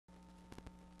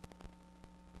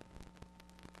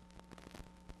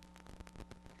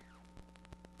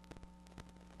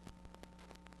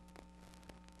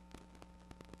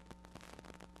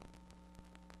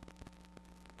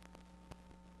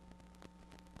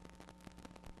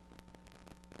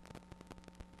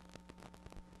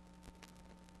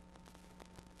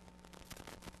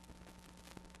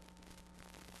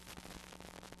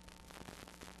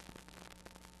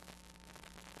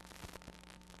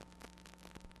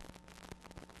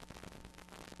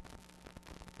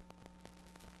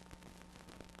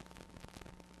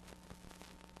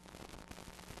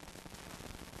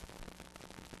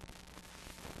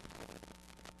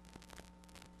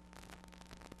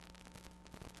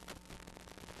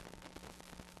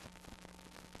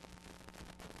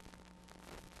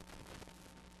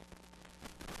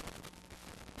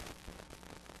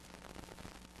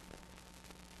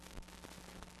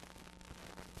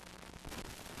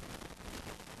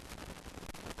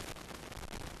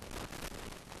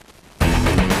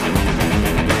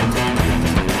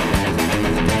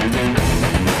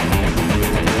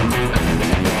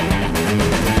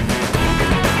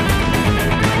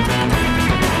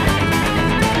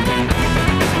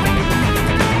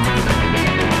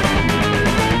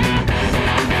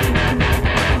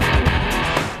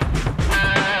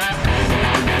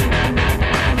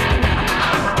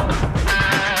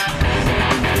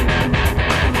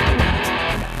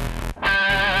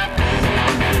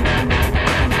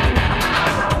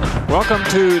Welcome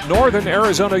to Northern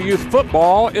Arizona Youth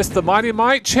Football. It's the Mighty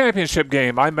Mite Championship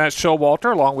game. I'm Matt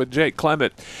Showalter along with Jake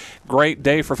Clement. Great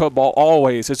day for football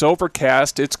always. It's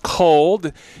overcast. It's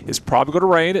cold. It's probably going to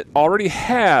rain. It already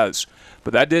has.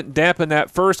 But that didn't dampen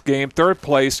that first game. Third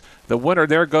place, the winner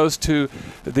there goes to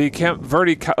the Camp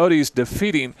Verde Coyotes,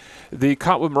 defeating the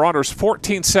Cottonwood Marauders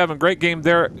 14-7. Great game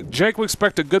there. Jake, we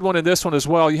expect a good one in this one as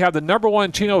well. You have the number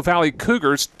 1 Chino Valley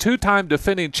Cougars, two-time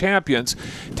defending champions,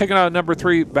 taking out a number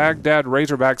 3 Baghdad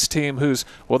Razorbacks team who's,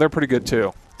 well, they're pretty good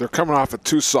too. They're coming off of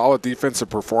 2 solid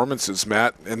defensive performances,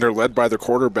 Matt, and they're led by their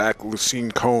quarterback,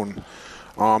 Lucine Cohn.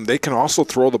 They can also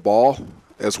throw the ball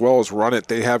as well as run it.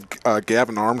 They have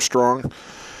Gavin Armstrong.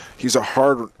 He's a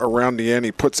hard around the end.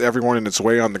 He puts everyone in his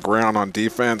way on the ground on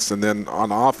defense. And then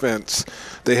on offense,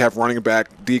 they have running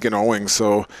back Deegan Owings.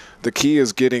 So the key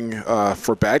is getting,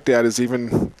 for Baghdad, is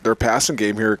even their passing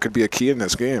game here. It could be a key in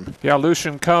this game. Yeah,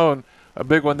 Lucien Cohn, a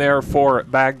big one there for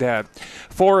Baghdad.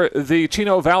 For the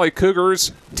Chino Valley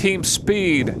Cougars, team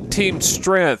speed, team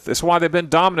strength. That's why they've been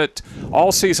dominant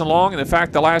all season long, and in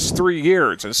fact the last 3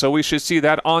 years. And so we should see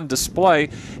that on display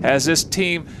as this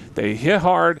team, they hit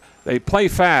hard, they play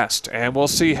fast, and we'll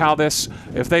see how this,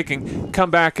 if they can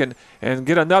come back and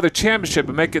get another championship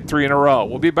and make it 3 in a row.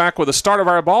 We'll be back with the start of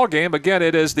our ball game. Again,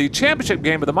 it is the championship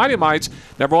game of the Mighty Mites,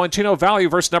 number 1 Chino Valley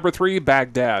versus number 3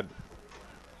 Baghdad.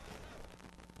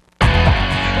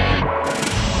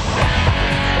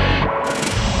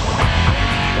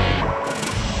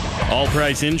 All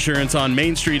Price Insurance on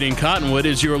Main Street in Cottonwood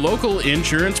is your local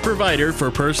insurance provider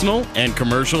for personal and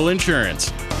commercial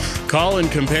insurance. Call and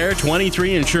compare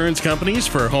 23 insurance companies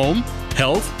for home,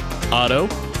 health, auto,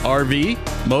 RV,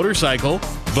 motorcycle,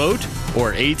 boat,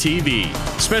 or ATV.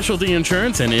 Specialty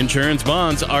insurance and insurance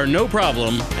bonds are no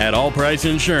problem at All Price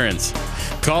Insurance.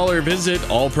 Call or visit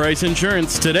All Price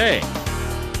Insurance today.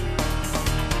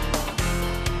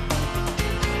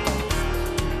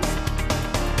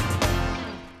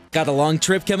 Got a long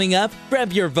trip coming up?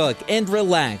 Grab your book and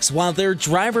relax while their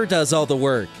driver does all the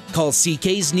work. Call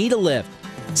CK's Need a Lift.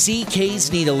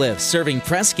 CK's Need a Lift, serving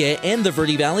Prescott and the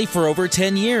Verde Valley for over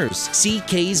 10 years.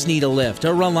 CK's Need a Lift,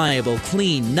 a reliable,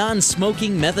 clean,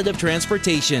 non-smoking method of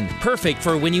transportation. Perfect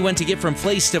for when you want to get from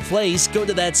place to place, go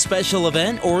to that special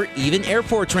event, or even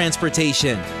airport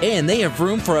transportation. And they have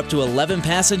room for up to 11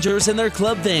 passengers in their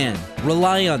club van.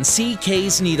 Rely on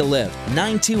CK's Need a Lift,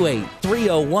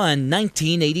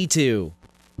 928-301-1982.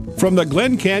 From the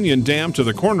Glen Canyon Dam to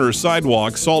the corner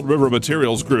sidewalk, Salt River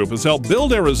Materials Group has helped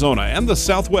build Arizona and the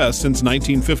Southwest since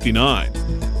 1959.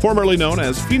 Formerly known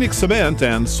as Phoenix Cement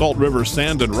and Salt River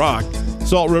Sand and Rock,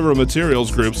 Salt River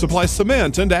Materials Group supplies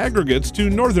cement and aggregates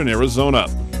to northern Arizona.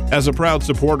 As a proud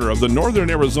supporter of the northern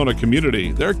Arizona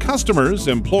community, their customers,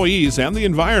 employees, and the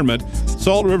environment,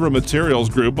 Salt River Materials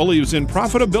Group believes in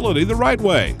profitability the right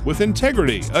way, with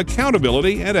integrity,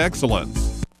 accountability, and excellence.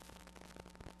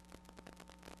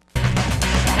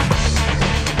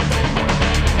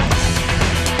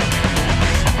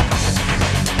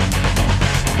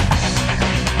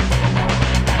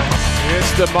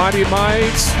 The Mighty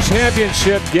Mites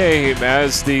championship game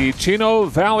as the Chino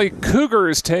Valley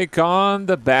Cougars take on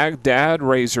the Baghdad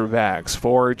Razorbacks.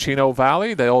 For Chino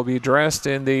Valley, they'll be dressed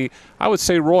in the, I would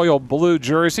say, royal blue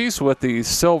jerseys with the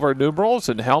silver numerals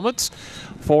and helmets.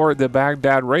 For the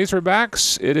Baghdad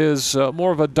Razorbacks, it is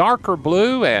more of a darker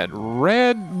blue and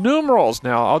red numerals.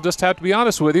 Now, I'll just have to be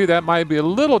honest with you, that might be a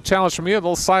little challenge for me, a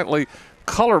little slightly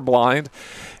colorblind.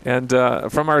 And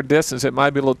from our distance, it might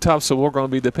be a little tough, so we're going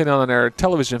to be depending on our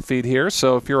television feed here.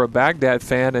 So if you're a Baghdad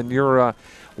fan and you're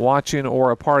watching or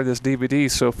a part of this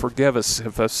DVD, so forgive us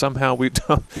if somehow we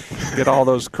don't get all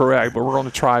those correct. But we're going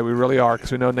to try. We really are,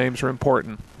 because we know names are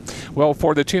important. Well,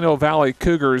 for the Chino Valley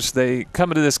Cougars, they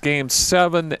come into this game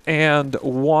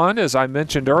 7-1. As I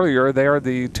mentioned earlier, they are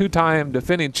the two-time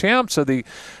defending champs of the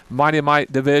Mighty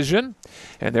Mite division.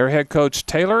 And their head coach,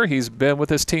 Taylor, he's been with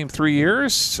this team 3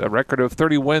 years, a record of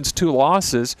 30 wins, 2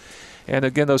 losses, and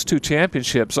again, those 2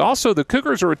 championships. Also, the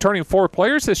Cougars are returning 4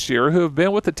 players this year who have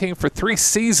been with the team for 3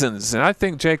 seasons. And I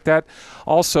think, Jake, that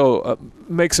also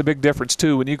makes a big difference,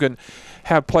 too, when you can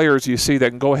have players you see that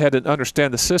can go ahead and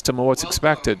understand the system and what's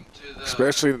expected.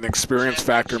 Especially an experience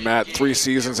factor, Matt. 3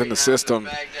 seasons in the system.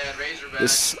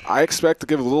 I expect to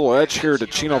give a little edge here to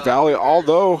Chino Valley,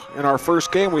 although in our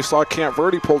first game we saw Camp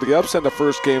Verde pull the upset in the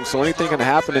first game, so anything can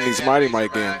happen in these Mighty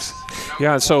Mite games.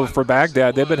 Yeah, and so for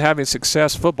Baghdad, they've been having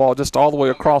success football just all the way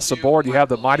across the board. You have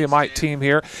the Mighty Mite team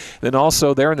here. Then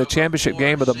also they're in the championship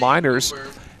game of the minors.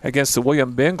 against the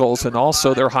William Bengals, and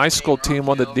also their high school team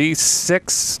won the D6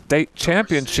 state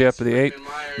championship of the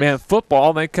 8-man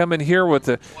football. They come in here with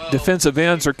the defensive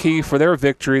ends are key for their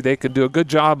victory. They can do a good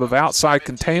job of outside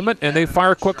containment, and they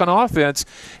fire quick on offense.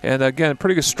 And again, a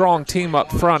pretty good, strong team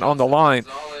up front on the line.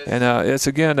 And it's,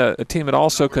 again, a team that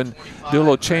also can do a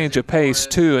little change of pace,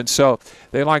 too. And so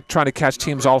they like trying to catch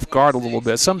teams off guard a little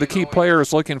bit. Some of the key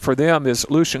players looking for them is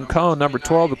Lucian Cohn, number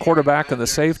 12, the quarterback and the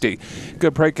safety.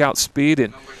 Good breakout speed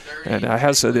and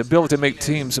has the ability to make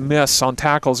teams miss on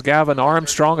tackles. Gavin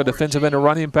Armstrong, a defensive end and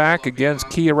running back, again,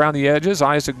 key around the edges.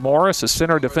 Isaac Morris, a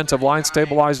center defensive line,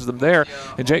 stabilizes them there.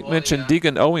 And Jake mentioned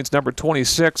Deegan Owings, number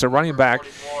 26, a running back.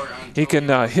 He can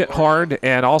hit hard,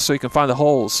 and also he can find the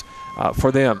holes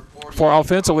for them. For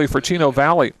offensively for Chino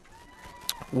Valley,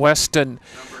 Weston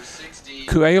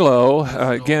Coelho,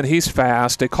 again, he's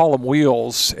fast. They call him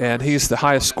Wheels, and he's the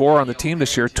highest scorer on the team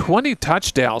this year. 20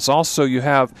 touchdowns. Also, you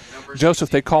have Joseph,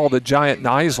 they call the Giant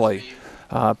Nisley,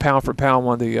 pound for pound,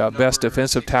 one of the best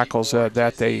defensive tackles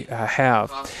that they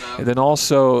have. And then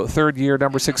also, third year,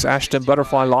 number 6, Ashton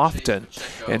Butterfly Lofton.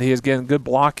 And he is, again, good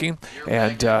blocking.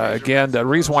 And, again, the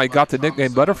reason why he got the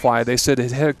nickname Butterfly, they said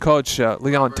his head coach,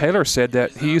 Leon Taylor, said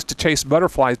that he used to chase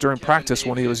butterflies during practice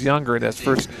when he was younger in his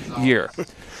first year.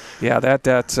 Yeah,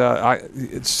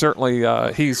 it's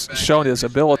certainly he's shown his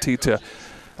ability to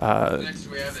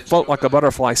float like a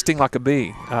butterfly, sting like a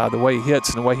bee, the way he hits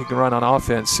and the way he can run on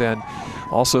offense. And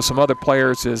also some other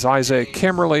players is Isaiah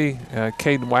Kimberly,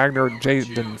 Caden Wagner,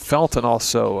 Jaden Felton,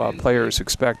 also players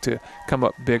expect to come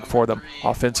up big for them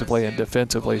offensively and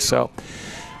defensively. So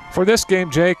for this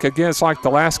game, Jake, again, it's like the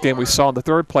last game we saw in the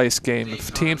third place game.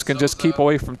 If teams can just keep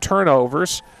away from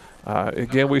turnovers,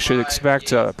 again, we should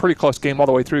expect a pretty close game all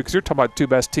the way through, because you're talking about two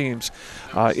best teams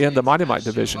in the Mighty Mite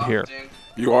division here.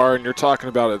 You are, and you're talking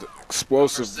about an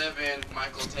explosive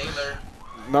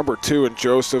number 2 in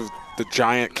Joseph, the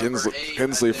Giant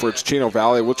Kinsley for Chino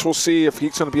Valley, which we'll see if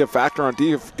he's going to be a factor on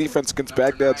defense against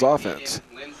Baghdad's offense.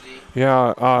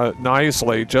 Yeah,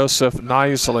 Nisley, Joseph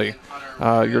Nisley.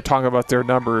 You're talking about their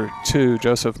number 2,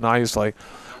 Joseph Nisley.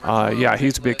 Yeah,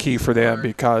 he's a big key for them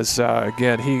because,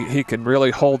 again, he can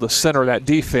really hold the center of that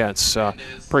defense.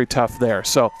 Pretty tough there.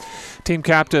 So team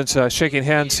captains shaking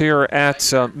hands here at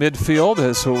midfield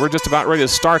as we're just about ready to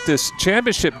start this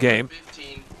championship game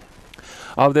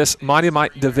of this Mighty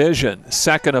Mite division.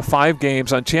 Second of 5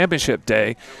 games on championship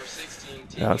day.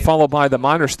 Followed by the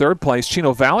Miners' third place,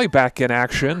 Chino Valley back in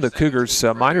action. The Cougars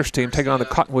Miners team taking on the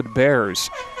Cottonwood Bears.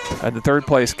 And the third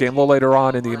place game a little later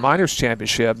on in the Miners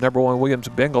Championship, number 1 Williams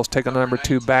Bengals taking on number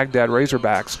 2 Baghdad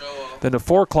Razorbacks. Then the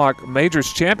 4 o'clock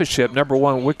Majors Championship, number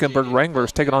 1 Wickenburg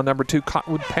Wranglers taking on number 2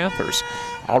 Cottonwood Panthers.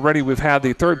 Already we've had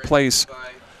the third place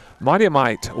Mighty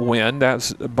Mite win.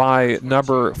 That's by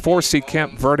number 4 seed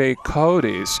Camp Verde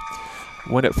Coyotes.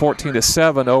 Win at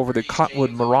 14-7 over the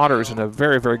Cottonwood Marauders in a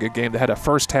very, very good game. They had a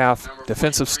first half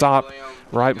defensive stop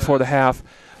right before the half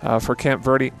for Camp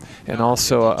Verde, and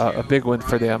also a big win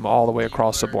for them all the way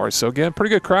across the board. So, again, pretty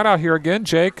good crowd out here again.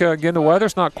 Jake, again, the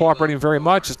weather's not cooperating very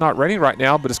much. It's not raining right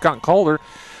now, but it's gotten colder.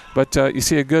 But you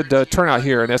see a good turnout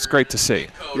here, and that's great to see.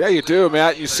 Yeah, you do,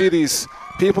 Matt. You see these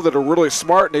people that are really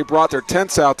smart, and they brought their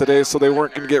tents out today so they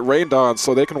weren't going to get rained on,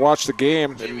 so they can watch the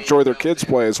game and enjoy their kids'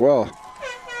 play as well.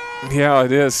 Yeah,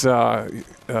 it is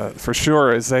for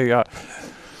sure, as they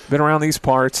been around these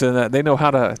parts and they know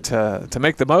how to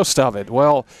make the most of it.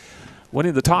 Well,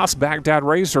 winning the toss, Baghdad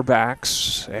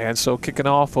Razorbacks, and so kicking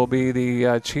off will be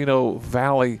the Chino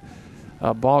Valley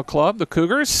Ball Club. The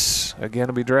Cougars, again,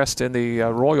 will be dressed in the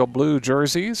royal blue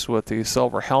jerseys with the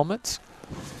silver helmets.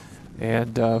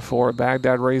 And for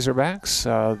Baghdad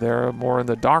Razorbacks, they're more in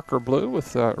the darker blue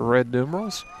with red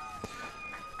numerals.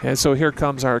 And so here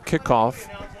comes our kickoff.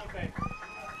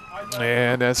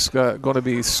 And that's going to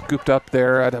be scooped up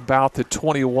there at about the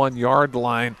 21-yard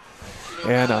line.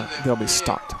 And they'll be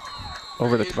stopped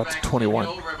over at about the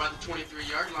 21.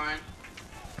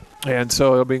 And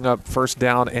so it'll be up first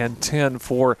down and 10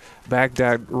 for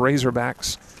Baghdad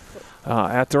Razorbacks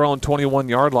at their own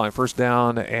 21-yard line. First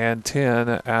down and 10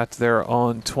 at their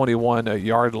own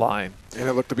 21-yard line. And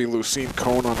it looked to be Lucine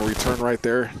Cohn on the return right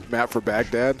there, Matt, for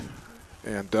Baghdad.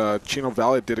 And Chino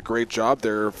Valley did a great job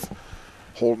there of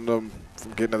holding them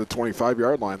from getting to the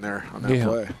 25-yard line there on that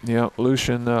play. Yeah,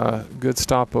 Lucian, good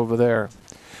stop over there.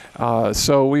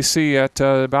 So we see at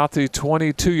about the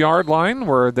 22-yard line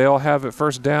where they'll have it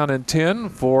first down and 10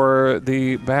 for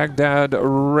the Baghdad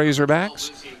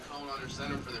Razorbacks.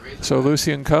 So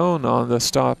Lucian Cohn on the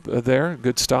stop there.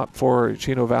 Good stop for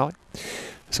Chino Valley.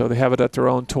 So they have it at their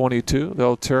own 22.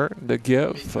 They'll turn to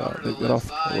give. They get off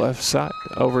the left side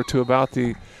over to about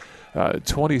the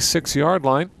 26-yard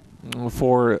line.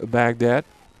 for Baghdad.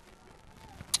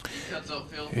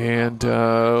 And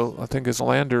I think it's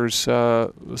Landers,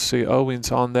 let's see,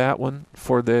 Owings on that one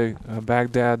for the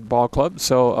Baghdad Ball Club.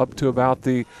 So up to about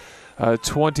the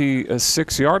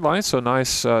 26-yard line. So nice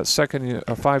second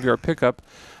 5-yard pickup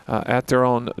at their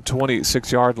own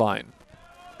 26-yard line.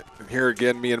 And here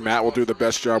again, me and Matt will do the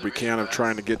best job we can of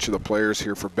trying to get you the players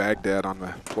here for Baghdad on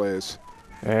the plays.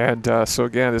 And so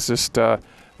again, it's just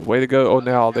way to go. Oh,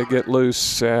 now they get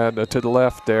loose and to the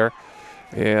left there.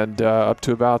 And up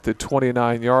to about the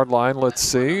 29-yard line. Let's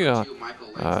see.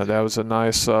 That was a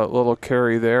nice little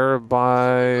carry there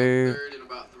by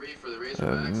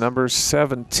number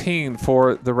 17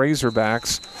 for the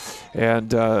Razorbacks. And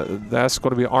that's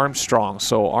going to be Armstrong.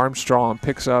 So Armstrong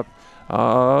picks up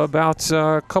about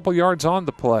a couple yards on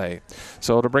the play.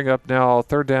 So it'll bring up now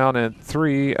 3rd down and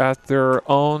 3 at their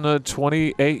own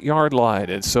 28-yard line.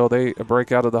 And so they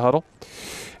break out of the huddle.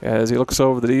 As he looks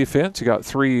over the defense, you got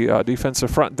 3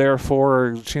 defensive front there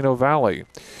for Chino Valley.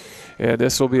 And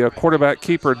this will be a quarterback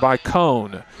keeper by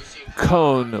Cone.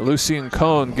 Lucien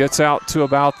Cone gets out to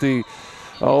about the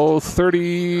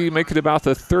 30, make it about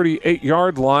the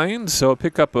 38-yard line. So a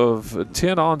pickup of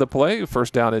 10 on the play.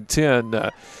 1st down and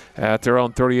 10 at their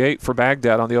own 38 for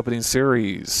Baghdad on the opening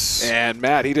series. And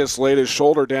Matt, he just laid his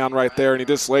shoulder down right there, and he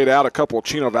just laid out a couple of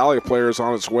Chino Valley players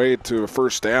on his way to a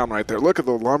 1st down right there. Look at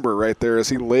the lumber right there as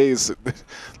he lays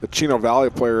the Chino Valley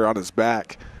player on his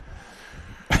back.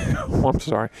 Oh, I'm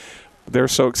sorry. They're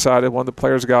so excited. One of the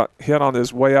players got hit on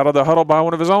his way out of the huddle by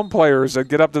one of his own players that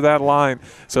get up to that line.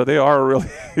 So they are really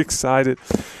excited.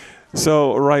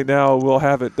 So right now we'll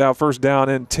have it now 1st down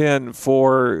and 10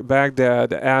 for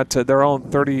Baghdad at their own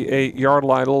 38-yard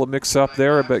line. A little mix-up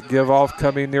there, but give off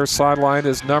coming near sideline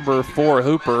is number 4,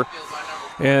 Hooper.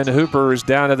 And Hooper is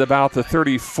down at about the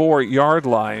 34-yard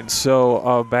line.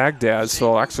 So Baghdad,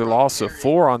 so actually loss of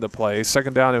 4 on the play.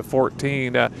 2nd down and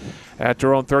 14 at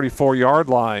their own 34-yard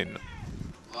line.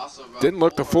 Didn't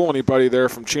look to fool anybody there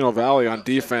from Chino Valley on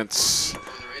defense.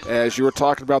 As you were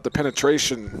talking about the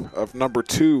penetration of number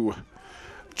 2,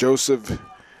 Joseph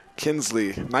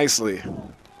Kinsley, nicely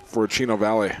for Chino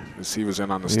Valley as he was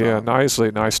in on the stop. Yeah, nicely.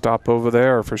 Nice stop over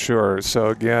there for sure. So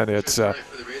again, it's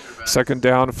 2nd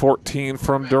down, 14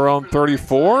 from their own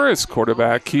 34. It's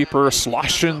quarterback keeper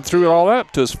sloshing through all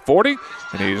that to his 40,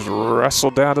 and he's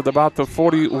wrestled down to about the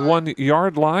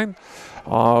 41-yard line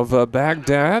of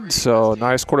Baghdad. So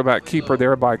nice quarterback keeper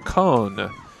there by Cone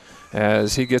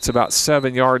as he gets about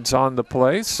 7 yards on the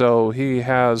play. So he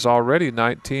has already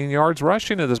 19 yards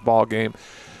rushing in this ball game.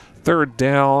 3rd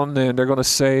down, and they're going to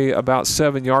say about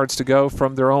 7 yards to go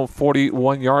from their own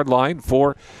 41-yard line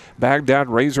for Baghdad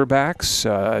Razorbacks,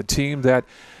 a team that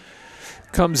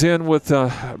comes in with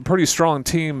a pretty strong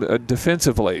team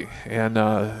defensively, and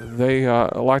they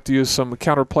like to use some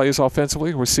counter plays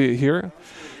offensively. We see it here.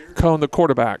 Cone, the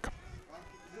quarterback.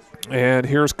 And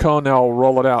here's Cone now.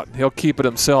 Roll it out. He'll keep it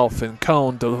himself. And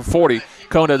Cone to the 40.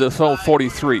 Cone to the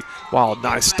 43. Wow,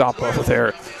 nice stop over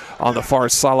there on the far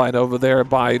sideline over there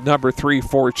by number 3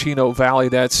 for Chino Valley.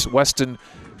 That's Weston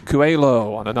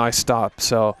Coelho on a nice stop.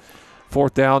 So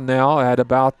 4th down now at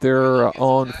about their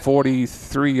own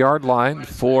 43-yard line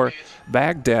for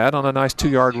Baghdad on a nice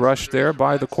 2-yard rush there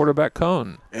by the quarterback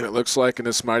Cone. And it looks like in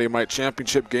this Mighty Mite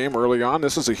Championship game early on,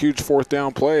 this is a huge 4th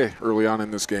down play early on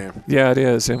in this game. Yeah, it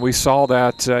is. And we saw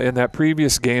that in that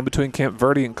previous game between Camp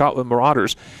Verde and Cotland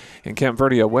Marauders. And Camp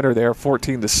Verde a winner there,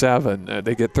 14-7.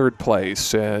 They get 3rd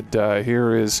place. And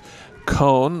here is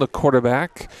Cone, the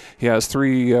quarterback. He has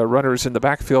 3 runners in the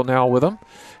backfield now with him.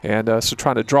 And so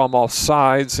trying to draw them off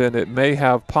sides, and it may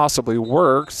have possibly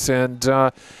worked. And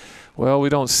well, we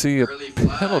don't see a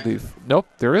penalty. Nope,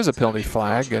 there is a penalty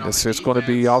flag, and it's going to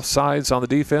be offsides on the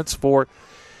defense for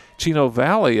Chino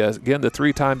Valley, again, the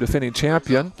 3-time defending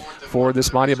champion for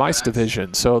this Mighty Mice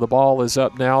division. So the ball is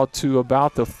up now to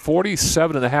about the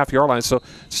 47.5-yard line, so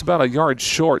it's about a yard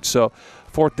short. So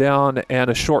 4th down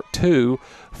and a short 2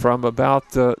 from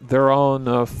about their own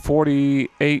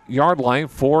 48-yard line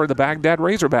for the Baghdad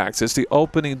Razorbacks. It's the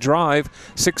opening drive,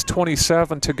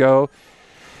 6:27 to go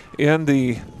in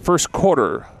the first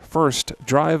quarter. First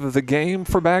drive of the game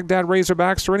for Baghdad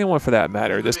Razorbacks, or anyone for that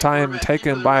matter. This time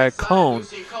taken by a Cone.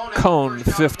 Cone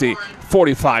 50,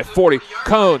 45, 40.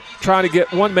 Cone trying to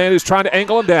get one man who's trying to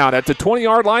angle him down at the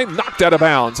 20-yard line, knocked out of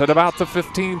bounds at about the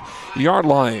 15-yard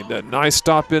line. A nice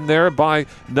stop in there by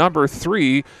number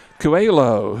 3,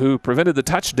 Coelho, who prevented the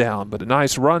touchdown, but a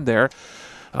nice run there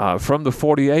from the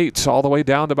 48 all the way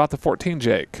down to about the 14,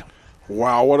 Jake.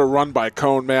 Wow, what a run by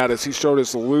Cone, Matt, as he showed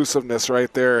his elusiveness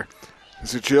right there.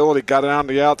 His agility got it on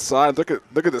the outside. Look at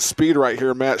the speed right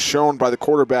here, Matt, shown by the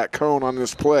quarterback Cone on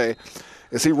this play.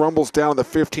 as he rumbles down the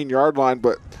 15-yard line.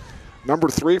 But number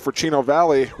 3 for Chino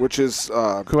Valley, which is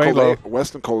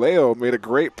Weston Coleo, made a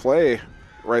great play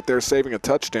right there, saving a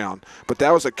touchdown. But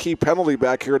that was a key penalty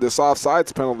back here, this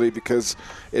offsides penalty, because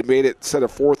it made it, instead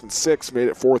of 4th and 6, made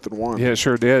it 4th and 1. Yeah, it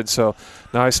sure did. So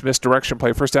nice misdirection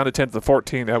play. First down to 10 to the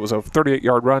 14. That was a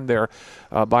 38-yard run there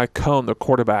by Cone, the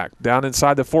quarterback. Down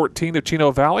inside the 14 of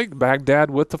Chino Valley, Baghdad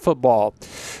with the football.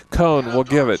 Cone will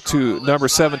give it to number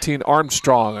 17,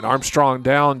 Armstrong. And Armstrong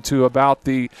down to about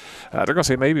the, they're going to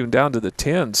say maybe even down to the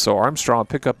 10. So Armstrong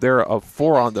pick up there of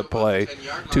 4 on the play.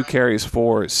 2 carries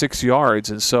for 6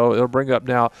 yards. And so it'll bring up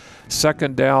now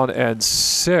 2nd down and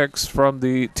 6 from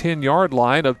the 10-yard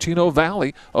line of Chino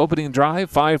Valley. Opening drive,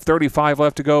 5:35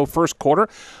 left to go, first quarter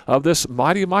of this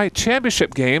Mighty Might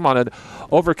championship game on an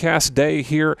overcast day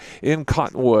here in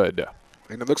Cottonwood.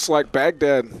 And it looks like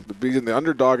Baghdad, being the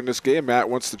underdog in this game, Matt,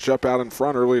 wants to jump out in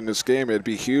front early in this game. It'd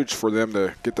be huge for them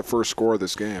to get the first score of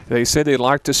this game. They say they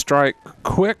like to strike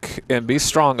quick and be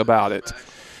strong about it.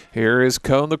 Here is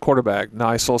Cone, the quarterback.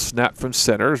 Nice little snap from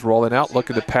center. He's rolling out,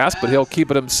 looking to pass, but he'll keep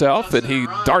it himself, and he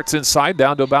darts inside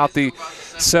down to about the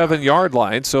 7-yard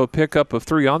line. So a pickup of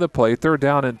 3 on the play. 3rd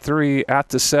down and 3 at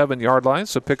the 7-yard line.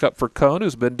 So pickup for Cone,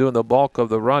 who's been doing the bulk of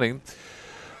the running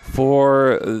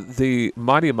for the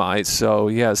Mighty Mites. So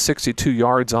he has 62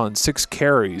 yards on 6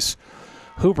 carries.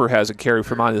 Hooper has a carry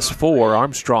for -4.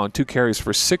 Armstrong, 2 carries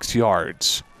for 6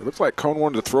 yards. It looks like Cone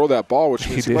wanted to throw that ball, which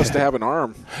means he must have an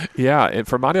arm. Yeah, and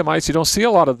for Mighty Mites, you don't see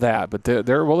a lot of that, but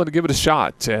they're willing to give it a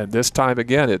shot. And this time,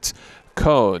 again, it's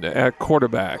Cone at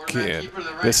quarterback. And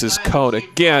this is Cone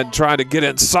again trying to get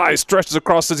inside, stretches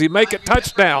across. Does he make it?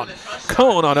 Touchdown.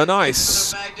 Cone on a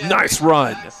nice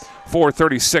run.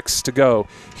 4:36 to go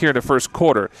here in the first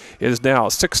quarter. It is now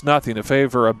 6-0 in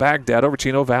favor of Baghdad over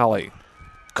Chino Valley.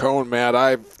 Cone, Matt,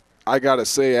 I got to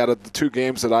say, out of the 2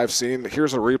 games that I've seen,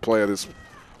 here's a replay of this.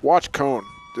 Watch Cone.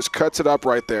 Just cuts it up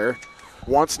right there.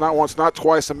 Once, not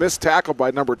twice. A missed tackle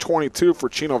by number 22 for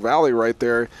Chino Valley right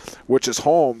there, which is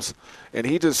Holmes. And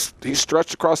he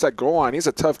stretched across that goal line. He's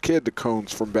a tough kid to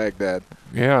Cones from Baghdad.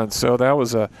 Yeah, and so that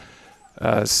was a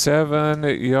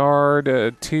 7-yard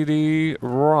TD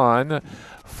run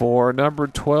for number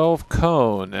 12,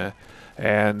 Cone.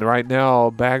 And right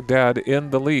now, Baghdad in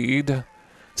the lead.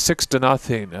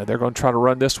 6-0. They're going to try to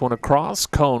run this one across.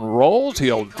 Cone rolls.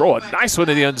 He'll throw a nice one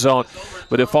in the end zone,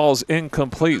 but it falls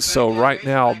incomplete. So right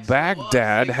now,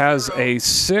 Baghdad has a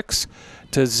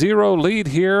 6-0 lead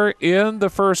here in the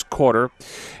first quarter.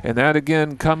 And that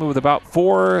again coming with about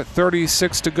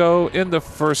 4:36 to go in the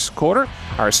first quarter.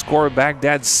 Our score,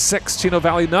 Baghdad 6, Chino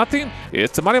Valley nothing.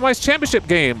 It's the Mighty Mice Championship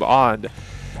game on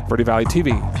Verde Valley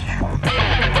TV.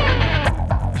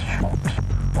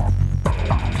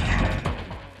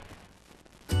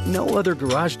 No other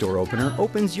garage door opener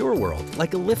opens your world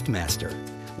like a LiftMaster.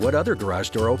 What other garage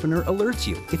door opener alerts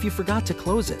you if you forgot to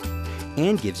close it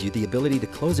and gives you the ability to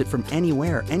close it from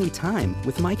anywhere, anytime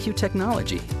with MyQ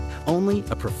technology? Only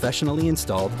a professionally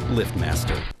installed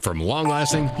LiftMaster. From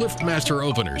long-lasting LiftMaster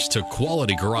openers to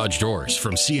quality garage doors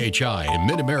from CHI and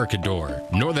Mid-America Door,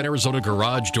 Northern Arizona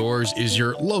Garage Doors is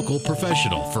your local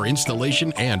professional for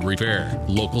installation and repair.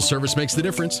 Local service makes the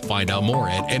difference. Find out more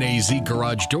at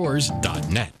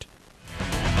nazgaragedoors.net.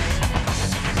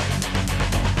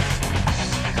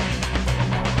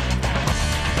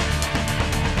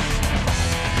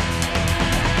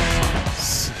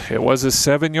 It was a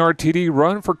 7-yard TD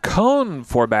run for Cone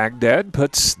for Baghdad.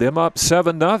 Puts them up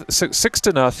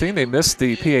 6-0. They missed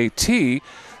the PAT.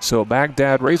 So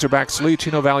Baghdad Razorbacks lead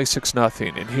Chino Valley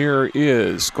 6-0. And here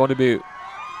is going to be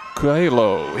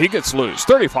Coelho. He gets loose.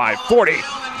 35, 40,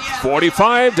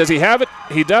 45. Does he have it?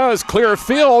 He does. Clear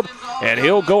field. And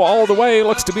he'll go all the way.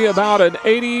 Looks to be about an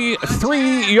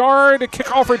 83-yard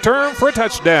kickoff return for a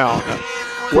touchdown.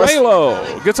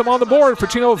 Coelho gets him on the board for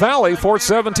Chino Valley.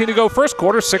 4:17 to go first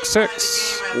quarter,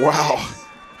 6-6. Wow.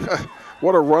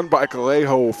 What a run by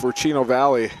Coelho for Chino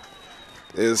Valley.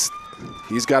 He's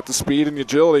got the speed and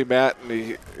agility, Matt.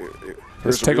 And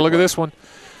let's take a look at this one.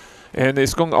 And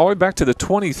it's going all the way back to the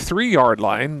 23-yard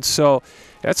line. So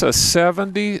that's a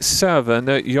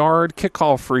 77-yard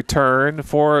kickoff return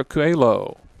for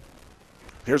Coelho.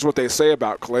 Here's what they say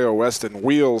about Coelho Weston.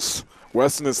 Wheels.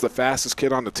 Weston is the fastest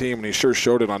kid on the team, and he sure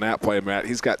showed it on that play, Matt.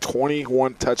 He's got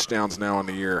 21 touchdowns now in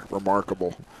the year.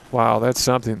 Remarkable. Wow, that's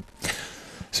something.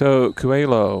 So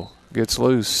Coelho gets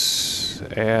loose,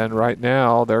 and right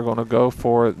now they're going to go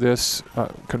for this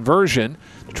conversion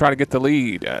to try to get the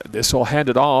lead. This will hand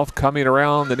it off, coming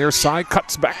around the near side,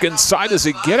 cuts back inside. Does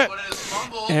he get it?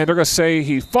 And they're going to say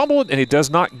he fumbled and he does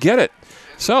not get it.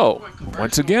 So,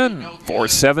 once again,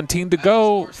 4:17 to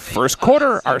go. First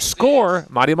quarter, our score,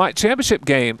 Mighty Mite Championship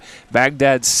game.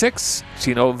 Baghdad 6,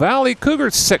 Chino Valley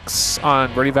Cougars 6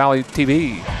 on Verde Valley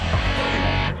TV.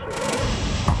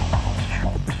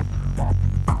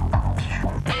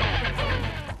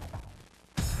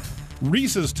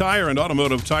 Reese's Tire and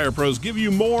Automotive Tire Pros give you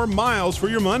more miles for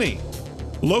your money.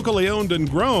 Locally owned and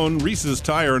grown, Reese's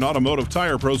Tire and Automotive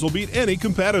Tire Pros will beat any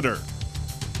competitor.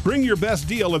 Bring your best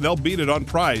deal and they'll beat it on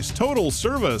price, total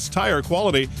service, tire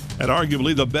quality, and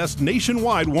arguably the best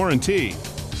nationwide warranty.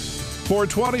 For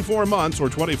 24 months or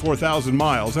 24,000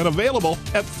 miles and available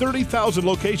at 30,000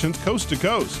 locations coast to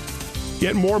coast.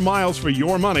 Get more miles for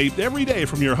your money every day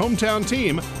from your hometown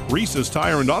team, Reese's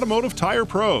Tire and Automotive Tire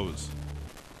Pros.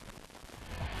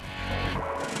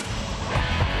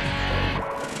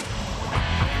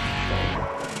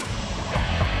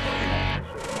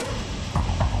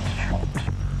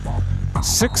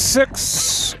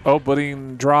 Six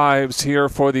opening drives here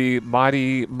for the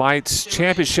Mighty Mites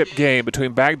Championship game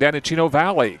between Baghdad and Chino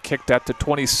Valley. Kicked at the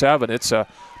 27. It's a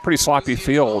pretty sloppy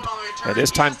field. And this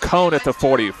time Cone at the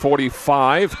 40,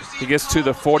 45. He gets to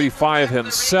the 45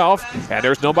 himself, and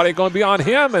there's nobody going to be on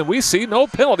him, and we see no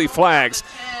penalty flags.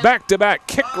 Back-to-back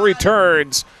kick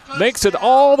returns. Makes it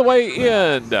all the way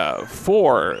in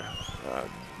for.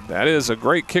 That is a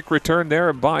great kick return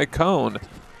there by Cone.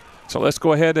 So let's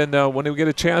go ahead and when we get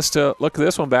a chance to look at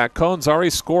this one back, Cone's already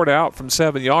scored out from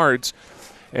 7 yards.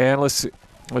 And let's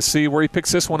see where he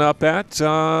picks this one up at.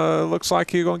 Looks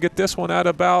like he's going to get this one at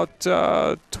about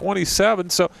 27.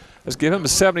 So let's give him a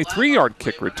 73-yard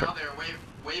kick return.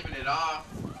 Waving it off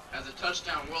as a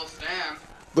touchdown will stand.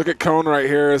 Look at Cone right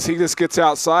here as he just gets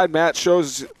outside. Matt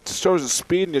shows his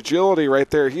speed and agility right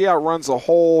there. He outruns the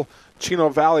whole Chino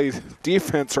Valley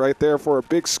defense right there for a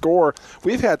big score.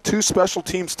 We've had 2 special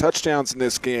teams touchdowns in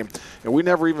this game, and we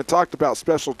never even talked about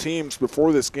special teams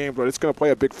before this game, but it's going to play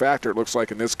a big factor, it looks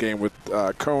like, in this game with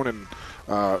Cone and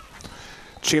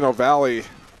Chino Valley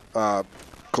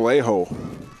Calejo.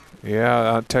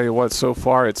 Yeah, I'll tell you what, so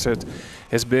far it's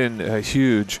been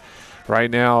huge. Right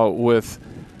now with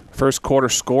first quarter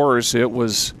scores, it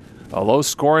was a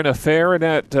low-scoring affair in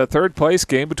that third place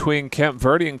game between Camp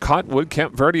Verde and Cottonwood.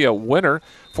 Camp Verde a winner,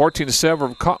 14-7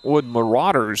 from Cottonwood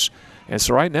Marauders. And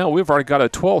so right now we've already got a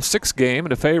 12-6 game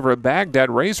in favor of Baghdad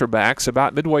Razorbacks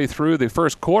about midway through the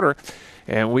first quarter.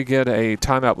 And we get a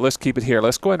timeout. Let's keep it here.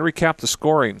 Let's go ahead and recap the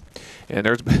scoring. And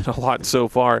there's been a lot so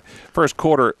far. First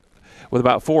quarter, with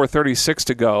about 4:36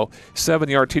 to go.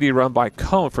 7-yard TD run by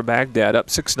Cone for Baghdad, up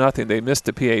 6-0. They missed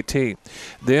the PAT.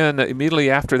 Then immediately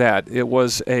after that, it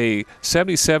was a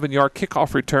 77-yard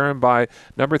kickoff return by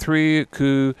number 3,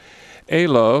 Cuyelo,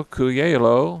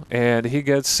 and he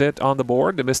gets it on the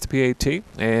board to miss the PAT,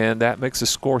 and that makes the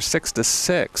score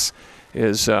 6-6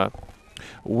 is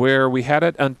where we had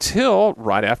it until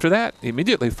right after that.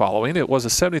 Immediately following, it was a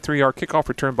 73-yard kickoff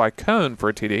return by Cone for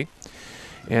a TD.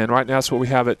 And right now that's what we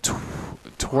have at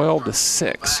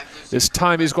 12-6. This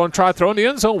time he's going to try to throw in the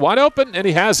end zone, wide open, and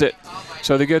he has it.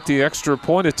 So they get the extra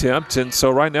point attempt, and so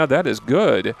right now that is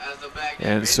good.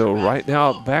 And so right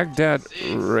now Baghdad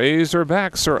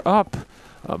Razorbacks are up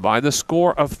by the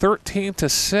score of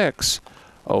 13-6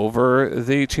 over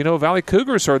the Chino Valley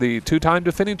Cougars, or the 2-time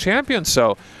defending champions.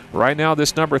 So right now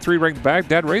this number 3 ranked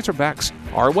Baghdad Razorbacks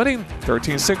are winning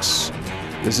 13-6.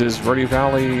 This is Verde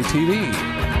Valley TV.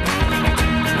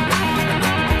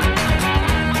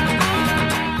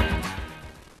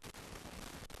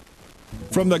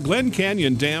 From the Glen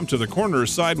Canyon Dam to the corner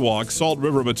sidewalk, Salt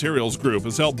River Materials Group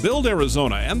has helped build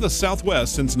Arizona and the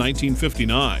Southwest since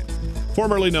 1959.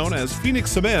 Formerly known as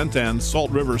Phoenix Cement and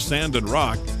Salt River Sand and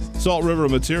Rock, Salt River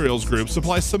Materials Group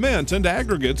supplies cement and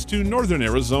aggregates to northern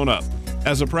Arizona.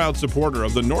 As a proud supporter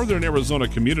of the northern Arizona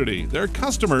community, their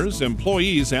customers,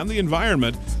 employees, and the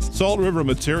environment, Salt River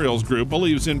Materials Group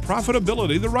believes in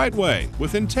profitability the right way,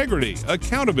 with integrity,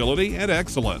 accountability, and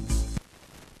excellence.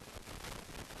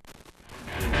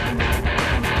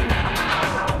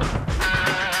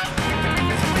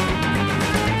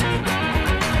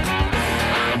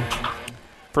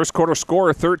 First quarter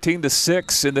score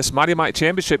 13-6 in this Mighty Mite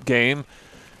Championship game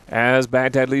as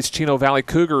Baghdad leads Chino Valley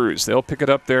Cougars. They'll pick it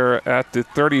up there at the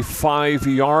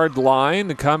 35-yard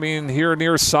line, coming here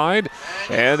near side,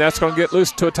 and that's going to get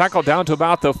loose to a tackle down to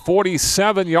about the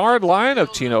 47-yard line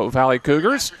of Chino Valley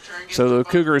Cougars. So the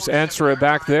Cougars answer it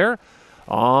back there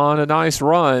on a nice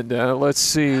run. Let's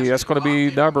see, that's going to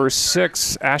be number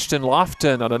 6, Ashton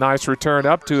Lofton, on a nice return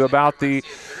up to about the,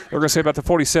 we're going to say about the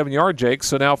 47-yard, Jake.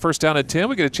 So now first down and 10,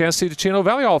 we get a chance to see the Chino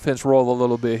Valley offense roll a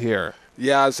little bit here.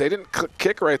 Yeah, they didn't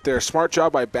kick right there. Smart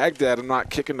job by Baghdad and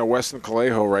not kicking to Weston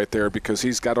Calejo right there because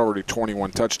he's got already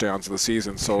 21 touchdowns of the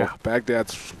season. So yeah.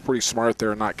 Baghdad's pretty smart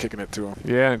there, not kicking it to him.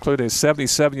 Yeah, including a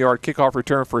 77-yard kickoff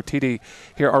return for a TD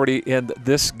here already in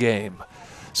this game.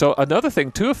 So another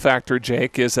thing to a factor,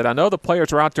 Jake, is that I know the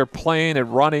players are out there playing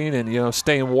and running and,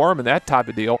 staying warm and that type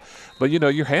of deal. But,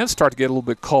 your hands start to get a little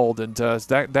bit cold, and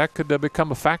that could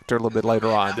become a factor a little bit later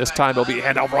on. This time it'll be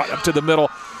handoff right up to the middle.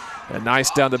 And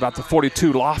nice down to about the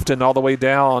 42, Lofton all the way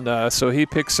down. So he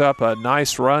picks up a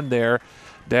nice run there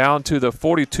down to the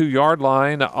 42-yard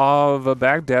line of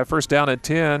Baghdad. First down and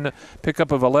 10,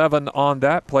 pickup of 11 on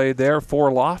that play there for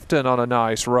Lofton on a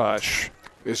nice rush.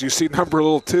 As you see number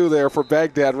little 2 there for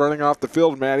Baghdad running off the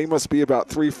field, man. He must be about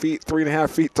 3.5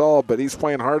 feet tall, but he's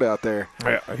playing hard out there.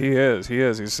 Yeah, he is.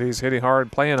 He's hitting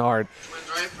hard, playing hard.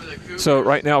 So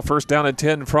right now, first down and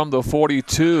 10 from the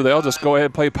 42. They'll just go ahead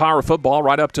and play power football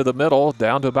right up to the middle,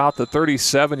 down to about the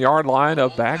 37-yard line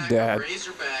of Baghdad.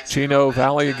 Chino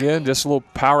Valley again, just a little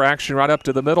power action right up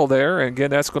to the middle there. And again,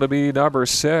 that's going to be number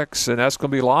 6, and that's going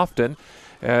to be Lofton,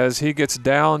 as he gets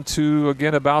down to,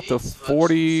 again, about the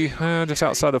 40, just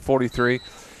outside the 43.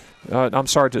 I'm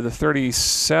sorry, to the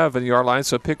 37-yard line.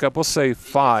 So pick up, we'll say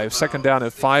 5. Second down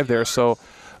and 5 there. So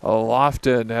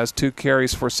Lofton has 2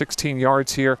 carries for 16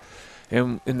 yards here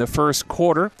in the first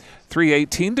quarter.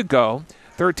 3:18 to go.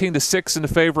 13-6 in the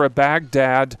favor of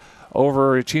Baghdad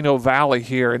over Chino Valley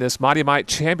here in this Mighty Mite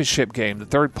Championship game. The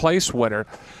third place winner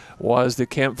was the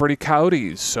Camp Verde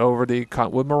Coyotes over the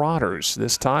Cottonwood Marauders.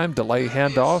 This time, delay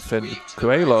handoff, and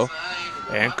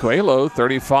Coelho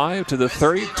 35 to the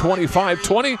 30,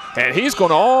 25-20, and he's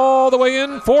going all the way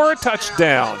in for a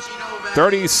touchdown.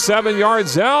 37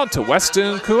 yards out to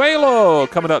Weston Coelho,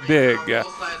 coming up big.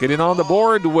 Getting on the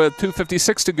board with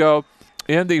 2:56 to go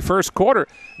in the first quarter,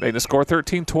 making the score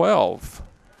 13-12.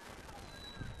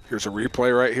 Here's a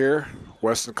replay right here.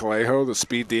 Weston Coelho, the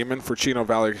speed demon for Chino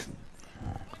Valley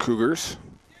Cougars,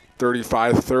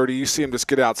 35-30. You see him just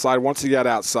get outside. Once he got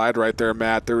outside right there,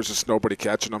 Matt, there was just nobody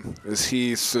catching him.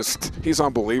 He's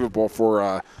unbelievable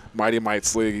for Mighty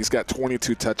Mites League. He's got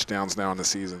 22 touchdowns now in the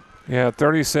season. Yeah,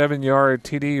 37-yard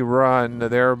TD run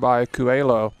there by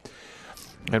Coelho.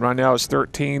 And right now it's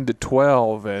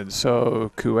 13-12. And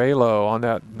so Coelho on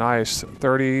that nice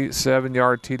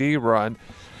 37-yard TD run.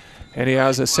 And he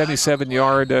has a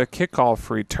 77-yard kickoff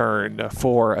return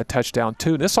for a touchdown,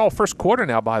 too. And this is all first quarter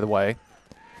now, by the way.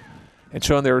 And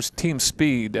showing there's team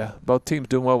speed. Both teams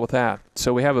doing well with that.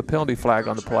 So we have a penalty flag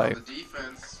on the play.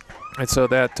 And so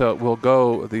that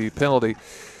the penalty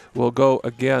will go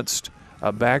against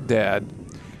Baghdad.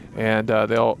 And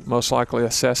they'll most likely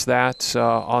assess that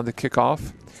on the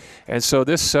kickoff. And so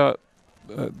this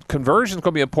conversion is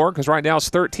going to be important because right now it's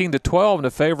 13-12 in the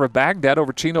favor of Baghdad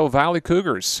over Chino Valley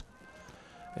Cougars.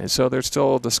 And so they're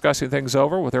still discussing things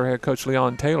over with their head coach,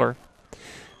 Leon Taylor.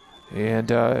 And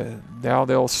now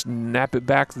they'll snap it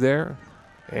back there.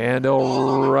 And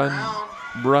they'll run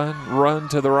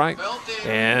to the right.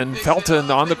 And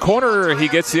Felton on the corner, he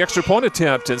gets the extra point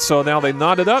attempt. And so now they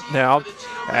knot it up now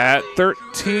at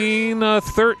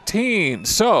 13-13.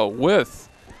 So with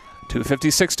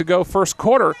 2:56 to go first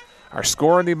quarter, our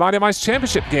score in the Mighty Mice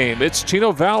Championship game, it's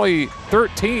Chino Valley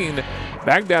 13,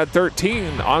 Baghdad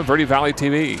 13 on Verde Valley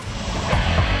TV.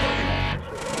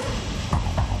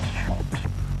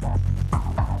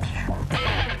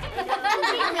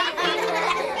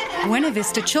 Buena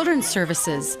Vista Children's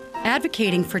Services,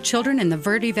 advocating for children in the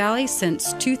Verde Valley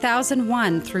since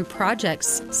 2001 through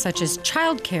projects such as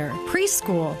childcare,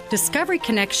 preschool, Discovery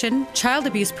Connection, child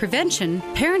abuse prevention,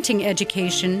 parenting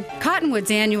education,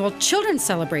 Cottonwood's annual Children's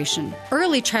Celebration,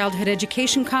 Early Childhood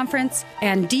Education Conference,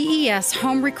 and DES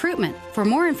Home Recruitment. For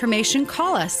more information,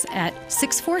 call us at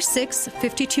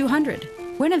 646-5200.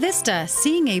 Buena Vista,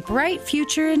 seeing a bright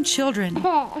future in children.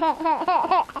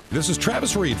 This is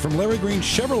Travis Reed from Larry Green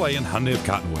Chevrolet and Hyundai of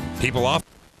Cottonwood. People off.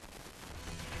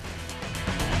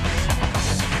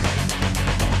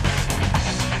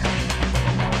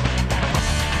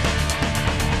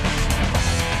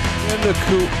 And the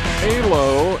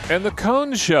Coelho and the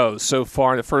Cone show so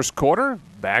far in the first quarter.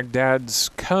 Baghdad's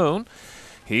Cone.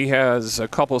 He has a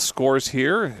couple of scores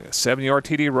here, a 7-yard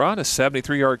TD run, a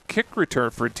 73-yard kick return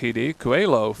for TD.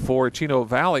 Coelho for Chino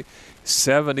Valley,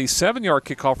 77-yard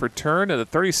kickoff return and a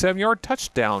 37-yard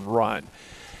touchdown run.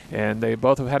 And they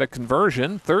both have had a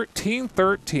conversion,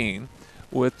 13-13,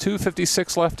 with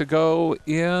 2:56 left to go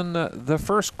in the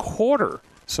first quarter.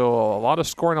 So a lot of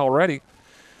scoring already,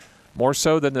 more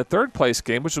so than the third place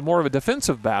game, which was more of a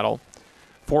defensive battle.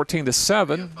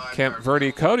 14-7, Camp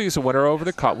Verde Cody's a winner over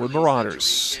the Cottonwood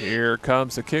Marauders. Here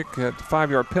comes the kick at the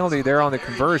 5-yard penalty there on the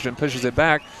conversion, pushes it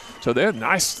back. So they're a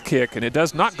nice kick, and it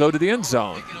does not go to the end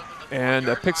zone. And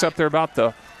picks up there about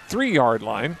the 3-yard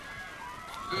line.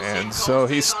 And so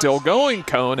he's still going,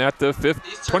 Cone, at the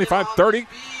 25-30.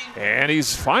 And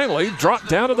he's finally dropped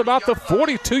down to about the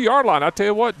 42-yard line. I'll tell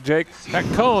you what, Jake, that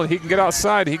Cone, he can get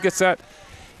outside. He gets that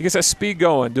speed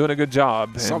going, doing a good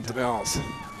job. Something else.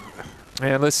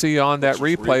 And let's see on that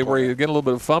replay where you get a little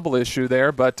bit of fumble issue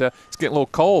there, but it's getting a little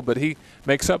cold, but he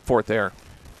makes up for it there.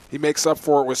 He makes up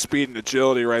for it with speed and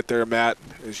agility right there, Matt.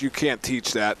 As you can't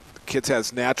teach that. The kid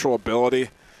has natural ability.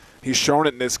 He's shown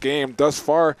it in this game. Thus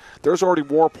far, there's already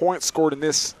more points scored in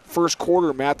this first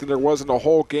quarter, Matt, than there was in the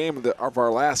whole game of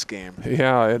our last game.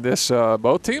 Yeah, and this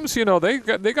both teams, they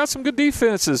got some good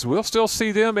defenses. We'll still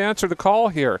see them answer the call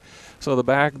here. So the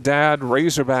Baghdad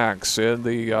Razorbacks in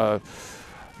the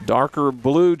darker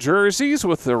blue jerseys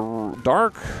with the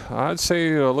dark, I'd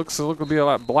say, looks to be a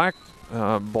lot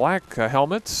black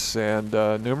helmets and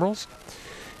numerals.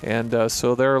 And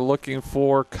so they're looking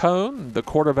for Cone, the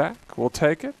quarterback, will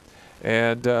take it.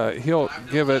 And he'll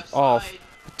give it off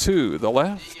to the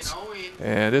left.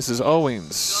 And this is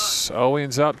Owens.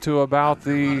 Owens up to about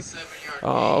the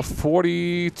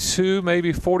 42,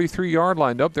 maybe 43-yard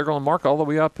line. Nope, they're going to mark all the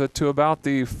way up to about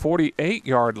the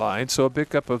 48-yard line. So a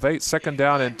pickup of 8, 2nd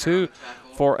down and 2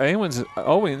 for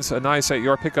Owens. A nice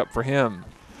 8-yard pickup for him.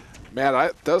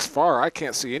 Matt, thus far, I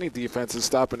can't see any defenses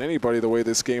stopping anybody the way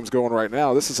this game's going right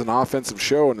now. This is an offensive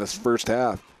show in this first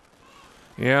half.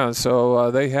 Yeah, so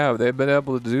they've been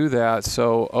able to do that.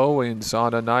 So Owens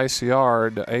on a nice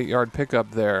 8-yard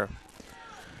pickup there.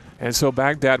 And so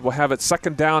Baghdad will have it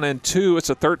 2nd down and 2. It's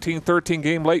a 13-13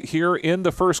 game late here in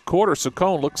the first quarter. So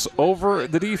Cone looks over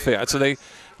the defense. So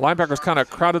linebackers kind of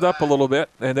crowded up a little bit,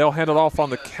 and they'll hand it off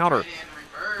on the counter.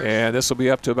 And this will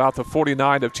be up to about the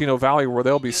 49 of Chino Valley where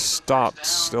they'll be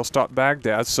stopped. They'll stop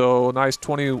Baghdad. So nice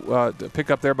 20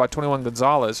 pick up there by 21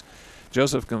 Gonzalez.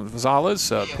 Joseph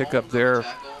Gonzalez pick up there.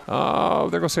 They're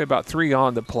going to say about 3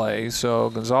 on the play. So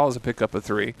Gonzalez a pick up of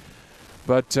 3.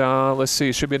 But let's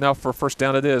see. Should be enough for first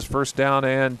down. It is. First down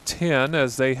and 10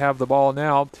 as they have the ball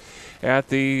now at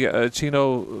the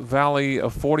Chino Valley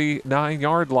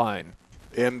 49-yard line.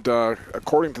 And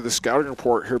according to the scouting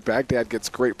report here, Baghdad gets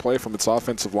great play from its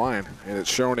offensive line, and it's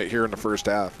shown it here in the first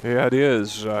half. Yeah, it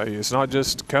is. It's not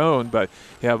just Cone, but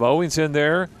you have Owens in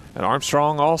there, and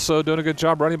Armstrong also doing a good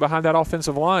job running behind that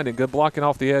offensive line and good blocking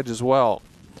off the edge as well.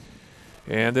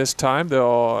 And this time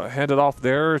they'll hand it off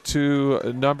there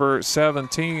to number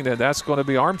 17, and that's going to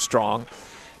be Armstrong.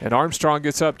 And Armstrong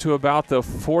gets up to about the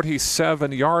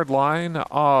 47-yard line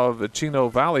of Chino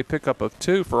Valley, pickup of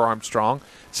 2 for Armstrong.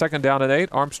 2nd down and 8.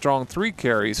 Armstrong 3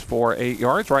 carries for 8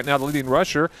 yards. Right now the leading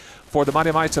rusher for the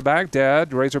Mighty Mites of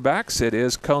Baghdad Razorbacks, it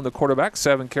is Cone, the quarterback,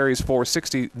 7 carries for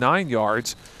 69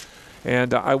 yards.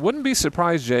 And I wouldn't be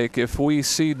surprised, Jake, if we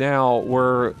see now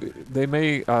where they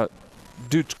may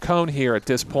do Cone here at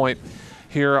this point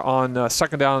here on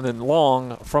 2nd down and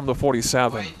long from the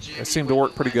 47. It seemed to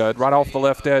work pretty good. Right off the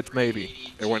left edge,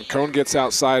 maybe. And when Cone gets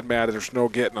outside, Matt, there's no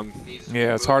getting him.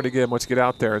 Yeah, it's hard to get him once you get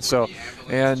out there.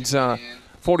 And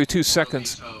 42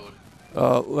 seconds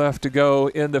left to go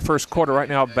in the first quarter. Right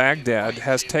now, Baghdad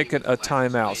has taken a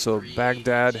timeout. So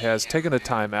Baghdad has taken a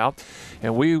timeout,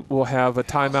 and we will have a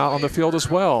timeout on the field as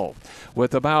well.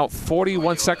 With about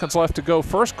 41 seconds left to go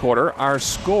first quarter, our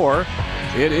score,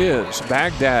 it is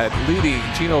Baghdad leading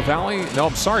Chino Valley. No,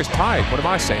 I'm sorry, it's tied. What am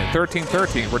I saying?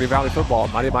 13-13, Verde Valley football,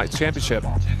 Mighty Mites Championship.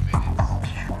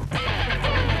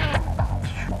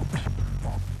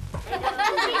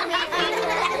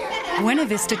 Buena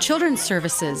Vista Children's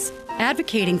Services,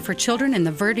 advocating for children in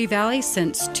the Verde Valley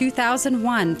since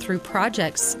 2001 through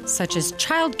projects such as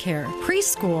childcare,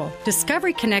 preschool,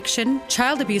 Discovery Connection,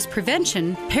 child abuse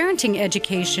prevention, parenting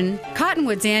education,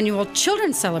 Cottonwood's annual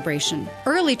Children's Celebration,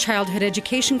 Early Childhood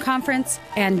Education Conference,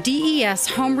 and DES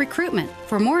Home Recruitment.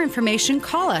 For more information,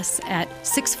 call us at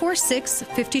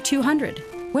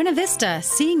 646-5200. Buena Vista,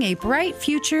 seeing a bright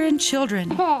future in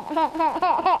children.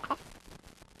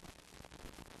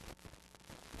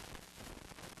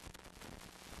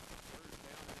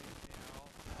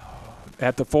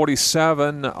 At the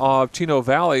 47 of Chino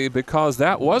Valley, because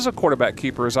that was a quarterback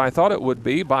keeper, as I thought it would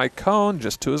be, by Cone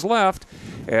just to his left.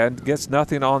 and gets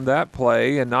nothing on that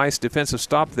play. A nice defensive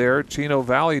stop there. Chino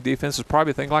Valley defense is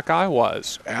probably thinking like I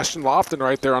was. Ashton Lofton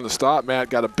right there on the stop, Matt,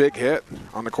 got a big hit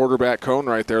on the quarterback cone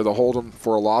right there. They'll hold him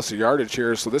for a loss of yardage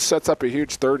here. So this sets up a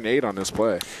huge 3rd and 8 on this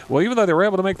play. Well, even though they were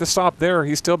able to make the stop there,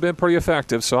 he's still been pretty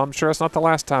effective. So I'm sure it's not the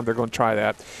last time they're going to try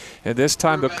that. And this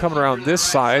time they'll come around this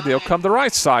side. They'll come the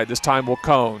right side. This time will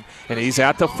Cone. And he's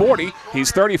at the 40.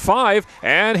 He's 35.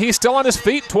 And he's still on his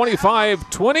feet. 25,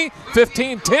 20,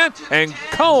 15, 10. And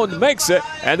Cone makes it.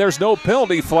 And there's no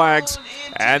penalty flags.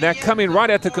 And that coming right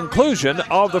at the conclusion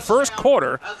of the first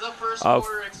quarter. A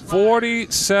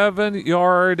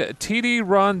 47-yard TD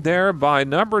run there by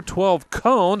number 12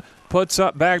 Cone puts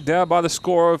up Baghdad by the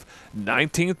score of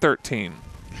 19-13.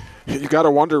 You got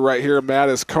to wonder right here, Matt,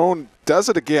 as Cone does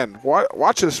it again.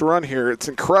 Watch this run here. It's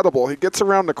incredible. He gets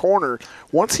around the corner.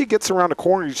 Once he gets around the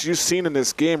corner, as you've seen in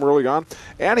this game early on,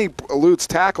 and he eludes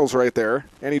tackles right there,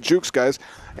 and he jukes guys,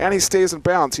 and he stays in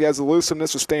bounds. He has the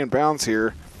elusiveness to stay in bounds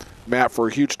here, Matt, for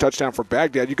a huge touchdown for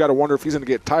Baghdad. You got to wonder if he's going to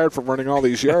get tired from running all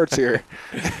these yards here.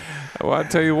 Well, I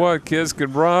tell you what, kids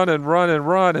can run and run and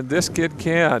run, and this kid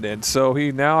can. And so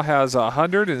he now has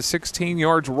 116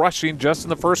 yards rushing just in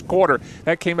the first quarter.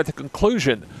 That came at the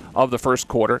conclusion of the first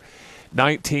quarter.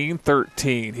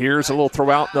 19-13. Here's a little throw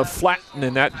out in the flat,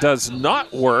 and that does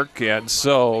not work. And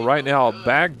so right now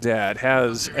Baghdad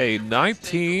has a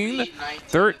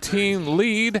 19-13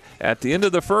 lead at the end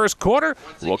of the first quarter.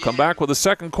 We'll come back with the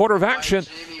second quarter of action.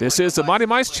 This is the Mighty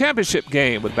Mice Championship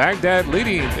game with Baghdad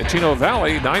leading the Chino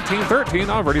Valley 19-13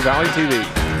 on Verde Valley TV.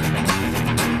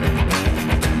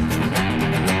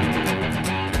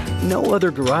 No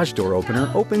other garage door opener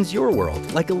opens your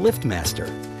world like a LiftMaster.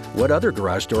 What other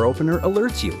garage door opener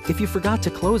alerts you if you forgot to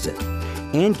close it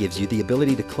and gives you the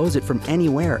ability to close it from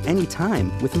anywhere,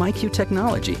 anytime with MyQ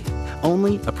technology?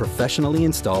 Only a professionally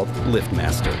installed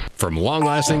LiftMaster. From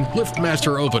long-lasting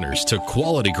LiftMaster openers to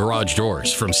quality garage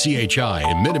doors from CHI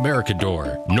and Mid-America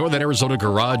Door, Northern Arizona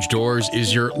Garage Doors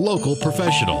is your local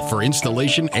professional for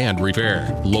installation and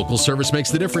repair. Local service makes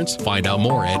the difference. Find out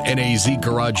more at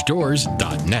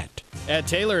nazgaragedoors.net. At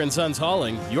Taylor & Sons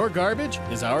Hauling, your garbage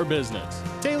is our business.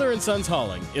 Taylor & Sons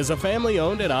Hauling is a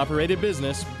family-owned and operated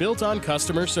business built on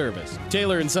customer service.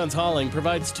 Taylor & Sons Hauling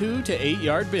provides 2 to 8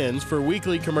 yard bins for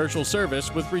weekly commercial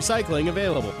service with recycling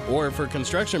available. Or for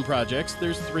construction projects,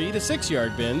 there's 3 to 6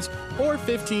 yard bins or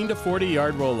 15 to 40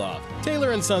 yard roll-off.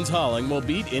 Taylor & Sons Hauling will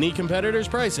beat any competitor's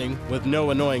pricing with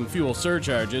no annoying fuel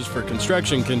surcharges for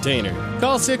construction container.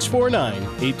 Call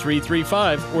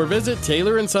 649-8335 or visit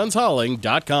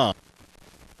taylorandsonshauling.com.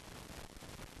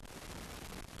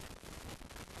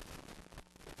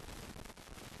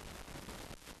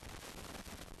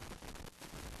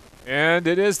 And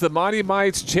it is the Mighty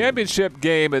Mites Championship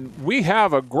game, and we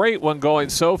have a great one going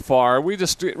so far. We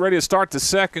just ready to start the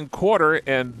second quarter,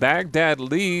 and Baghdad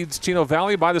leads Chino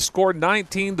Valley by the score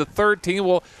 19-13.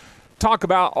 We'll talk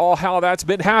about how that's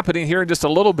been happening here in just a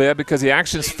little bit because the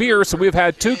action's fierce, and we've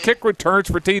had 2 kick returns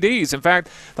for TDs. In fact,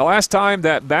 the last time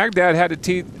that Baghdad had a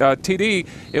TD,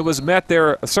 it was met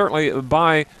there certainly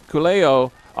by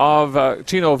Culeo of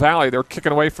Chino Valley. They're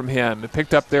kicking away from him. It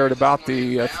picked up there at about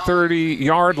the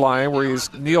 30-yard line where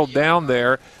he's kneeled down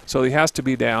there, so he has to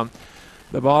be down.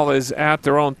 The ball is at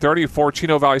their own 30 for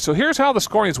Chino Valley. So here's how the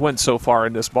scoring's went so far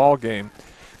in this ball game.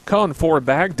 Cone for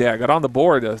Baghdad got on the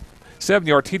board, a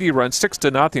 7-yard TD run,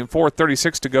 6-0,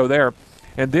 4:36 to go there.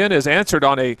 And then is answered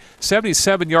on a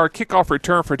 77-yard kickoff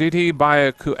return for DT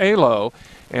by Cuelo.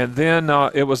 And then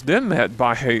it was then met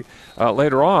by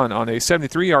later on a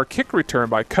 73-yard kick return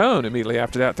by Cone immediately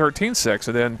after that, 13-6.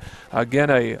 And then again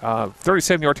a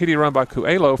 37-yard TD run by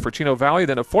Cuelo for Chino Valley,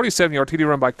 then a 47-yard TD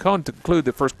run by Cone to conclude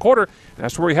the first quarter. And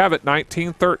that's where we have it,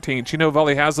 19-13. Chino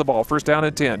Valley has the ball, first down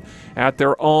and 10 at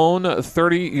their own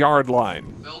 30-yard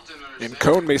line. And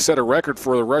Cone may set a record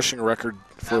for the rushing record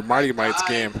for a Mighty Mites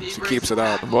game if he keeps it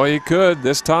up. Boy, he could.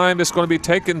 This time it's going to be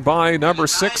taken by number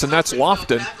 6, and that's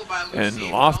Lofton. And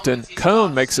Lofton,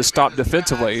 Cone makes a stop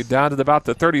defensively down to about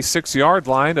the 36-yard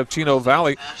line of Chino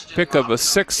Valley. Pick up a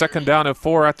 6, second down and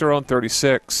 4 at their own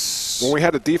 36. When we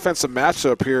had a defensive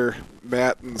matchup here,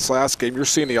 Matt, in this last game, you're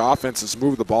seeing the offenses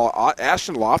move the ball.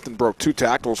 Ashton Lofton broke 2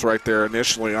 tackles right there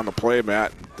initially on the play,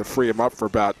 Matt, to free him up for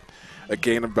about a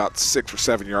gain of about 6 or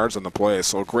 7 yards on the play.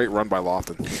 So a great run by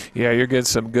Lofton. Yeah, you're getting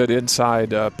some good inside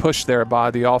push there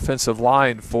by the offensive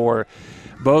line for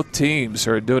both teams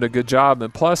are doing a good job.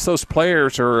 And plus those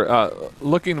players are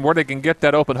looking where they can get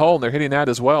that open hole, and they're hitting that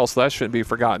as well, so that shouldn't be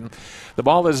forgotten. The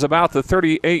ball is about the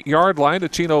 38-yard line to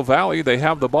Chino Valley. They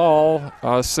have the ball,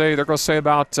 they're going to say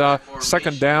about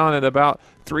second down and about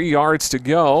 3 yards to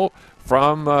go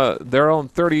from their own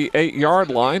 38-yard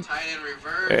line.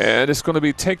 And it's going to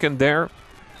be taken there And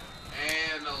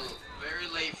a very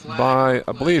late flag. by,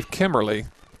 I believe, Kimmerly.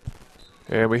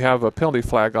 And we have a penalty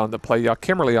flag on the play. Yeah,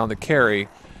 Kimmerly on the carry.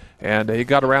 And he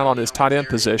got around on his tight end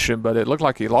position, but it looked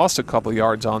like he lost a couple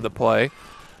yards on the play.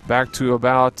 Back to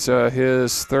about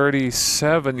his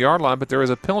 37-yard line, but there is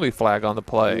a penalty flag on the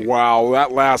play. Wow,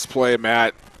 that last play,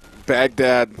 Matt.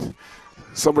 Baghdad,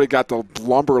 somebody got the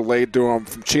lumber laid to him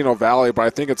from Chino Valley, but I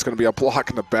think it's going to be a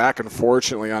block in the back,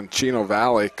 unfortunately, on Chino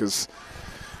Valley, because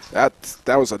that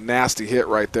was a nasty hit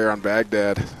right there on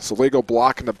Baghdad. So legal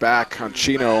block in the back on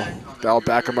Chino. That'll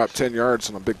back him up 10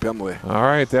 yards on a big penalty. All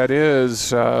right, that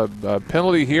is a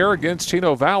penalty here against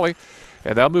Chino Valley.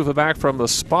 And they'll move it back from the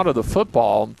spot of the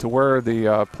football to where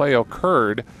the play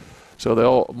occurred. So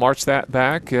they'll march that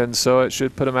back, and so it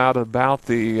should put them out about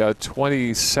the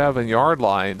 27-yard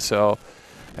line. So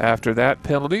after that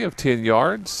penalty of 10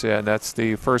 yards, and that's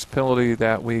the first penalty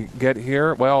that we get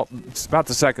here. Well, it's about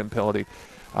the second penalty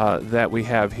that we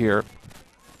have here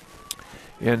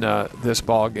in this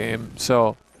ball game.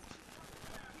 So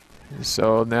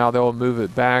now they'll move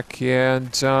it back,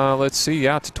 and let's see,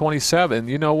 out to 27.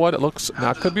 You know what? It looks, now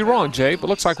I could be wrong, Jay, but it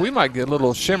looks like we might get a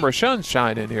little shimmer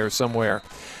sunshine in here somewhere.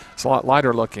 It's a lot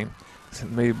lighter looking.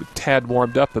 Maybe a tad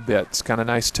warmed up a bit. It's kind of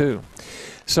nice, too.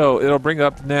 So it'll bring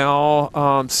up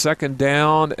now second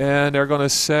down, and they're going to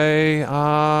say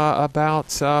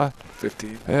about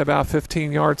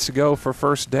 15 yards to go for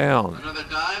first down. Another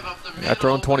dive up the middle. At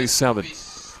their own 27.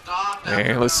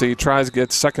 And let's see, tries to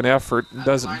get second effort,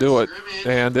 doesn't do it.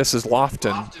 And this is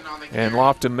Lofton. And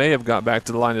Lofton may have got back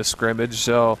to the line of scrimmage.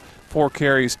 So 4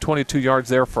 carries, 22 yards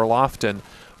there for Lofton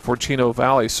for Chino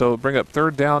Valley. So bring up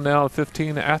third down now,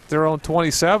 15 at their own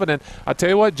 27. And I tell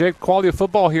you what, Jake, quality of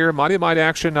football here, mighty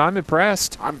action. I'm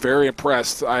impressed. I'm very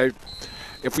impressed.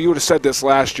 If we would have said this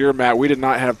last year, Matt, we did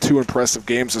not have 2 impressive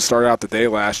games to start out the day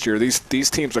last year. These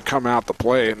teams have come out to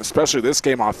play, and especially this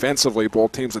game offensively,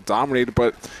 both teams have dominated.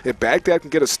 But if Baghdad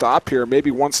can get a stop here, maybe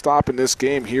one stop in this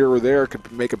game here or there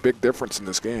could make a big difference in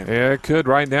this game. Yeah, it could.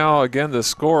 Right now, again, the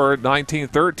score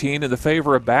 19-13 in the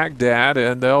favor of Baghdad,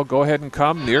 and they'll go ahead and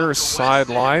come near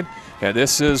sideline. And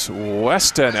this is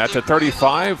Weston at the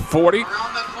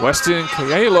 35-40. Weston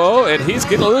Coelho, and he's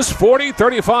getting loose. 40,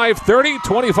 35-30,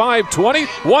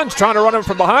 25-20. One's trying to run him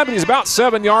from behind, but he's about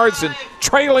 7 yards and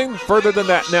trailing further than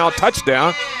that now.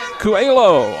 Touchdown.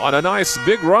 Coelho on a nice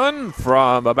big run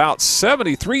from about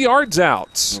 73 yards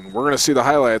out. And we're going to see the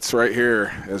highlights right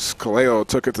here as Coelho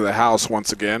took it to the house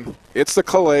once again. It's the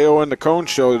Coelho and the Cone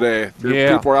Show today.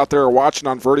 If people are out there watching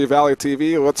on Verde Valley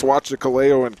TV, let's watch the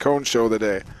Coelho and Cone Show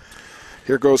today.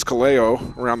 Here goes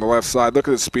Coelho around the left side. Look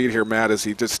at his speed here, Matt, as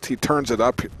he turns it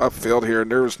upfield here,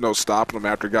 and there was no stopping him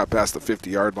after he got past the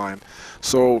 50-yard line.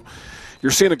 So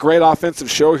you're seeing a great offensive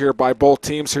show here by both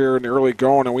teams here in the early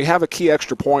going, and we have a key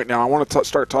extra point now. I want to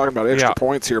start talking about extra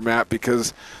points here, Matt,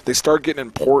 because they start getting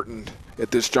important at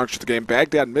this juncture of the game.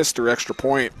 Baghdad missed their extra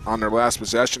point on their last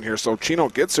possession here, so Chino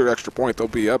gets their extra point. They'll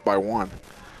be up by 1.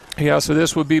 Yeah, so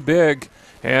this would be big.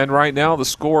 And right now the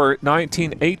score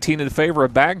 19-18 in favor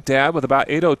of Baghdad with about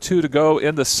 8:02 to go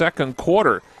in the second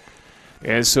quarter.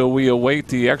 And so we await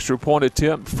the extra point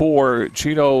attempt for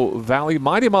Chino Valley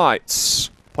Mighty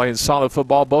Mites. Playing solid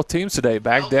football, both teams today,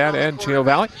 Baghdad and Chino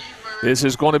Valley. This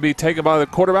is going to be taken by the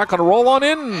quarterback on a roll on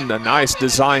in. A nice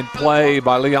design play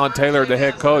by Leon Taylor, the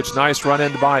head coach. Nice run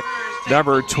in by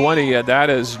number 20, and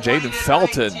that is Jaden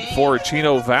Felton for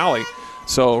Chino Valley.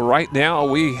 So right now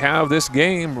we have this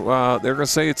game. They're going to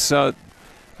say it's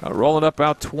rolling up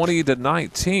about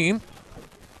 20-19.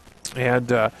 And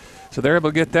so they're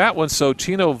able to get that one. So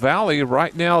Chino Valley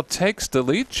right now takes the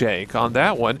lead, Jake, on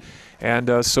that one.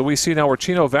 And so we see now where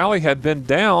Chino Valley had been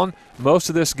down most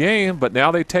of this game, but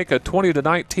now they take a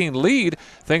 20-19 lead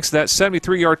thanks to that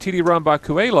 73-yard TD run by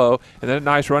Coelho and then a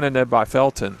nice run in there by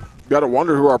Felton. You got to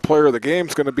wonder who our player of the game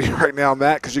is going to be right now,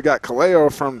 Matt, because you got Coelho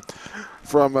from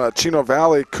Chino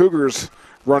Valley Cougars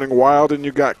running wild, and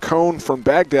you got Cone from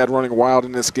Baghdad running wild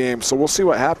in this game. So we'll see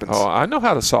what happens. Oh, I know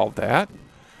how to solve that.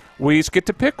 We each get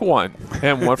to pick one,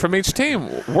 and one from each team.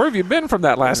 Where have you been from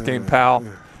that last game, pal?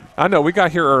 I know, we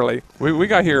got here early. We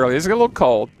got here early. It's a little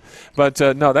cold. But,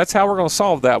 no, that's how we're going to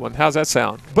solve that one. How's that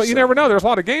sound? But you never know. There's a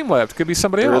lot of game left. Could be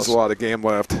somebody else. There is a lot of game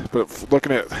left. But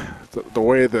looking at the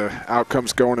way the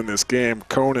outcome's going in this game,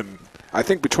 Cone and I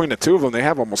think between the two of them, they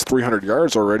have almost 300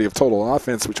 yards already of total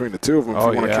offense between the two of them if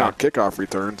you want to count kickoff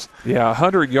returns. Yeah,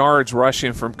 100 yards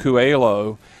rushing from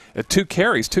Coelho. 2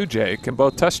 carries, too, Jake, and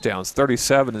both touchdowns,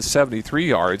 37 and 73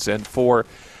 yards. And for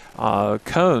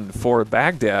Cone for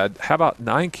Baghdad, how about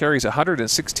 9 carries,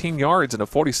 116 yards, and a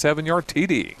 47-yard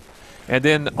TD? And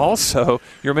then also,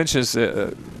 your mentions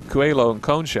Coelho and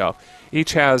Cone show.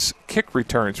 each has kick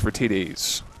returns for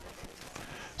TDs.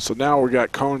 So now we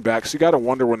got Cone back. So you got to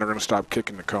wonder when they're going to stop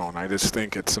kicking the cone. I just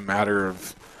think it's a matter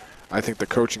of, I think the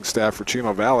coaching staff for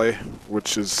Chino Valley,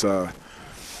 which is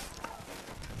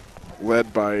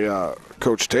led by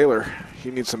Coach Taylor,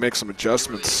 he needs to make some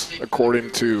adjustments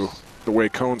according to the way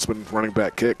Cone's been running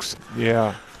back kicks.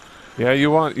 Yeah. Yeah,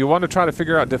 you want to try to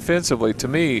figure out defensively, to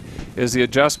me, is the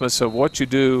adjustments of what you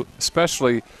do,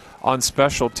 especially on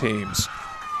special teams.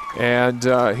 And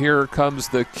here comes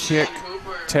the kick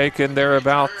taken there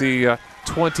about the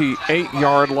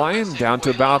 28-yard line down to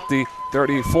about the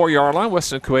 34-yard line.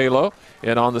 Weston Coelho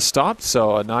in on the stop,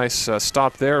 so a nice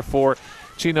stop there for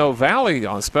Chino Valley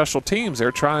on special teams.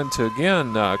 They're trying to,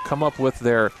 again, come up with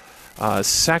their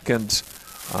second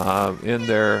in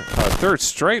their third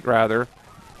straight, rather,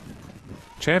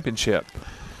 championship.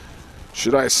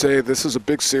 Should I say this is a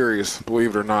big series,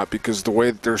 believe it or not, because the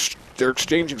way that they're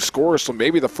exchanging scores, so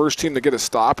maybe the first team to get a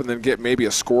stop and then get maybe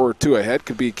a score or two ahead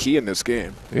could be key in this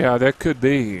game. Yeah, that could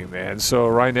be, man. So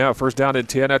right now, first down and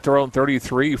 10 at their own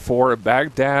 33 for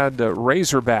Baghdad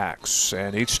Razorbacks.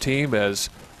 And each team has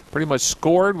pretty much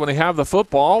scored when they have the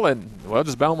football, and, well,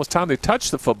 just about almost time they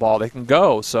touch the football, they can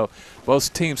go. So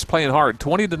both teams playing hard.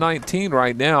 20-19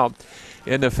 right now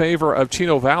in the favor of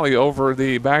Chino Valley over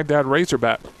the Baghdad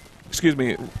Razorback. Excuse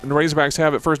me, and the Razorbacks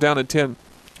have it first down and 10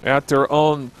 at their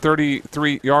own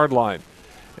 33-yard line.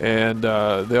 And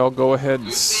they'll go ahead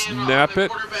and snap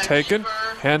it, taken,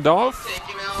 handoff,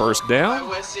 first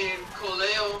down.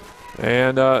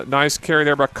 And nice carry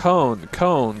there by Cone.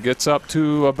 Cone gets up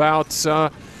to about,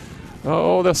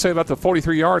 they'll say about the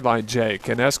 43-yard line, Jake,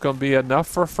 and that's going to be enough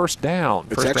for a first down.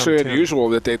 It's actually unusual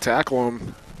that they tackle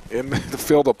him in the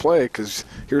field of play, because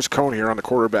here's Cone here on the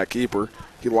quarterback keeper.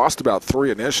 He lost about 3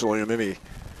 initially, and then he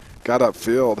got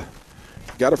upfield.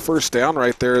 Got a first down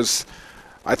right there.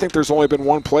 I think there's only been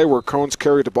one play where Cone's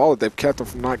carried the ball that they've kept him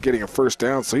from not getting a first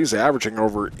down, so he's averaging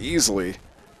over easily,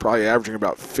 probably averaging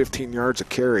about 15 yards a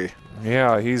carry.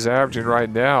 Yeah, he's averaging right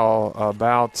now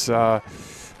about 11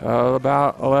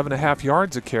 and a half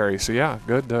yards a carry. So, yeah,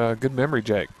 good memory,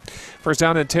 Jake. First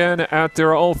down and 10 at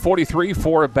their own 43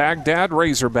 for Baghdad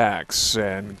Razorbacks.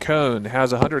 And Cone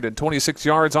has 126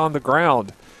 yards on the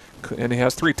ground, and he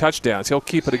has 3 touchdowns. He'll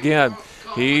keep it again.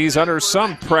 He's under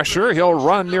some pressure. He'll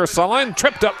run near sideline,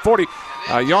 tripped up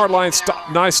 40-yard line.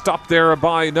 Nice stop there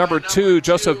by number 2,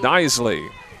 Joseph Nisley.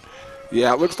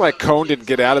 Yeah, it looks like Cone didn't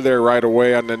get out of there right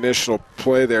away on the initial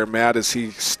play there, Matt, as he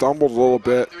stumbled a little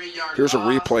bit. Here's a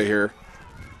replay here.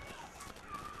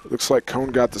 Looks like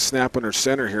Cone got the snap under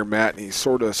center here, Matt, and he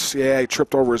he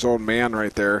tripped over his own man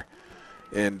right there.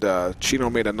 And Chino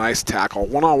made a nice tackle.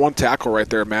 One-on-one tackle right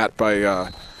there, Matt,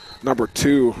 by number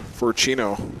 2 for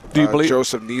Chino,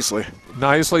 Joseph Nisley.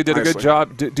 Nisley did a good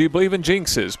job. Do you believe in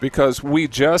jinxes? Because we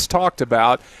just talked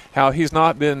about how he's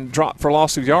not been dropped for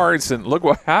loss of yards, and look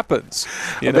what happens.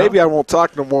 Maybe I won't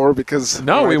talk no more because...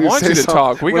 No, we want you to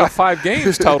talk. We got 5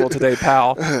 games total today,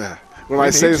 pal. When I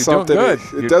say something,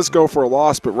 it does go for a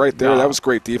loss, but right there, that was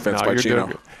great defense by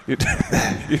Chino. You're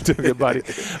doing good, buddy.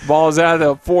 Ball is at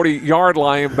the 40-yard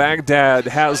line. Baghdad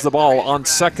has the ball on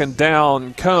second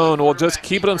down. Cone will just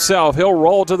keep it himself. He'll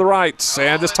roll to the right,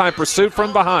 and this time pursuit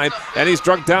from behind, and he's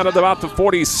drugged down at about the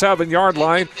 47-yard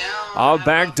line of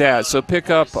Baghdad. So pick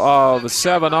up of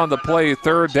 7 on the play,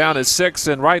 third down and 6,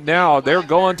 and right now they're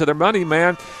going to their money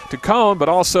man to Cone, but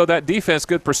also that defense,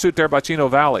 good pursuit there by Chino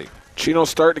Valley. Chino's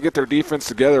starting to get their defense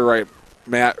together right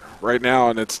now,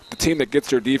 and it's the team that gets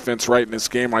their defense right in this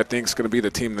game, I think, is going to be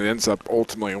the team that ends up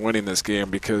ultimately winning this game,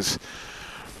 because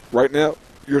right now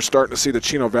you're starting to see the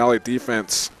Chino Valley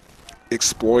defense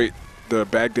exploit the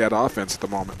Baghdad offense at the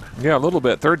moment. Yeah, a little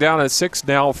bit. Third down and 6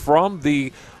 now from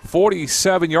the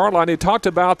 47-yard line. He talked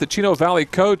about the Chino Valley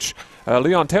coach,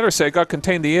 Leon Taylor, said got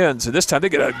contain the ends, and this time they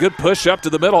get a good push up to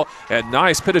the middle, and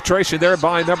nice penetration there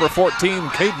by number 14,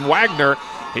 Caden Wagner.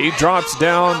 He drops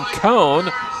down Cone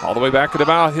all the way back at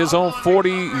about his own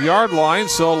 40-yard line,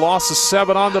 so a loss of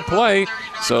 7 on the play.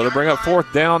 So to bring up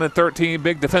fourth down and 13,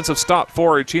 big defensive stop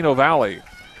for Chino Valley.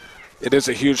 It is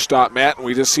a huge stop, Matt, and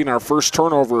we just seen our first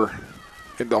turnover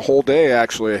in the whole day,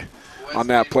 actually, on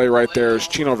that play right there, as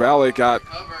Chino Valley got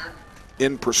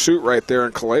in pursuit right there,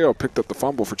 and Coelho picked up the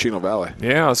fumble for Chino Valley.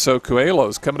 Yeah, so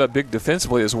Coelho's coming up big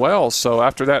defensively as well. So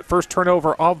after that first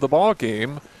turnover of the ball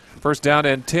game, first down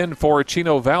and 10 for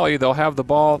Chino Valley. They'll have the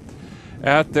ball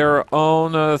at their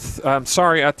own, at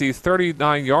the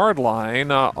 39-yard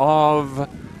line of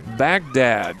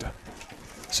Baghdad.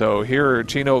 So here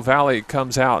Chino Valley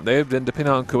comes out. They've been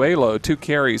depending on Coelho, 2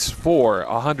 carries for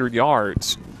 100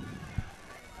 yards.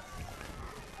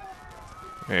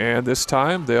 And this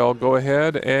time they'll go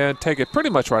ahead and take it pretty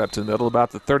much right up to the middle,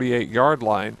 about the 38-yard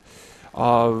line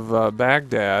of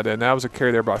Baghdad. And that was a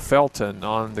carry there by Felton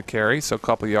on the carry, so a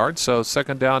couple of yards. So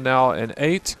second down now and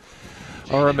 8,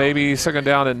 or maybe second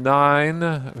down and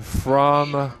 9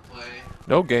 from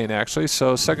no gain, actually.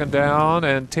 So second down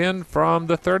and 10 from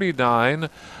the 39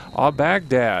 of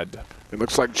Baghdad. It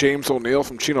looks like James O'Neill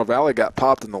from Chino Valley got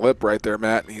popped in the lip right there,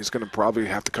 Matt, and he's going to probably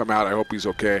have to come out. I hope he's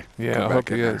okay. Yeah, I hope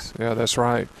he is. Yeah, that's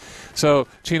right. So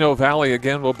Chino Valley,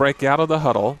 again, will break out of the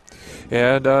huddle.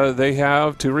 And they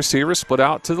have 2 receivers split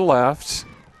out to the left.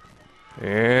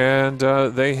 And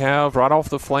they have right off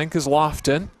the flank is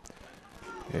Lofton.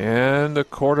 And the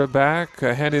quarterback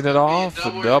handing it off,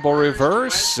 a double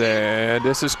reverse. And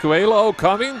this is Coelho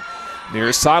coming.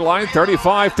 Near sideline,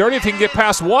 35-30. If he can get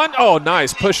past one. Oh,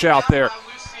 nice push out there.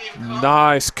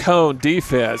 Nice cone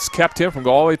defense. Kept him from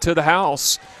going all the way to the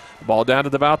house. Ball down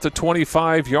to about the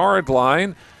 25-yard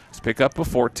line. Let's pick up a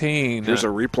 14. Here's a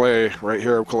replay right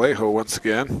here of Coelho once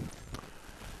again.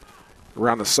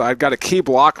 Around the side. Got a key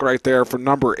block right there for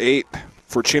number 8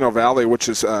 for Chino Valley, which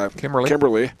is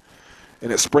Kimberly.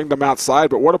 And it springed him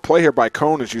outside. But what a play here by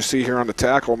Cone, as you see here on the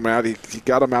tackle, Matt. He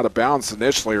got him out of bounds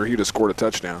initially, or he'd have scored a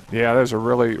touchdown. Yeah, there's a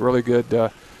really, really good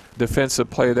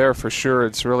defensive play there for sure.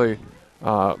 It's really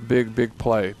big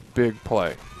play, big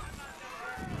play.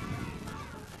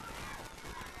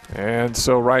 And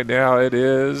so right now it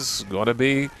is going to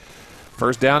be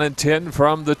first down and 10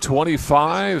 from the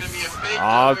 25.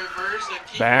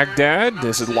 Baghdad.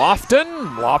 This is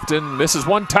Lofton. Lofton misses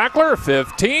one tackler.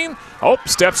 15. Oh,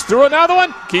 steps through another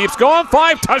one. Keeps going.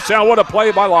 5. Touchdown. What a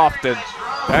play by Lofton.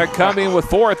 That coming with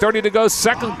 4:30 to go.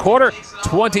 Second quarter.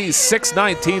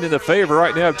 26-19 in the favor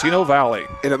right now of Chino Valley.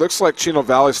 And it looks like Chino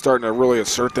Valley's starting to really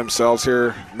assert themselves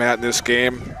here, Matt, in this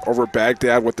game over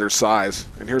Baghdad with their size.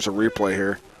 And here's a replay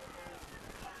here.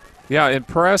 Yeah,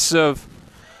 impressive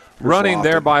running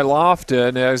there by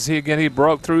Lofton as he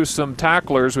broke through some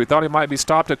tacklers. We thought he might be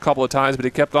stopped a couple of times, but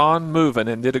he kept on moving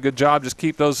and did a good job just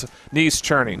keep those knees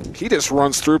churning. He just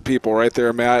runs through people right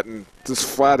there, Matt, and just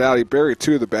flat out he buried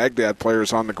 2 of the Baghdad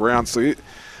players on the ground. So it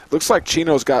looks like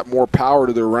Chino's got more power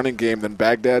to their running game than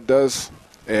Baghdad does,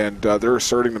 and they're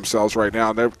asserting themselves right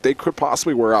now. They could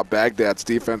possibly wear out Baghdad's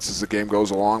defense as the game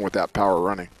goes along with that power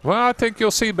running. Well, I think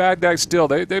you'll see Baghdad still.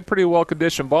 They're pretty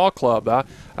well-conditioned ball club.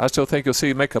 I still think you'll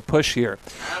see make a push here.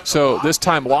 So this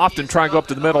time Lofton trying to go up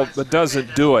to the middle, but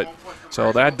doesn't do it.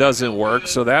 So that doesn't work,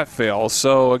 so that fails.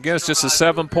 So again, it's just a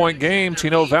 7-point game.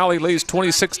 Chino Valley leads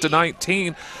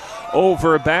 26-19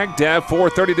 over Baghdad.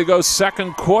 4:30 to go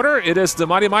second quarter. It is the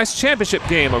Mighty Mice Championship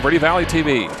game of Verde Valley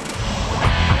TV.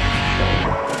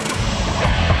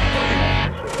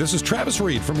 This is Travis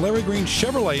Reed from Larry Green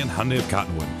Chevrolet and Hyundai of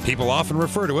Cottonwood. People often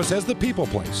refer to us as the people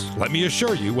place. Let me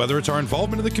assure you, whether it's our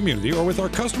involvement in the community or with our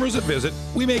customers that visit,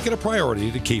 we make it a priority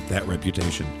to keep that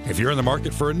reputation. If you're in the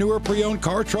market for a newer pre-owned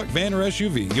car, truck, van, or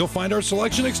SUV, you'll find our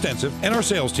selection extensive and our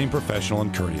sales team professional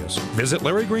and courteous. Visit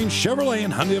Larry Green Chevrolet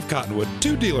and Hyundai of Cottonwood,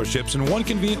 2 dealerships in 1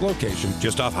 convenient location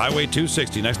just off Highway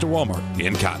 260 next to Walmart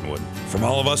in Cottonwood. From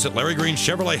all of us at Larry Green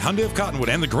Chevrolet, Hyundai of Cottonwood,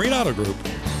 and the Green Auto Group,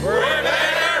 we're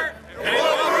better!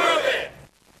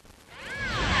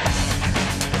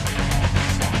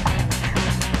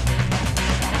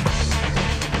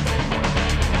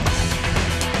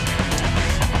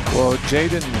 Well,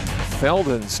 Jaden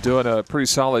Felden's doing a pretty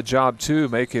solid job, too,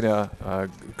 making a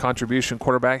contribution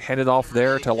quarterback, handed off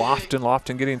there to Lofton.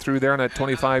 Lofton getting through there on that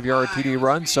 25-yard TD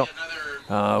run. So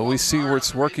we see where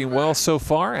it's working well so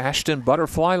far. Ashton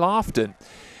Butterfly Lofton.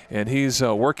 And he's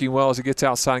working well as he gets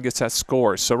outside and gets that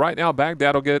score. So right now,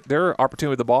 Baghdad will get their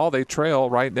opportunity with the ball. They trail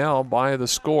right now by the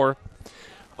score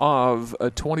of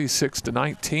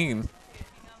 26-19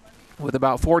 with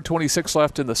about 4:26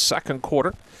 left in the second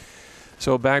quarter.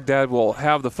 So Baghdad will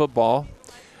have the football.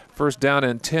 First down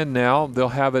and 10 now. They'll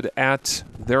have it at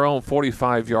their own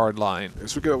 45-yard line.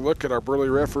 As we get a look at our burly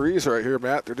referees right here,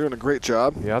 Matt, they're doing a great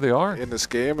job. Yeah, they are. In this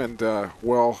game, and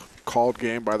well-called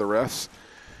game by the refs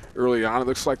early on. It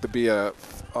looks like to be a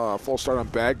full start on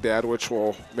Baghdad, which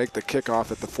will make the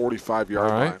kickoff at the 45-yard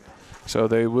line. So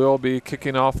they will be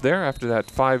kicking off there after that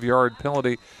 5-yard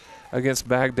penalty against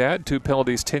Baghdad. 2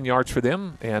 penalties, 10 yards for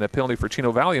them, and a penalty for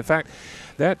Chino Valley. In fact,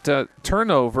 that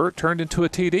turnover turned into a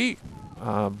TD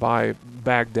by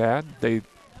Baghdad. They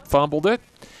fumbled it,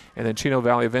 and then Chino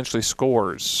Valley eventually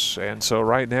scores. And so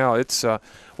right now it's,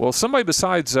 somebody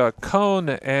besides Cone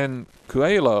and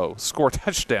Coelho score a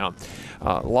touchdown.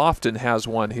 Lofton has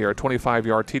one here, a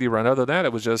 25-yard TD run. Other than that,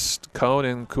 it was just Cone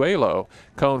and Coelho.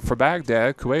 Cone for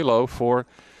Baghdad, Coelho for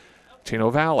Chino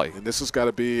Valley. And this has got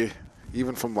to be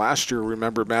even from last year,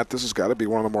 remember, Matt, this has got to be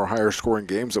one of the more higher scoring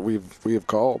games that we have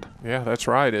called. Yeah, that's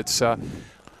right. It's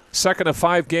second of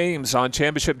 5 games on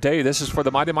Championship Day. This is for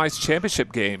the Mighty Mice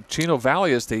Championship game. Chino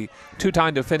Valley is the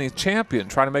 2-time defending champion,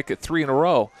 trying to make it 3 in a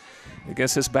row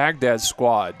against this Baghdad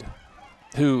squad,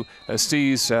 who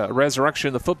sees resurrection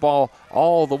of the football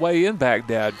all the way in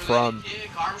Baghdad from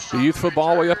the youth football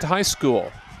all the way up to high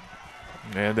school.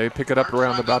 And they pick it up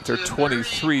around about their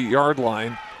 23-yard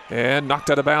line and knocked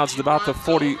out of bounds at about the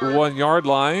 41-yard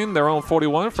line, their own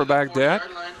 41 for Baghdad.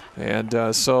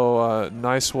 And so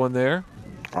nice one there.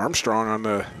 Armstrong on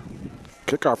the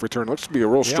kickoff return. Looks to be a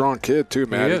real strong kid, too,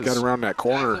 Matt. He got around that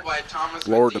corner,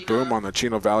 lowered the boom on the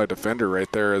Chino Valley defender right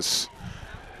there. As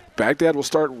Baghdad will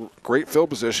start great field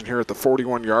position here at the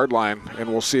 41-yard line, and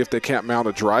we'll see if they can't mount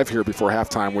a drive here before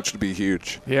halftime, which would be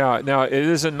huge. Yeah, now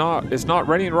it's not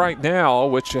raining right now,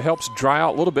 which helps dry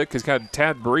out a little bit because got a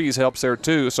tad breeze helps there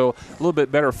too, so a little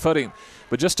bit better footing.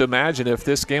 But just imagine if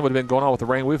this game would have been going on with the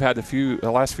rain we've had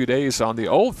the last few days on the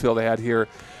old field they had here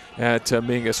at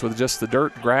Mingus with just the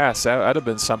dirt grass. That'd have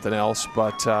been something else.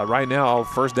 But right now,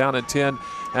 first down and 10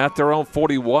 at their own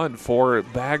 41 for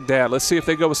Baghdad. Let's see if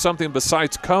they go with something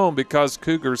besides cone, because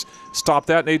Cougars stop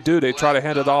that, and they do. They try to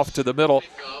hand it off to the middle,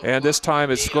 and this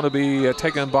time it's going to be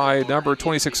taken by number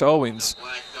 26, Owings.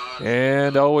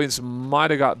 And Owings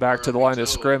might have got back to the line of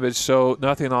scrimmage, so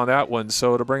nothing on that one.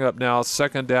 So to bring up now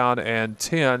second down and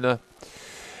 10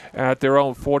 at their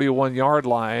own 41-yard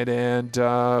line, and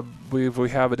we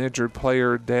have an injured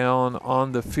player down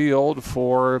on the field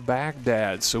for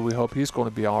Baghdad, so we hope he's going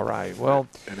to be all right. Well,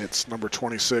 and it's number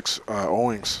 26,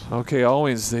 Owings. Okay,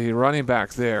 Owings, the running back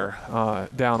there,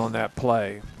 down on that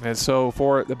play. And so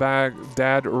for the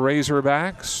Baghdad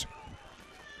Razorbacks,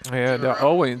 and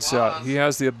Owings, he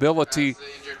has the ability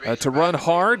to run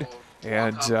hard,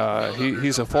 and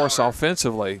he's a force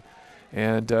offensively.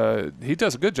 And he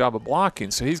does a good job of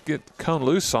blocking, so he's get cone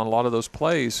loose on a lot of those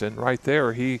plays. And right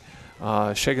there, he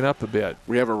shaking up a bit.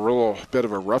 We have a real bit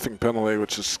of a roughing penalty,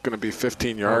 which is going to be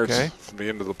 15 yards from the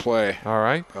end of the play. All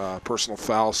right. Personal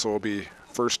foul, so it'll be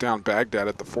first down Baghdad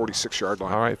at the 46-yard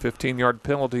line. All right, 15-yard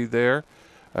penalty there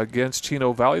against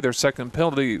Chino Valley. Their second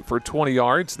penalty for 20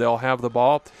 yards. They'll have the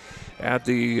ball at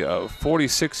the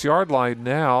 46-yard line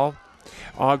now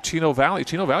of Chino Valley.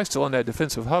 Chino Valley's still in that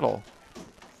defensive huddle.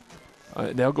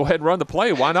 They'll go ahead and run the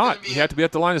play. Why not? You have to be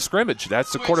at the line of scrimmage.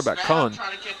 That's the quarterback, Cohn.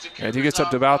 And he gets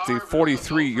up to about the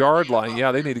 43-yard line.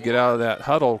 Yeah, they need to get out of that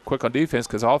huddle quick on defense,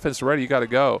 because offense is ready. You got to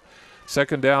go.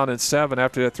 Second down and 7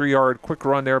 after that 3-yard quick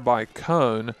run there by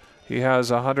Cohn. He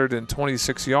has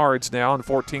 126 yards now and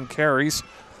 14 carries.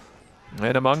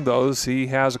 And among those, he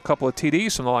has a couple of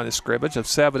TDs from the line of scrimmage of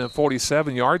 7 and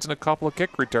 47 yards and a couple of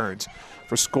kick returns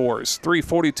for scores.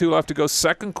 3:42 left to go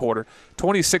second quarter.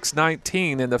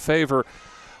 26-19 in the favor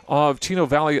of Chino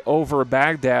Valley over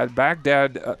Baghdad.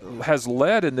 Baghdad has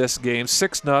led in this game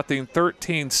 6-0,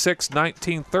 13-6,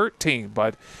 19-13.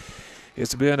 But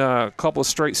it's been a couple of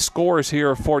straight scores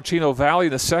here for Chino Valley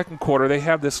in the second quarter. They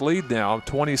have this lead now,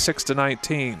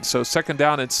 26-19. So second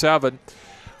down and 7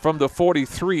 from the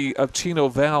 43 of Chino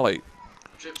Valley.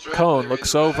 Cohn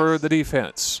looks over the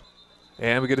defense,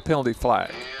 and we get a penalty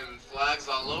flag. And flags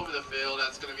all over the field.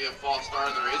 That's going to be a false start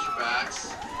on the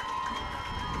Razorbacks.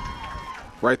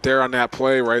 Right there on that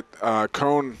play,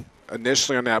 Cohn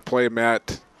initially on that play,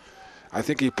 Matt, I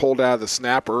think he pulled out of the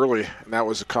snap early, and that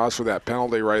was the cause for that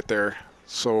penalty right there.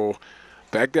 So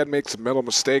Baghdad makes a mental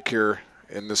mistake here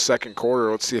in the second quarter.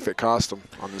 Let's see if it cost them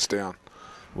on this down.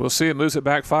 We'll see. It moves it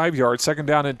back 5 yards. Second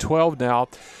down and 12 now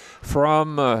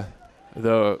from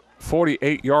the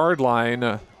 48-yard line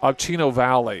of Chino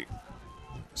Valley.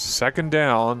 Second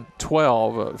down,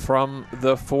 12 from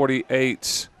the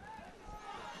 48.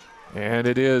 And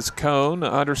it is Cohn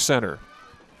under center.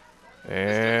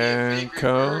 And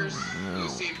Cohn,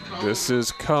 this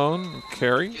is Cohn,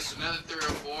 carries.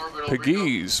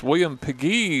 Pegues, William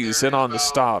Pegues in on the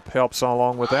stop, helps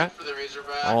along with that.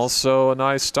 Also a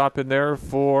nice stop in there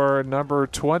for number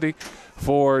 20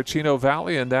 for Chino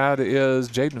Valley, and that is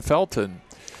Jaden Felton.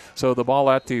 So the ball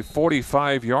at the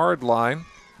 45-yard line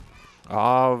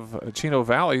of Chino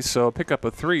Valley, so pick up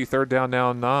a 3, third down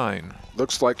now 9.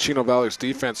 Looks like Chino Valley's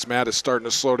defense, Matt, is starting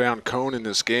to slow down Cohn in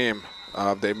this game.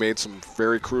 They made some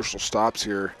very crucial stops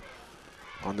here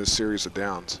on this series of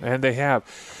downs. And they have.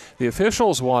 The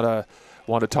officials want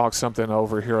to talk something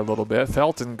over here a little bit.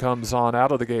 Felton comes on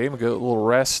out of the game, get a little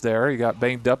rest there. He got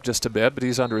banged up just a bit, but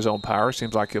he's under his own power.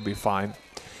 Seems like he'll be fine.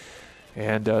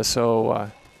 And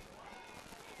so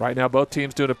right now both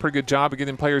teams doing a pretty good job of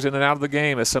getting players in and out of the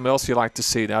game. That's something else you like to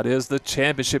see. Now it is the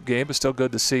championship game, but still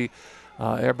good to see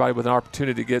everybody with an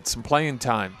opportunity to get some playing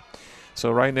time.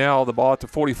 So right now the ball at the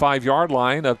 45-yard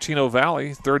line of Chino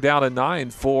Valley. 3rd down and 9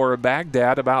 for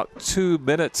Baghdad. About 2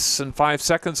 minutes and 5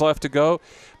 seconds left to go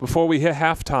before we hit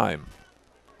halftime.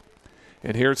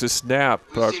 And here's a snap.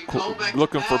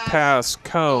 Looking for pass.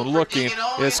 Cone looking.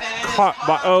 It's caught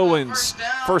by Owens.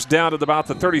 First down at about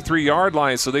the 33-yard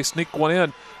line. So they sneak one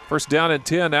in. First down and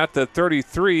 10 at the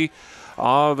 33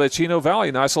 of Chino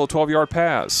Valley. Nice little 12-yard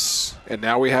pass. And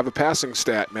now we have a passing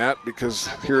stat, Matt, because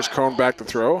here's Cone back to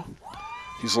throw.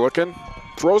 He's looking.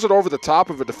 Throws it over the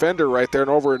top of a defender right there and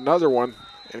over another one.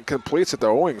 And completes it to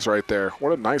Owings right there.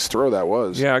 What a nice throw that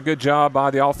was. Yeah, good job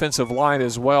by the offensive line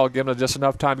as well, giving them just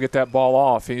enough time to get that ball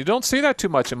off. And you don't see that too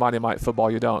much in Mighty Mite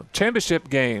football, you don't. Championship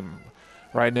game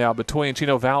right now between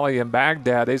Chino Valley and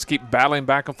Baghdad. They just keep battling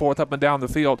back and forth up and down the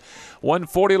field.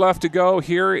 1:40 left to go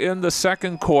here in the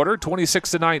second quarter.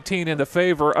 26-19 in the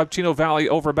favor of Chino Valley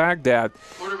over Baghdad.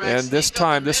 And this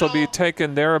time this will be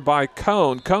taken there by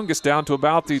Cone. Cone gets down to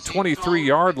about the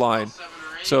 23-yard line.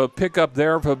 So a pickup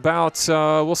there of about,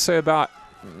 we'll say about,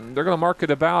 they're going to mark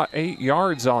it about 8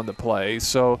 yards on the play.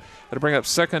 So it'll bring up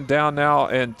 2nd down now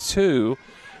and 2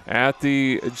 at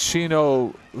the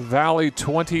Chino Valley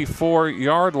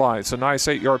 24-yard line. So nice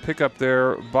 8-yard pickup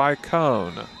there by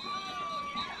Cone.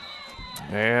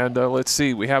 And let's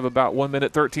see, we have about 1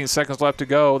 minute, 13 seconds left to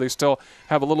go. They still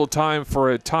have a little time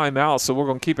for a timeout, so we're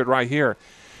going to keep it right here.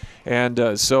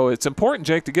 And so it's important,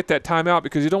 Jake, to get that timeout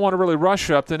because you don't want to really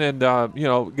rush up then and,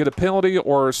 get a penalty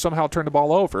or somehow turn the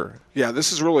ball over. Yeah,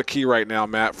 this is really key right now,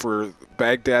 Matt, for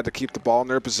Baghdad to keep the ball in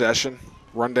their possession,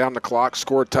 run down the clock,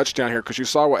 score a touchdown here because you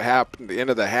saw what happened at the end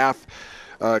of the half.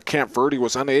 Camp Verde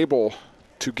was unable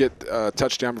to get a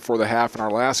touchdown before the half in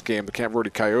our last game, the Camp Verde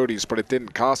Coyotes, but it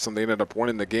didn't cost them. They ended up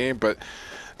winning the game. But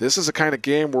this is a kind of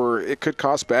game where it could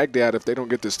cost Baghdad if they don't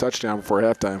get this touchdown before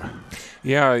halftime.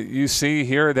 Yeah, you see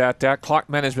here that clock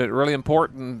management really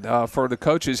important for the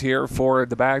coaches here for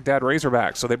the Baghdad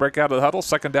Razorbacks. So they break out of the huddle,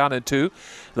 2nd down and 2.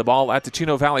 The ball at the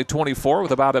Chino Valley 24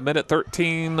 with about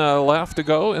 1:13 left to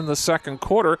go in the second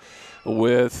quarter,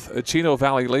 with Chino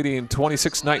Valley leading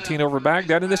 26-19 over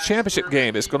Baghdad in this championship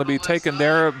game. It's going to be taken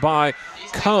there by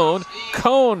Cone.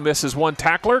 Cone misses one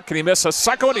tackler. Can he miss a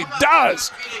second one? He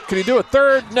does. Can he do a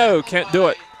third? No, can't do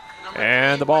it.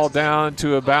 And the ball down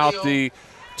to about the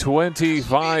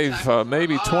 25,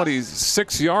 maybe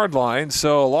 26-yard line.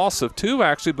 So a loss of 2,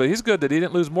 actually, but he's good that he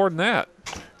didn't lose more than that.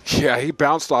 Yeah, he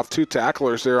bounced off 2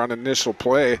 tacklers there on initial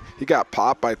play. He got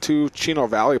popped by 2 Chino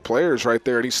Valley players right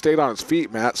there, and he stayed on his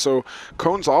feet, Matt. So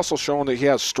Cone's also showing that he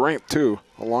has strength, too,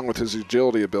 along with his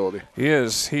agility ability. He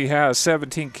is. He has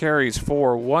 17 carries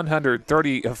for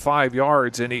 135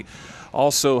 yards, and he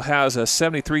also has a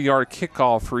 73-yard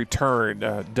kickoff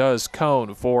return, does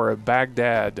Cone for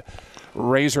Baghdad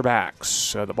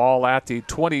Razorbacks. The ball at the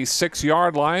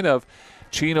 26-yard line of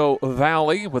Chino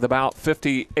Valley with about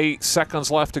 58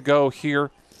 seconds left to go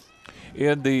here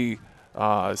in the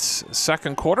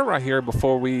second quarter right here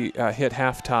before we hit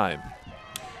halftime.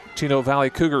 Chino Valley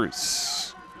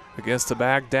Cougars against the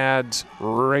Baghdad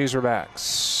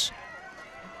Razorbacks.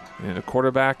 And the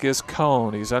quarterback is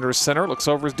Cone. He's under center, looks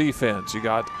over his defense. You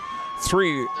got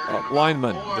 3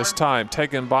 linemen this time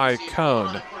taken by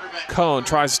Cone. Cone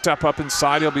tries to step up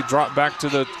inside. He'll be dropped back to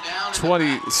the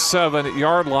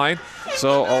 27-yard line.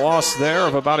 So a loss there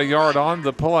of about a yard on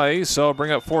the play. So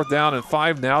bring up 4th down and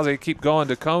 5 now. They keep going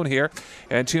to Cone here.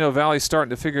 And Chino Valley's starting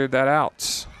to figure that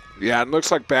out. Yeah, it looks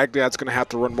like Baghdad's going to have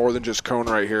to run more than just Cone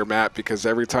right here, Matt, because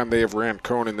every time they have ran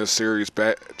Cone in this series,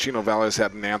 Chino Valley's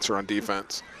had an answer on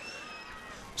defense.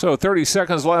 So 30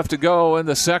 seconds left to go in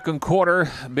the second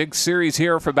quarter. Big series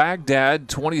here for Baghdad,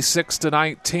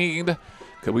 26-19.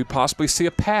 Could we possibly see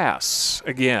a pass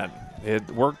again? It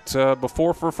worked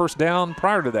before for first down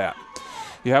prior to that.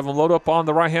 You have them load up on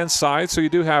the right-hand side, so you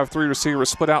do have 3 receivers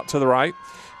split out to the right.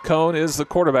 Cone is the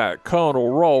quarterback. Cone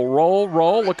will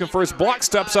roll, looking for his block,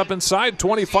 steps up inside,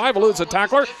 25, eludes a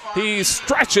tackler. He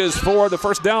stretches for the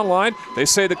first down line. They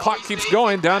say the clock keeps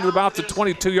going down to about the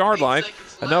 22-yard line.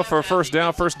 Enough for a first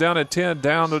down and 10,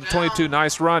 down to the 22.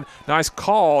 Nice run, nice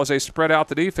call as they spread out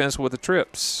the defense with the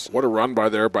trips. What a run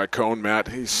by Cone, Matt.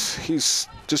 He's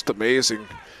just amazing.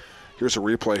 Here's a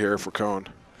replay here for Cone.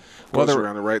 Goes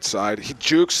around the right side. He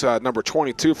jukes number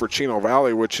 22 for Chino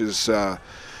Valley, which is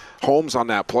Holmes on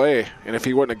that play. And if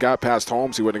he wouldn't have got past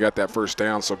Holmes, he wouldn't have got that first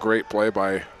down. So great play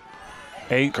by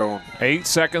Cone. 8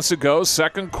 seconds to go,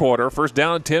 second quarter. First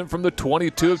down and 10 from the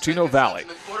 22 of Chino Valley.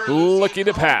 Looking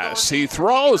to pass. He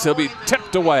throws. He'll be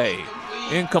tipped away.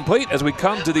 Incomplete as we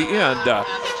come to the end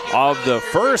of the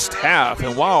first half.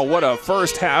 And wow, what a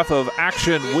first half of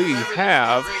action we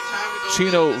have.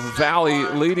 Chino Valley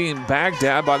leading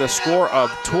Baghdad by the score of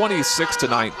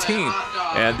 26-19.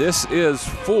 And this is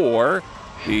for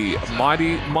the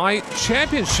Mighty Might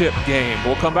Championship game.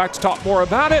 We'll come back to talk more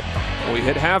about it when we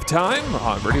hit halftime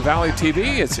on Verde Valley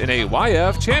TV. It's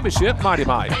NAYF Championship Mighty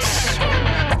Mites.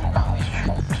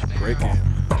 Great game.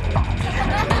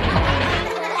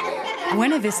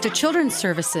 Buena Vista Children's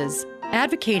Services,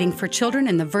 advocating for children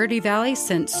in the Verde Valley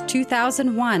since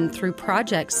 2001 through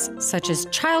projects such as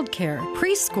childcare,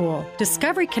 preschool,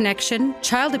 Discovery Connection,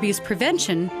 child abuse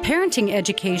prevention, parenting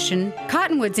education,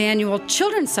 Cottonwood's annual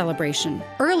Children's Celebration,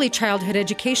 Early Childhood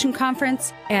Education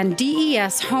Conference, and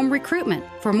DES Home Recruitment.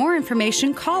 For more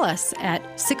information, call us at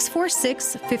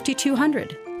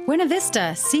 646-5200. Buena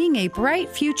Vista, seeing a bright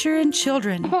future in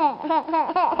children.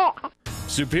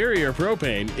 Superior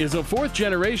Propane is a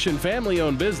fourth-generation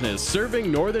family-owned business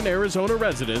serving northern Arizona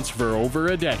residents for over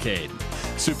a decade.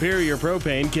 Superior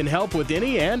Propane can help with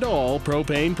any and all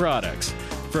propane products,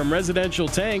 from residential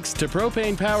tanks to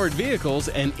propane-powered vehicles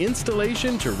and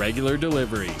installation to regular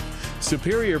delivery.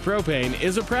 Superior Propane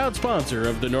is a proud sponsor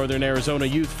of the Northern Arizona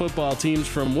youth football teams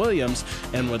from Williams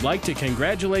and would like to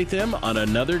congratulate them on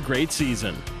another great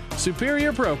season.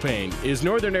 Superior Propane is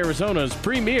Northern Arizona's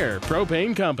premier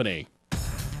propane company.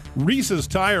 Reese's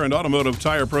Tire and Automotive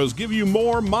Tire Pros give you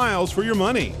more miles for your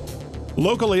money.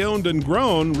 Locally owned and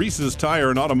grown, Reese's Tire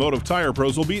and Automotive Tire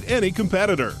Pros will beat any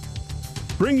competitor.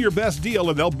 Bring your best deal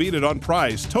and they'll beat it on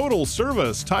price, total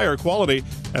service, tire quality,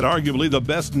 and arguably the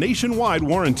best nationwide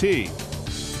warranty.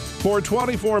 For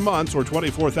 24 months or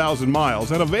 24,000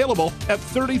 miles and available at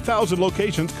 30,000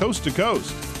 locations coast to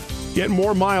coast. Get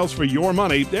more miles for your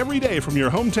money every day from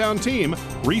your hometown team,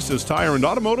 Reese's Tire and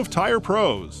Automotive Tire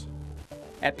Pros.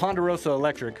 At Ponderosa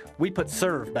Electric, we put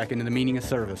serve back into the meaning of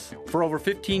service. For over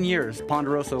 15 years,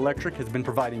 Ponderosa Electric has been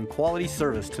providing quality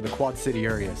service to the Quad City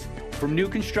areas. From new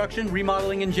construction,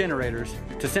 remodeling, and generators,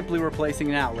 to simply replacing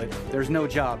an outlet, there's no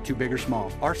job too big or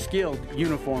small. Our skilled,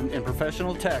 uniformed, and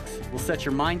professional techs will set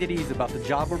your mind at ease about the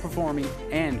job we're performing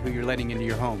and who you're letting into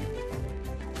your home.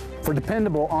 For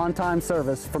dependable, on-time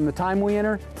service from the time we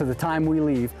enter to the time we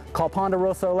leave, call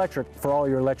Ponderosa Electric for all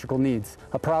your electrical needs.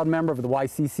 A proud member of the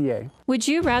YCCA. Would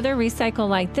you rather recycle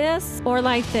like this or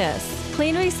like this?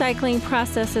 Clean Recycling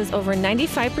processes over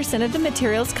 95% of the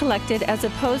materials collected as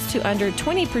opposed to under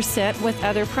 20% with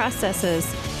other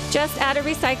processes. Just add a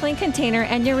recycling container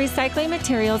and your recycling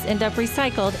materials end up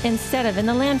recycled instead of in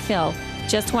the landfill.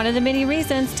 Just one of the many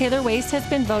reasons Taylor Waste has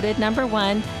been voted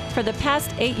 #1 for the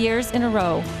past 8 years in a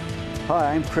row.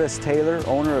 Hi, I'm Chris Taylor,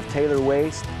 owner of Taylor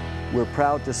Waste. We're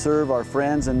proud to serve our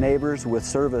friends and neighbors with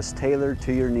service tailored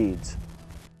to your needs.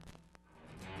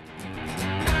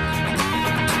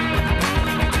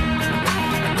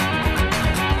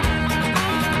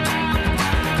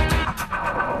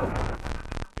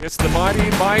 It's the Mighty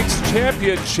Mites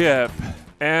Championship,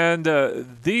 and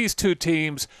these two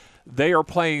teams, they are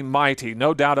playing mighty,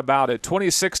 no doubt about it.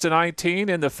 26-19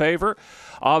 in the favor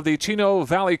of the Chino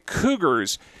Valley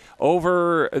Cougars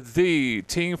over the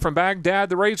team from Baghdad,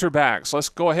 the Razorbacks. Let's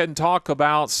go ahead and talk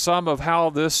about some of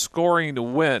how this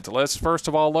scoring went. Let's first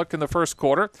of all look in the first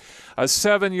quarter. A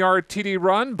 7-yard TD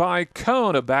run by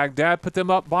Cone of Baghdad put them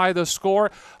up by the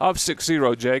score of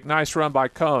 6-0, Jake. Nice run by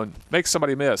Cone. Makes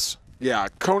somebody miss. Yeah,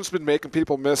 Cone's been making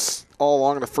people miss all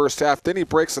along in the first half. Then he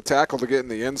breaks the tackle to get in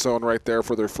the end zone right there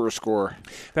for their first score.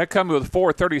 That coming with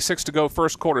 4:36 to go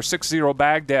first quarter, 6-0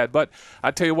 Baghdad. But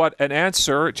I tell you what, an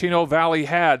answer Chino Valley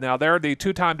had. Now, they're the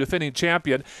two-time defending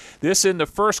champion. This in the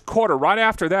first quarter. Right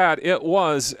after that, it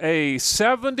was a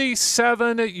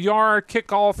 77-yard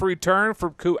kickoff return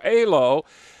from Coelho,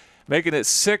 making it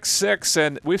 6-6.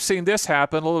 And we've seen this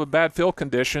happen, a little bit bad field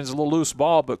conditions, a little loose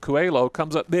ball, but Coelho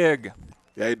comes up big.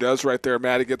 Yeah, he does right there,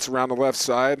 Matt. He gets around the left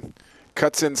side,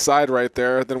 cuts inside right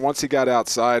there. Then once he got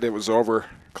outside, it was over.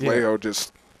 Coelho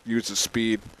just used his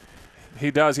speed. He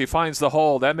does. He finds the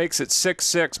hole. That makes it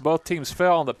 6-6. Both teams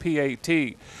fell on the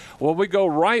PAT. Well, we go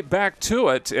right back to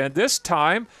it, and this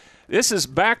time, this is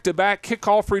back-to-back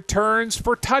kickoff returns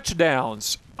for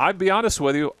touchdowns. I'd be honest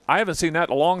with you, I haven't seen that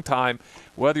in a long time,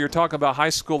 whether you're talking about high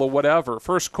school or whatever.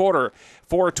 First quarter,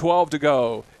 4:12 to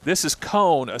go. This is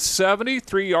Cone, a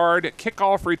 73-yard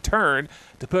kickoff return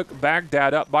to put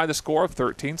Baghdad up by the score of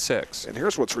 13-6. And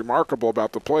here's what's remarkable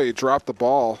about the play. He dropped the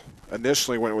ball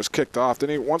initially when it was kicked off.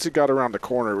 Then once he got around the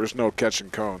corner, there was no catching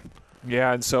Cone.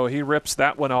 Yeah, and so he rips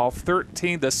that one off,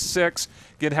 13-6.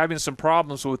 Again, having some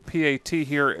problems with PAT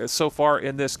here so far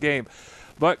in this game.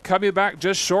 But coming back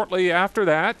just shortly after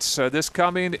that, this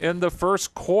coming in the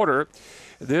first quarter,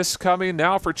 this coming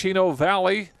now for Chino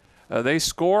Valley. They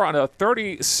score on a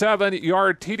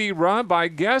 37-yard TD run by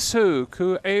guess who?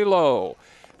 Coelho.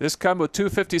 This come with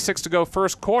 2:56 to go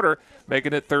first quarter,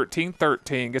 making it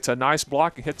 13-13. Gets a nice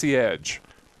block and hits the edge.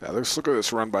 Yeah, let's look at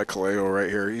this run by Kaleo right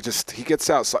here. He gets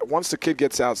outside. Once the kid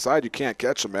gets outside, you can't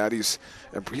catch him, Matt. He's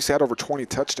had over 20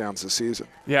 touchdowns this season.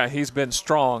 Yeah, he's been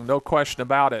strong, no question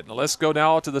about it. Now let's go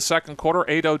now to the second quarter,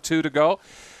 8:02 to go.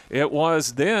 It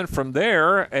was then from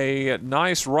there a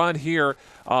nice run here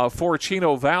for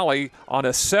Chino Valley on a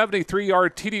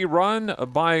 73-yard TD run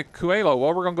by Coelho.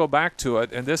 Well, we're going to go back to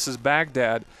it, and this is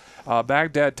Baghdad.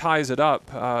 Baghdad ties it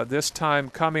up, this time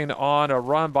coming on a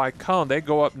run by Cone. They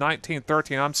go up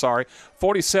 19-13,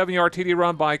 47-yard TD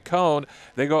run by Cone.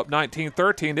 They go up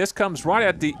 19-13. This comes right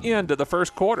at the end of the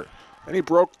first quarter. And he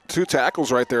broke 2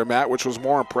 tackles right there, Matt, which was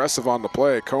more impressive on the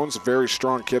play. Cone's a very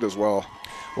strong kid as well.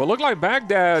 Well, it looked like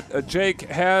Baghdad, Jake,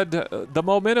 had the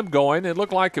momentum going. It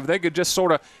looked like if they could just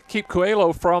sort of keep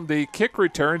Coelho from the kick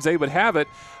returns, they would have it.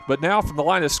 But now from the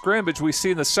line of scrimmage, we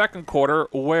see in the second quarter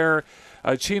where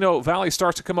Chino Valley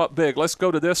starts to come up big. Let's go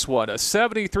to this one. A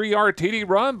 73-yard TD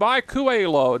run by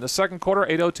Coelho in the second quarter,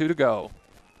 8:02 to go.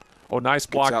 Oh, nice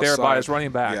block there by his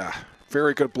running back. Yeah,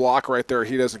 very good block right there.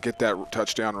 He doesn't get that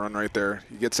touchdown run right there.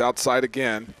 He gets outside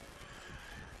again,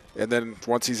 and then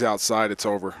once he's outside, it's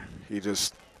over. He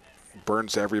just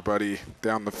burns everybody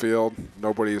down the field.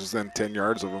 Nobody is within 10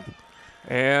 yards of him.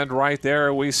 And right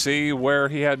there we see where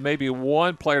he had maybe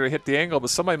one player to hit the angle, but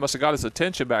somebody must have got his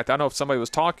attention back. I don't know if somebody was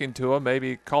talking to him,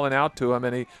 maybe calling out to him,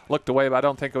 and he looked away, but I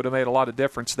don't think it would have made a lot of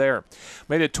difference there.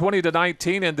 Made it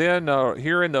 20-19, and then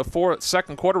here in the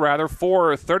second quarter,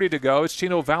 4:30 to go, it's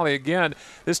Chino Valley again.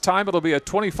 This time it'll be a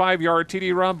 25-yard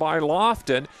TD run by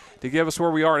Lofton to give us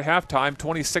where we are at halftime,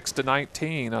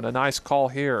 26-19 on a nice call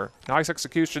here. Nice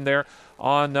execution there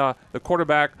on the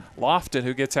quarterback, Lofton,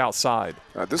 who gets outside.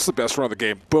 This is the best run of the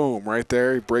game. Boom, right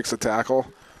there. He breaks a tackle.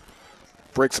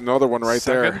 Breaks another one right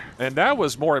there. And that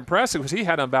was more impressive because he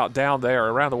had him about down there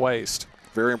around the waist.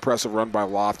 Very impressive run by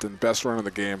Lofton. Best run of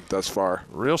the game thus far.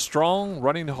 Real strong,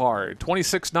 running hard.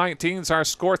 26-19 is our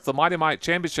score. It's the Mighty Mite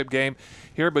Championship game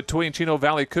here between Chino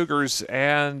Valley Cougars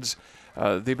and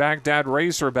the Baghdad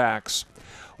Razorbacks.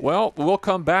 Well, we'll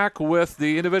come back with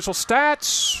the individual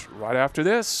stats right after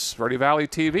this. Verde Valley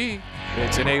TV.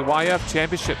 It's NAYF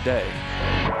Championship Day.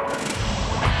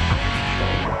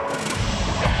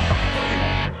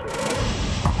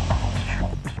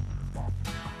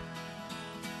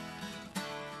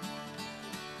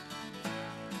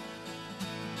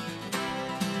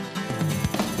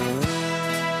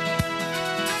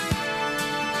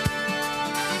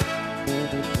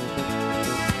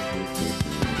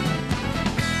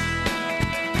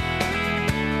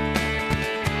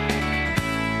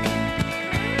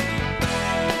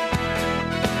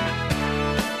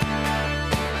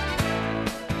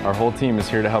 Our whole team is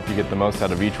here to help you get the most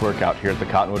out of each workout here at the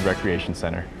Cottonwood Recreation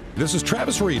Center. This is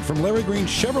Travis Reed from Larry Green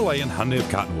Chevrolet and Hyundai of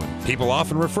Cottonwood. People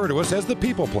often refer to us as the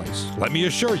people place. Let me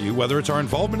assure you, whether it's our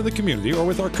involvement in the community or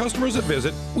with our customers that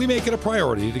visit, we make it a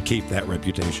priority to keep that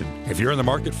reputation. If you're in the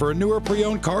market for a newer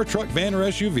pre-owned car, truck, van, or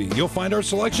SUV, you'll find our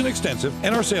selection extensive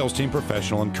and our sales team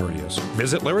professional and courteous.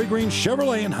 Visit Larry Green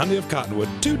Chevrolet and Hyundai of Cottonwood,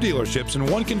 2 dealerships in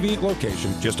 1 convenient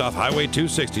location just off Highway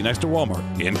 260 next to Walmart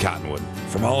in Cottonwood.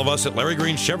 From all of us at Larry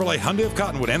Green Chevrolet, Hyundai of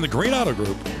Cottonwood, and the Green Auto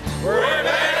Group, we're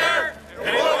better,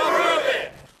 and we'll prove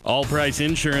it. All Price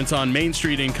Insurance on Main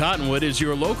Street in Cottonwood is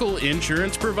your local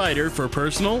insurance provider for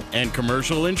personal and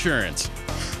commercial insurance.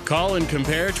 Call and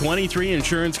compare 23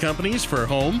 insurance companies for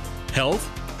home, health,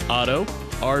 auto,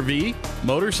 RV,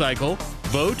 motorcycle,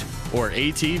 boat, or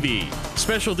ATV.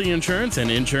 Specialty insurance and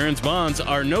insurance bonds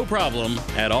are no problem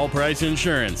at All Price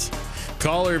Insurance.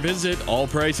 Call or visit All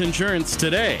Price Insurance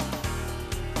today.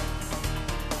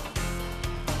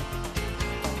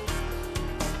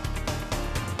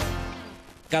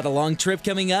 Got a long trip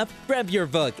coming up? Grab your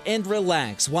book and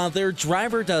relax while their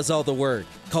driver does all the work.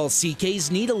 Call CK's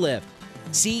Need a Lift.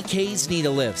 CK's Need a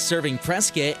Lift, serving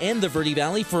Prescott and the Verde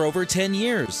Valley for over 10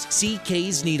 years.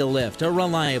 CK's Need a Lift, a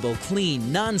reliable,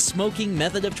 clean, non-smoking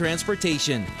method of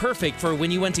transportation. Perfect for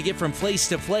when you want to get from place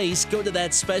to place, go to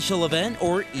that special event,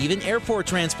 or even airport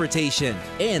transportation.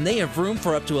 And they have room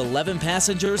for up to 11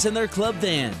 passengers in their club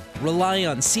van. Rely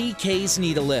on CK's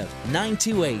Need a Lift,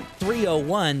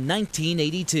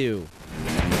 928-301-1982.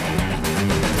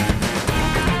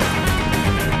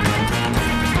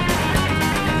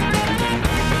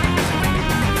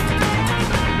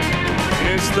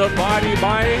 The Mighty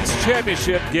Mites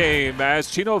Championship game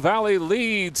as Chino Valley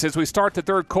leads as we start the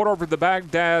third quarter over the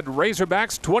Baghdad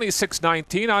Razorbacks,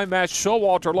 26-19. I'm Matt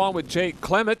Showalter along with Jake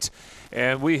Clement,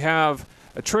 and we have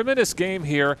a tremendous game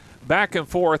here back and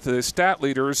forth. The stat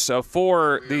leaders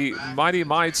for the Mighty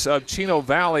Mites of Chino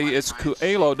Valley, it's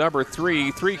Coelho, number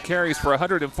 3 carries for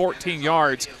 114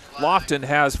 yards. Lofton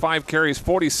has 5 carries,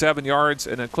 47 yards,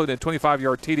 and including a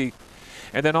 25-yard TD.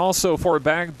 And then also for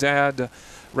Baghdad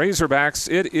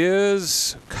Razorbacks, it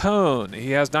is Cone.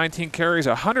 He has 19 carries,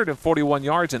 141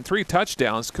 yards, and 3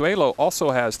 touchdowns. Coelho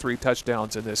also has 3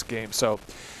 touchdowns in this game. So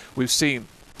we've seen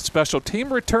special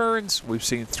team returns. We've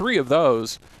seen 3 of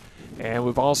those. And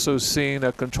we've also seen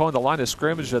controlling the line of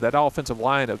scrimmage of that offensive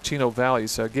line of Chino Valley.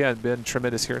 So, again, been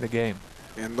tremendous here in the game.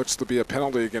 And looks to be a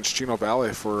penalty against Chino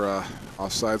Valley for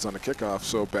offsides on the kickoff.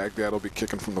 So Baghdad will be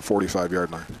kicking from the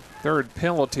 45-yard line. Third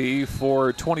penalty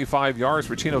for 25 yards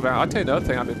for Chino Valley. I'll tell you another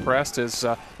thing I'm impressed is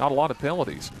not a lot of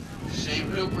penalties. Shane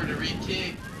Hooper to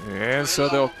re-kick. And so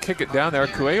they'll kick it down there.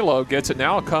 Coelho gets it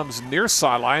now, comes near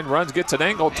sideline, runs, gets an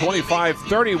angle,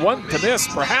 25-31 to miss,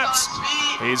 perhaps.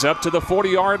 He's up to the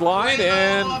 40-yard line,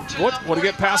 and what? Want to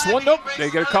get past one? Nope.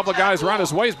 They get a couple of guys around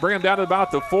his waist, bring him down to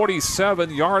about the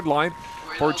 47-yard line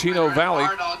for Chino Valley.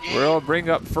 We'll bring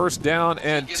up first down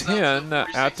and 10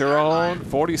 at their own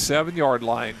 47-yard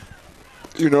line.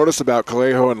 You notice about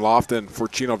Coelho and Lofton for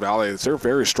Chino Valley is they're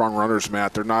very strong runners,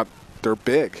 Matt. They're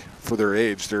big for their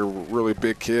age. They're really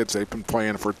big kids. They've been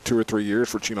playing for 2 or 3 years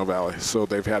for Chino Valley, so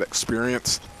they've had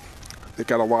experience. They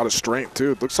got a lot of strength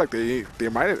too. It looks like they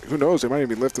might, who knows, they might even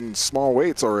be lifting small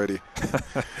weights already.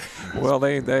 Well,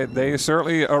 they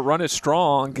certainly run it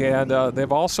strong, and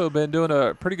they've also been doing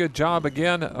a pretty good job.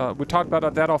 Again, we talked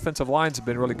about that offensive line's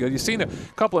been really good. You've seen a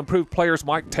couple improved players,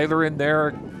 Mike Taylor in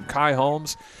there, Kai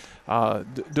Holmes,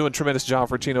 doing a tremendous job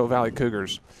for Chino Valley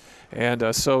Cougars.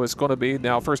 And so it's going to be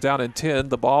now first down and 10.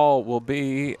 The ball will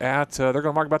be at, they're going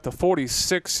to mark about the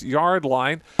 46-yard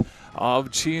line of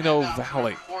Chino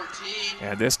Valley.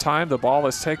 And this time the ball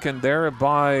is taken there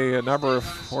by number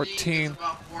 14,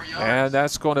 and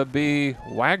that's going to be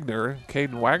Wagner,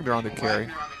 Caden Wagner on the carry,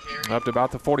 up to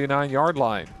about the 49-yard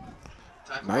line.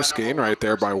 Nice gain right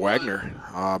there by Wagner.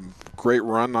 Great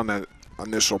run on that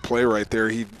initial play right there.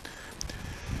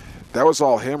 That was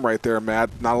all him right there,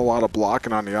 Matt. Not a lot of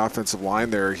blocking on the offensive line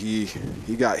there. He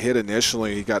got hit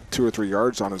initially. He got 2 or 3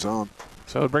 yards on his own.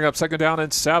 So bring up second down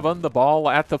and 7. The ball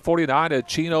at the 49 at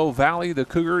Chino Valley. The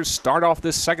Cougars start off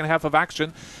this second half of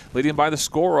action, leading by the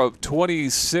score of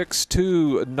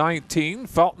 26-19.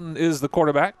 Felton is the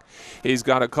quarterback. He's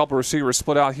got a couple receivers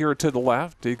split out here to the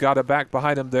left. He got a back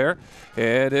behind him there,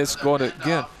 and it's going to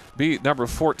again beat number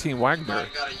 14 Wagner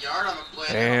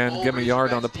and give him a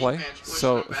yard on the play.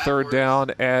 So third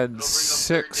down and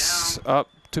 6 up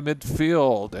to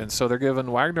midfield, and so they're giving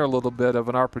Wagner a little bit of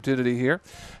an opportunity here.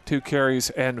 2 carries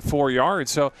and 4 yards.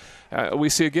 So we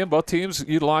see again both teams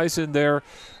utilizing their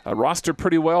roster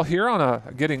pretty well here on a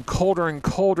getting colder and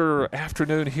colder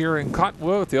afternoon here in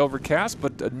Cottonwood with the overcast,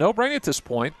 but no rain at this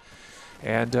point.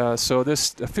 And so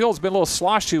this field's been a little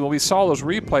sloshy. When we saw those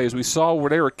replays, we saw where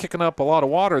they were kicking up a lot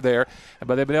of water there,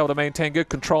 but they've been able to maintain good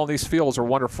control, and these fields are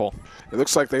wonderful. It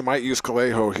looks like they might use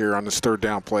Coelho here on this third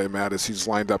down play, Matt, as he's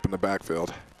lined up in the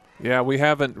backfield. Yeah, we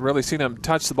haven't really seen him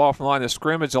touch the ball from the line of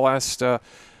scrimmage the last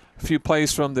few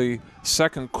plays from the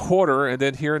second quarter and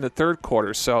then here in the third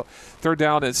quarter. So third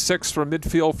down and 6 from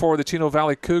midfield for the Chino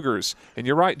Valley Cougars. And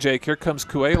you're right, Jake, here comes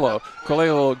Coelho.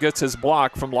 Coelho gets his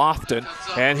block from Lofton,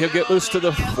 and he'll get loose to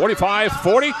the 45,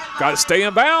 40. Got to stay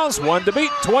in bounds. 1 to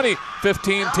beat, 20,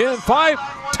 15, 10, 5.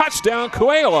 Touchdown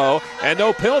Coelho, and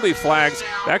no penalty flags.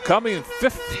 That coming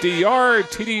 50-yard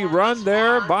TD run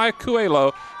there by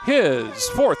Coelho. His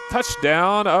 4th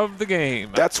touchdown of the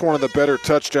game. That's one of the better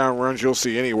touchdown runs you'll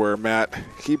see anywhere, Matt.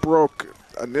 He broke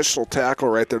initial tackle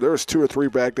right there. There was 2 or 3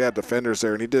 Baghdad defenders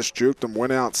there, and he just juked them,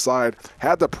 went outside,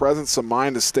 had the presence of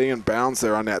mind to stay in bounds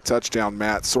there on that touchdown,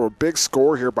 Matt. So a big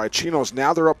score here by Chinos.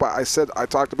 Now they're up by, I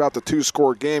talked about the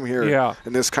 2-score game here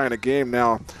in this kind of game.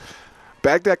 Now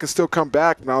Baghdad can still come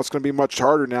back. Now it's going to be much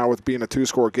harder now with being a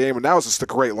 2-score game. And that was just a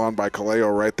great run by Coelho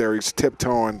right there. He's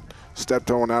tiptoeing,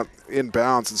 step-toeing out in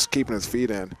bounds and keeping his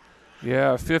feet in.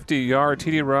 Yeah, 50-yard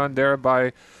TD run there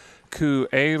by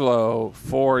Coelho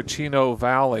for Chino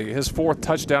Valley. His 4th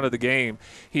touchdown of the game.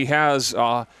 He has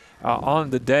on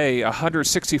the day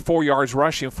 164 yards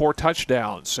rushing, 4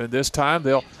 touchdowns. And this time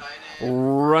they'll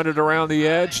run it around the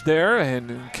edge there,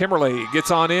 and Kimberly gets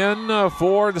on in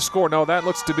for the score. No, that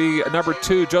looks to be number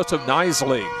 2, Joseph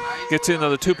Nisley, gets in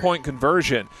on the 2-point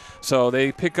conversion. So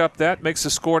they pick up that, makes the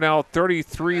score now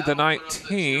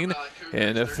 33-19.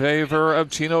 in favor of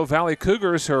Chino Valley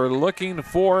Cougars, who are looking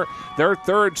for their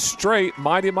third straight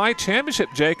Mighty Mite championship,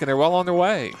 Jake, and they're well on their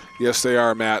way. Yes, they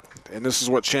are, Matt. And this is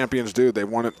what champions do. They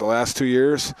won it the last 2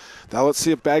 years. Now let's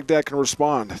see if Baghdad can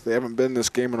respond. They haven't been in this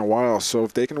game in a while, so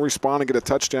if they can respond and get a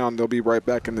touchdown, they'll be right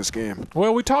back in this game.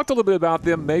 Well, we talked a little bit about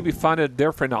them maybe finding a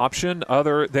different option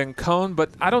other than cone,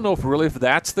 but I don't know if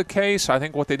that's the case. I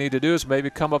think what they need to do is maybe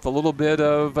come up with a little bit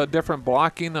of a different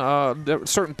blocking,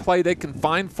 certain play they can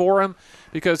find for him,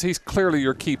 because he's clearly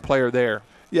your key player there.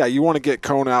 Yeah, you want to get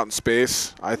Cone out in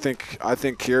space. I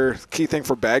think here, key thing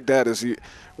for Baghdad is you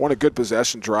want a good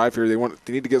possession drive here. They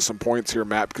need to get some points here,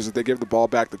 Matt, because if they give the ball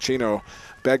back to Chino,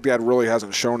 Baghdad really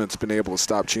hasn't shown it's been able to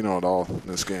stop Chino at all in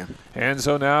this game. And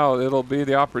so now it'll be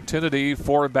the opportunity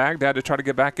for Baghdad to try to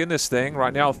get back in this thing.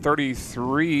 Right now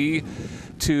 33-19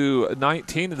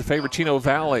 in the favor of Chino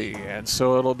Valley. And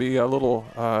so it'll be a little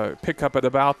pickup at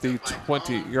about the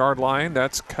 20-yard line.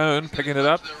 That's Cone picking it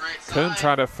up. Cone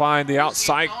trying to find the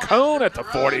outside. Cone at the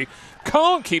 40.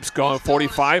 Cone keeps going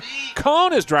 45.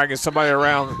 Cone is dragging somebody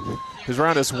around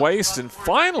his waist, and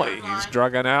finally he's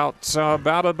dragging out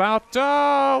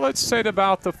let's say at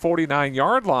about the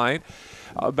 49-yard line.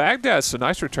 Baghdad, so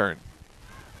nice return.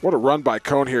 What a run by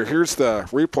Cone here. Here's the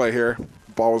replay here.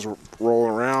 Ball was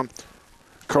rolling around.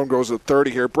 Cone goes to 30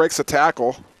 here, breaks a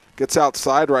tackle, gets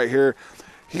outside right here.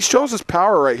 He shows his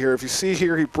power right here. If you see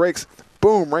here, he breaks,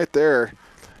 boom, right there.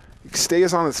 He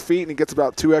stays on his feet, and he gets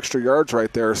about 2 extra yards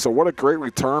right there. So what a great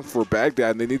return for Baghdad,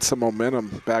 and they need some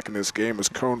momentum back in this game as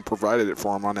Cone provided it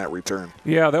for him on that return.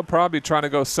 Yeah, they'll probably be trying to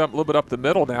go a little bit up the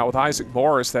middle now with Isaac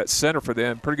Morris, that center for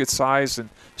them. Pretty good size and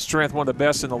strength, one of the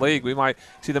best in the league. We might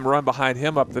see them run behind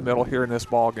him up the middle here in this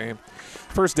ball game.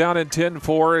 First down and 10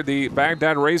 for the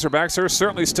Baghdad Razorbacks. They're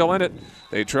certainly still in it.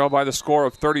 They trail by the score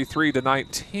of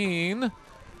 33-19.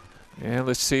 And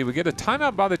let's see, we get a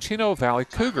timeout by the Chino Valley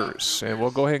Cougars, and we'll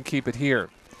go ahead and keep it here.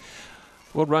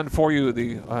 We'll run for you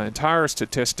the entire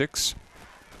statistics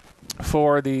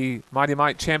for the Mighty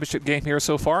Mite championship game here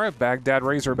so far. Baghdad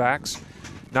Razorbacks,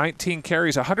 19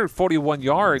 carries, 141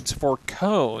 yards for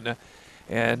Cone,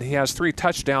 and he has 3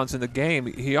 touchdowns in the game.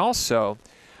 He also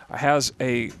has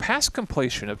a pass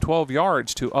completion of 12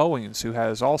 yards to Owings, who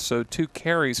has also 2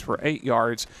 carries for 8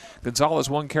 yards. Gonzalez,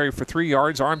 1 carry for 3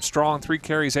 yards. Armstrong, 3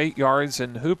 carries, 8 yards.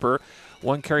 And Hooper,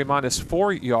 1 carry minus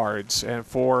 4 yards. And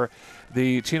for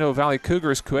the Chino Valley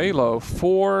Cougars, Coelho,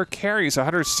 4 carries,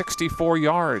 164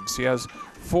 yards. He has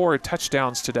 4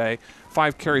 touchdowns today.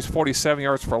 5 carries, 47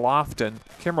 yards for Lofton.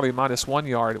 Kimberly, minus 1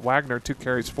 yard. Wagner, 2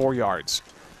 carries, 4 yards.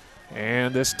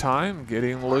 And this time,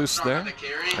 getting loose there,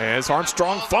 as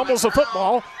Armstrong fumbles the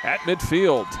football at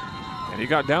midfield. And he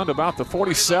got down to about the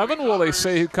 47. Will they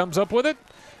say who comes up with it?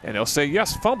 And they'll say,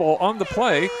 yes, fumble on the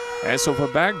play. And so for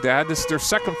Baghdad, this is their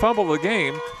second fumble of the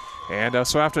game. And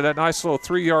so after that nice little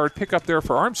 3-yard pickup there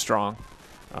for Armstrong,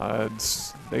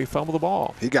 they fumble the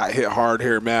ball. He got hit hard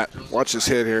here, Matt. Watch this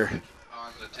hit here.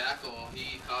 On the tackle,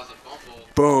 he caused a fumble.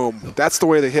 Boom. That's the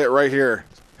way they hit right here.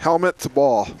 Helmet to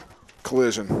ball.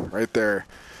 Collision right there.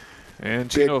 And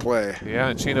big Chino, play. Yeah,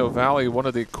 and Chino Valley, one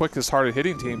of the quickest hearted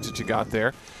hitting teams that you got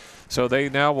there. So they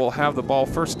now will have the ball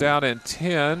first down and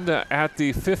 10 at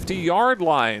the 50-yard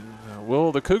line.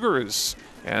 Will the Cougars,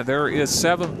 and there is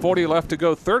 7:40 left to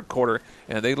go, third quarter,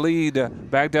 and they lead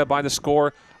Baghdad by the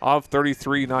score of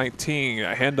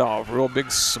 33-19. A handoff, real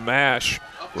big smash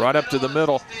right up to the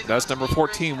middle. That's number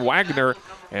 14, Wagner,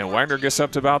 and Wagner gets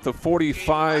up to about the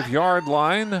 45-yard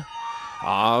line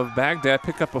of Baghdad.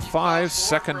 Pick up a 5,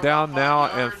 second down now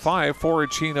and 5 for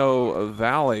Chino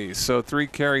Valley. So 3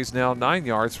 carries now, 9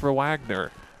 yards for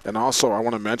Wagner. And also, I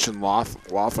want to mention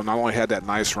Laughlin not only had that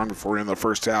nice run before in the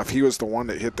first half, he was the one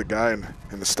that hit the guy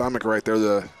in the stomach right there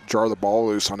to jar the ball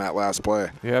loose on that last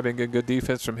play. Yeah, been getting good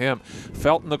defense from him.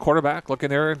 Felton, the quarterback, looking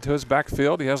there into his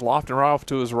backfield. He has Lofton right off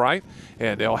to his right,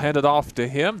 and they'll hand it off to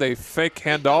him. They fake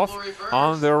handoff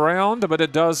on the round, but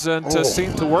it doesn't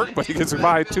seem to work, but he gets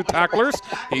by 2 tacklers.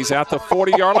 He's at the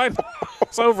 40-yard line.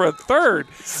 It's over a third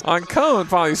on Cone.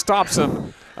 Finally stops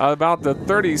him about the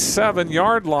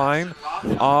 37-yard line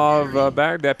of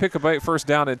Baghdad. Pick up 8, first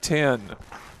down and 10.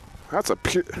 That's a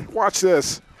pure, watch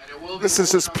this. This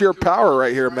is just pure power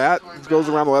right here, Matt. It goes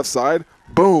around the left side.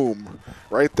 Boom.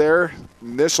 Right there.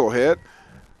 Initial hit.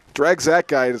 Drags that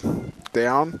guy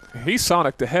down. He's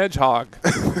Sonic the Hedgehog.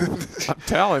 I'm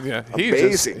telling you.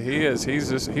 Amazing.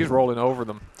 He's rolling over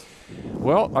them.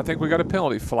 Well, I think we got a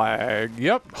penalty flag.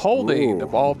 Yep, holding the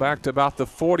ball back to about the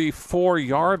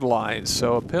 44-yard line.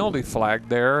 So a penalty flag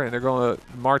there, and they're going to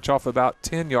march off about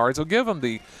 10 yards. They'll give them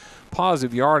the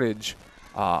positive yardage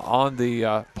on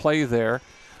the play there.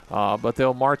 But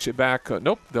they'll march it back.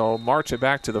 They'll march it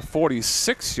back to the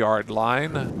 46-yard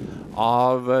line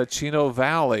of Chino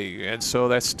Valley. And so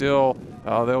that's still,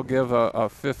 they'll give a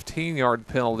 15-yard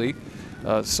penalty.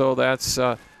 So that's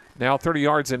now 30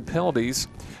 yards in penalties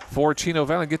for Chino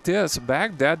Valley. Get this,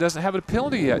 Baghdad doesn't have a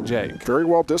penalty yet, Jake. Very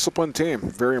well-disciplined team.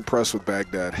 Very impressed with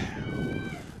Baghdad.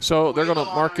 So they're going to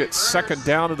mark it second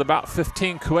down at about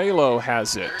 15. Coelho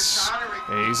has it.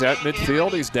 He's at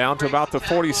midfield. He's down to about the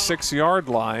 46-yard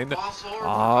line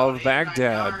of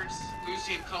Baghdad.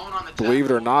 Believe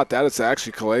it or not, that is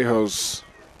actually Coelho's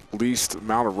least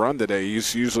amount of run today.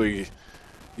 He's usually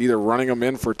either running them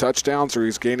in for touchdowns or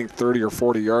he's gaining 30 or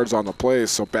 40 yards on the play.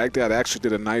 So Baghdad actually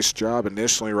did a nice job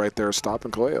initially right there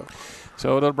stopping Coelho.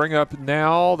 So they'll bring up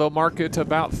now, they'll mark it to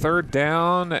about third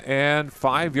down and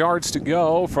 5 yards to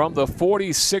go from the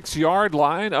 46-yard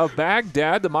line of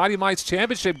Baghdad, the Mighty Mites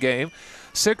championship game.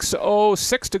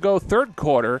 6:06 to go third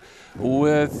quarter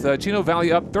with Chino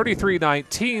Valley up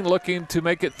 33-19, looking to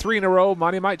make it 3 in a row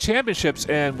Mighty Mite championships.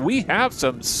 And we have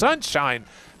some sunshine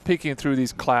peeking through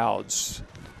these clouds.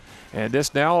 And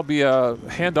this now will be a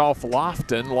handoff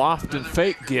Lofton. Lofton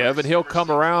fake give, and he'll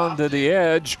come around to the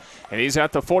edge. And he's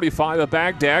at the 45 of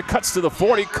Baghdad. Cuts to the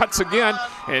 40, cuts again.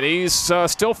 And he's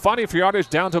still fighting for yardage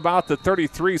down to about the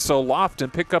 33. So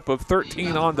Lofton pickup of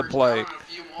 13 on the play.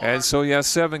 And so he has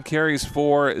 7 carries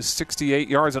for 68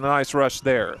 yards and a nice rush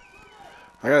there.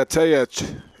 I got to tell you,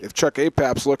 if Chuck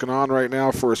Apap's looking on right now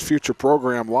for his future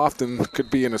program, Lofton could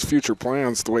be in his future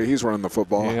plans the way he's running the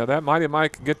football. Yeah, that Mighty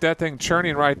Mike can get that thing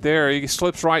churning right there. He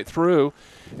slips right through.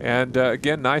 And,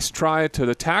 again, nice try to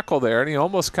the tackle there. And he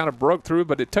almost kind of broke through,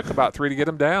 but it took about 3 to get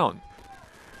him down.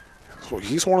 So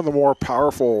he's one of the more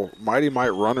powerful Mighty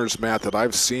Mite runners, Matt, that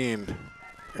I've seen.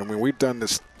 I mean, we've done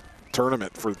this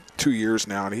tournament for 2 years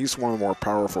now, and he's one of the more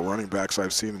powerful running backs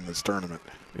I've seen in this tournament.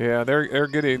 Yeah, they're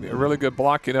getting a really good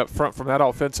blocking up front from that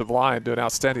offensive line. Doing an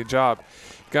outstanding job.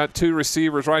 Got 2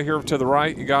 receivers right here to the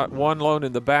right. You got one lone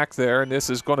in the back there, and this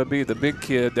is going to be the big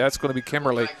kid. That's going to be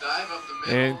Kimberly.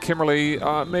 And Kimberly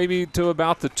maybe to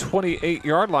about the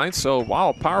 28-yard line. So,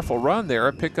 wow, powerful run there.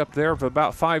 A pickup there of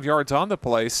about 5 yards on the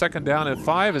play. Second down and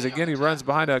 5 as, again, he runs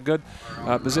behind a good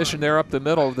position there up the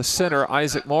middle of the center,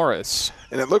 Isaac Morris.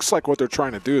 And it looks like what they're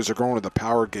trying to do is they're going to the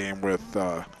power game with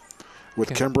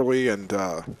Kimberly and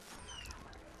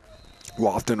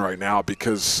Lofton right now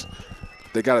because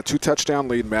they got a 2-touchdown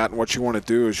lead, Matt, and what you want to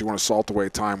do is you want to salt away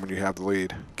time when you have the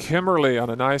lead. Kimberly on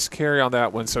a nice carry on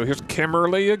that one. So here's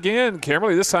Kimberly again.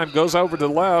 Kimberly this time goes over to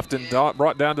the left and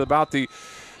brought down to about the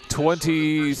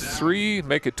 23,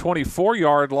 make it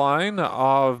 24-yard line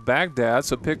of Baghdad.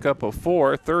 So pick up a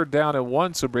 4, third down and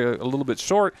 1, so be a little bit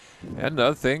short. And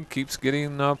another thing, keeps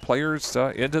getting players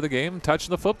into the game, touching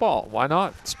the football. Why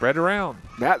not? Spread around.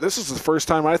 Matt, this is the first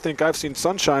time I think I've seen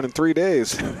sunshine in 3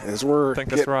 days. As I think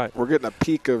that's right. We're getting a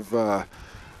peak of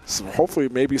hopefully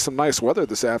maybe some nice weather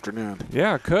this afternoon.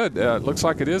 Yeah, it could. Looks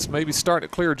like it is maybe starting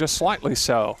to clear just slightly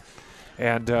so.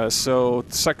 And so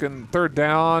third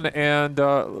down and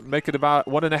make it about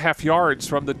 1.5 yards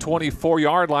from the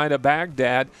 24-yard line of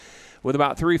Baghdad with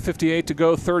about 3:58 to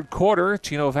go third quarter.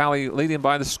 Chino Valley leading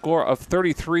by the score of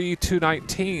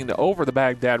 33-19 over the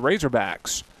Baghdad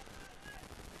Razorbacks.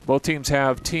 Both teams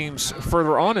have teams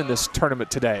further on in this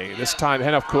tournament today. This time,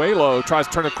 Henof Coelho tries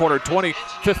to turn a corner, 20,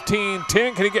 15,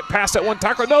 10. Can he get past that one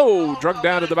tackler? No! Drug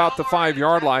down at about the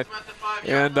 5-yard line.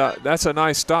 And that's a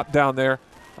nice stop down there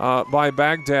by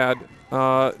Baghdad.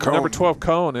 Number 12,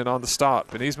 Cone, in on the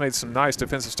stop. And he's made some nice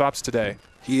defensive stops today.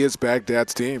 He is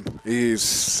Baghdad's team.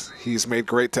 He's made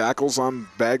great tackles on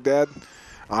Baghdad,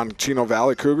 on Chino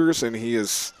Valley Cougars, and he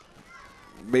has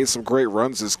made some great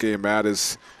runs this game, Matt.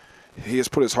 He has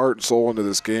put his heart and soul into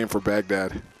this game for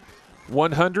Baghdad.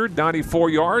 194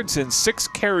 yards and 6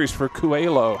 carries for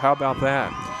Coelho. How about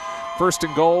that? First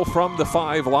and goal from the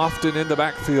 5, Lofton in the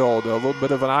backfield. A little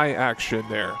bit of an eye action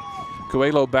there.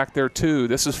 Coelho back there too.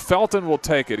 This is Felton will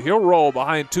take it. He'll roll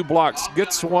behind 2 blocks.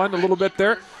 Gets one a little bit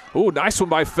there. Ooh, nice one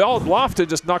by Felton. Lofton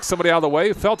just knocks somebody out of the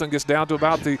way. Felton gets down to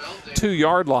about the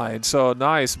 2-yard line. So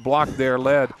nice block there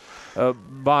led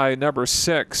by number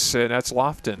 6, and that's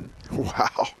Lofton.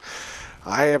 Wow.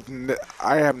 I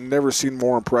have never seen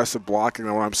more impressive blocking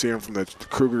than what I'm seeing from the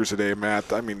Cougars today,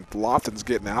 Matt. I mean, Lofton's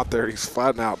getting out there. He's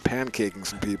flat out pancaking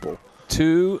some people.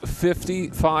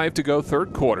 2:55 to go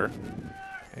third quarter.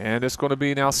 And it's going to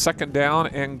be now second down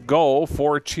and goal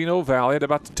for Chino Valley at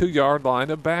about the 2-yard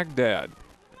line of Baghdad.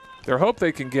 They hope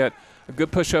they can get a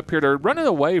good push up here. They're running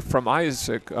away from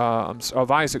Isaac Morris.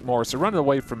 They're running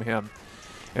away from him.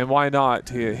 And why not?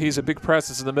 He's a big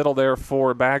presence in the middle there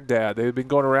for Baghdad. They've been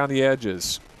going around the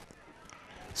edges.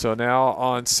 So now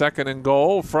on 2nd and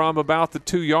goal from about the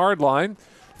 2-yard line.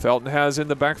 Felton has in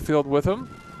the backfield with him.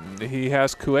 He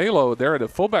has Coelho there at a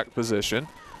fullback position.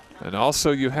 And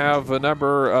also you have a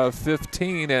number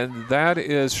 15, and that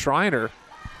is Schreiner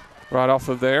right off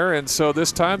of there. And so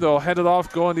this time they'll head it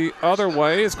off going the other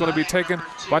way. It's going to be taken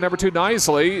by number 2,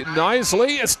 Knisley.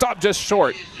 Knisley is stopped just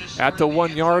short at the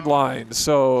 1-yard line.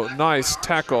 So nice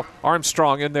tackle.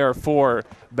 Armstrong in there for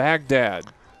Baghdad.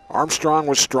 Armstrong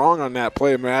was strong on that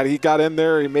play, Matt. He got in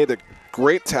there. He made a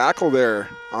great tackle there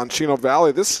on Chino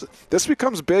Valley. This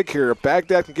becomes big here. If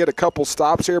Baghdad can get a couple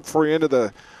stops here before the end of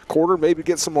the quarter, maybe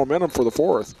get some momentum for the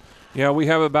 4th. Yeah, we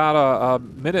have about a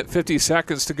minute 50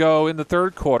 seconds to go in the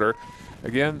 3rd quarter.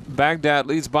 Again, Baghdad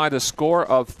leads by the score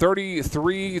of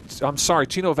 33.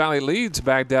 Chino Valley leads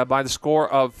Baghdad by the score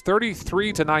of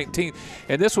 33-19.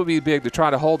 And this would be big to try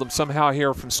to hold them somehow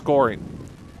here from scoring.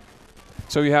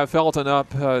 So you have Felton up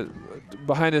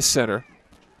behind his center.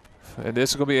 And this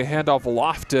is going to be a handoff.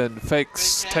 Lofton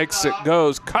fakes, takes it,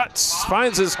 goes, cuts,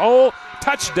 finds his hole.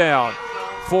 Touchdown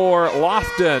for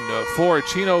Lofton for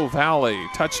Chino Valley.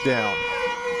 Touchdown.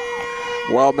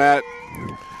 Well, Matt,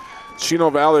 Chino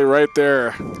Valley right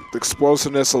there. The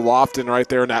explosiveness of Lofton right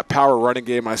there in that power running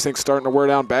game, I think, starting to wear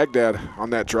down Baghdad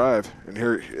on that drive. And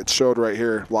here it showed right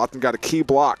here. Lofton got a key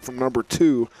block from number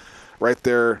 2 right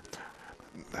there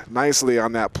nicely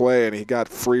on that play, and he got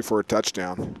free for a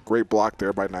touchdown. Great block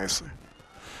there by Knisley.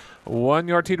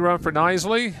 1-yard TD run for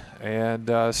Knisley,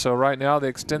 and so right now they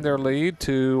extend their lead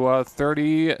to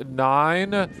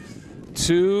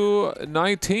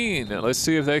 39-19. Let's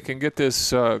see if they can get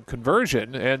this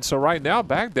conversion. And so right now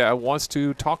Baghdad wants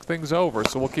to talk things over,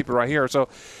 so we'll keep it right here. So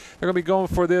they're going to be going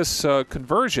for this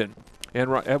conversion,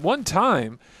 and at one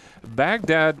time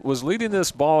Baghdad was leading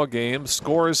this ball game,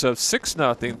 scores of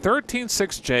 6-0,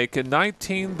 13-6 Jake, and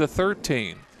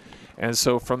 19-13. And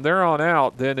so from there on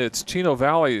out, then it's Chino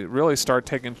Valley really start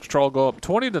taking control, go up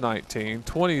 20-19,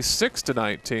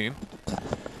 26-19.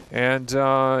 And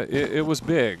it was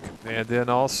big. And then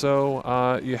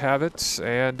also you have it,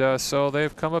 and so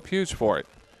they've come up huge for it.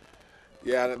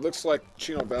 Yeah, and it looks like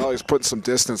Chino Valley is putting some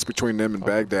distance between them and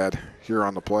Baghdad here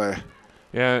on the play.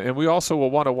 Yeah, and we also will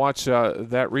want to watch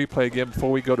that replay again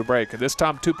before we go to break. And this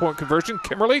time, 2-point conversion.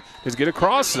 Kimberly does get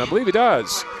across, and I believe he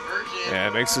does.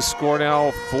 And makes the score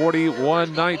now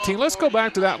 41-19. Let's go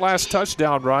back to that last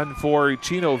touchdown run for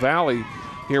Chino Valley.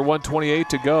 Here, 1:28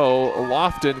 to go.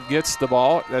 Lofton gets the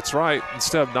ball. That's right,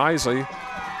 instead of Knisley.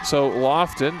 So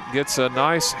Lofton gets a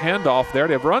nice handoff there.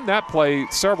 They've run that play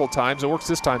several times. It works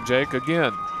this time, Jake,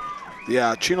 again.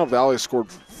 Yeah, Chino Valley scored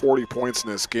 40 points in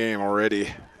this game already.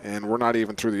 And we're not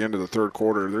even through the end of the 3rd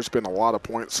quarter. There's been a lot of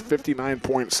points, 59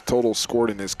 points total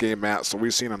scored in this game, Matt. So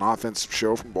we've seen an offensive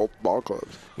show from both ball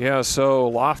clubs. Yeah, so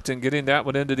Lofton getting that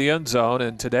one into the end zone.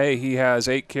 And today he has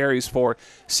 8 carries for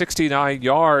 69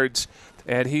 yards.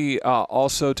 And he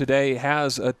also today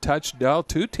has a touchdown,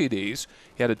 2 TDs.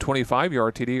 He had a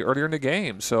 25-yard TD earlier in the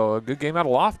game. So a good game out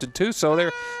of Lofton, too. So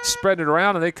they're spreading it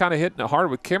around, and they kind of hitting it hard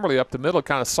with Kimberly up the middle,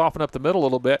 kind of soften up the middle a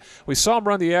little bit. We saw him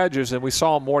run the edges, and we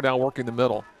saw him more down working the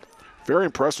middle. Very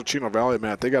impressed with Chino Valley,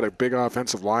 Matt. They got a big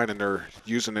offensive line, and they're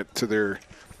using it to their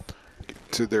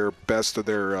best of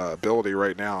their ability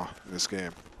right now in this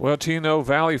game. Well, Chino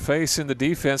Valley facing the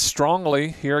defense strongly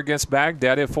here against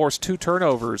Baghdad. It forced 2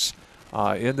 turnovers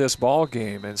in this ball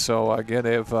game, and so again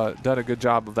they've done a good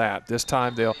job of that. This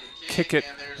time they'll kick it,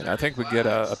 and I think we get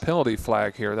a penalty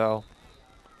flag here though.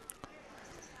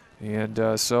 And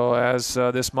so as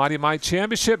this Mighty Might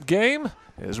Championship game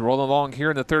is rolling along here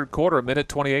in the 3rd quarter, a minute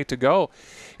 28 to go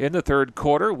in the 3rd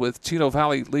quarter, with Chino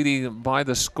Valley leading by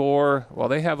the score. Well,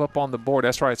 they have up on the board,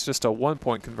 that's right, it's just a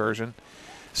 1-point conversion.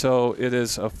 So it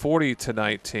is a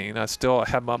 40-19. I still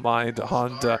have my mind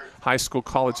on high school,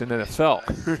 college, and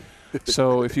NFL.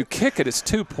 So if you kick it, it's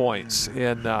 2 points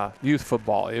in youth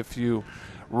football. If you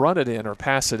run it in or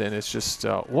pass it in, it's just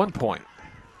 1 point.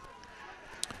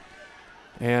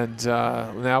 And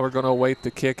now we're going to await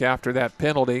the kick after that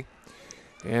penalty.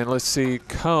 And let's see,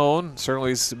 Cone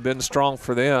certainly has been strong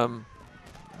for them.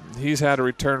 He's had a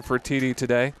return for a TD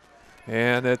today.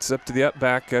 And it's up to the up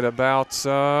back at about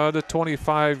the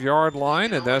 25-yard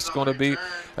line, and that's going to be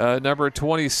number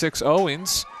 26,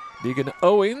 Owens. Deegan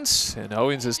Owens, and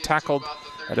Owens is tackled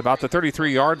at about the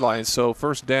 33-yard line. So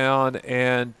 1st down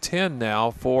and 10 now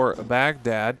for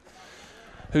Baghdad,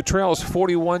 who trails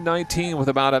 41-19 with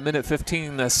about a minute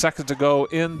 15 seconds to go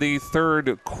in the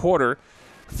 3rd quarter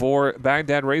for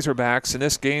Baghdad Razorbacks. In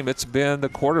this game, it's been the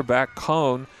quarterback,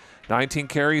 Cone, 19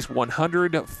 carries,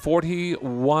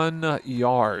 141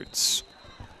 yards.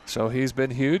 So he's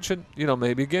been huge, and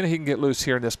maybe again he can get loose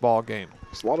here in this ball game.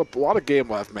 There's a lot of game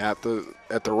left, Matt.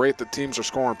 At the rate the teams are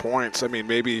scoring points, I mean,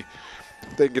 maybe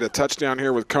they can get a touchdown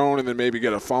here with Cone and then maybe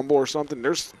get a fumble or something.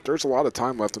 There's a lot of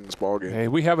time left in this ball game. Hey,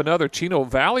 we have another Chino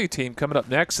Valley team coming up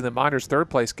next in the Miners' third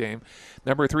place game.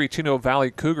 Number 3 Chino Valley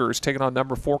Cougars taking on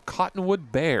number 4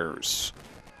 Cottonwood Bears.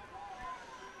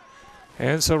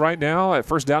 And so right now, at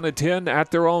first down and 10 at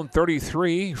their own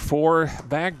 33 for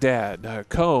Baghdad.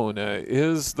 Cone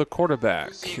is the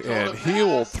quarterback, and he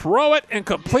will throw it and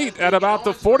complete at about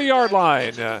the 40-yard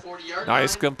line.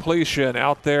 Nice completion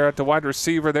out there at the wide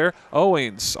receiver there.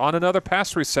 Owings on another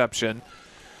pass reception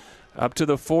up to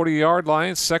the 40-yard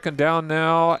line. Second down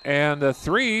now and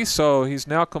 3, so he's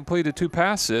now completed 2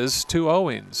 passes to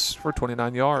Owings for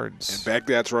 29 yards. And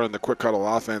Baghdad's running the quick huddle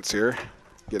offense here.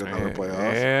 Get another play off.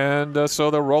 And so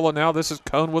they're rolling now. This is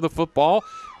Cone with the football.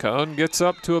 Cone gets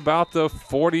up to about the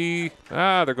 40,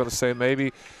 they're going to say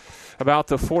maybe about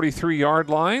the 43-yard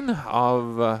line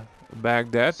of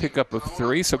Baghdad. Pick up of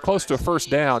 3, so close to a first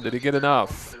down. Did he get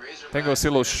enough? I think we'll see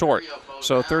a little short.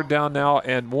 So third down now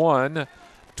and 1.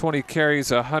 20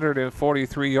 carries,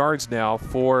 143 yards now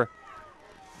for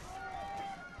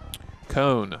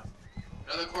Cone.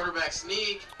 Another quarterback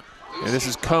sneak. And this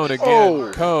is Cone again.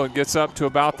 Oh. Cone gets up to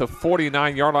about the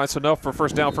 49-yard line, so enough for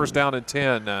first down and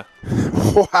 10.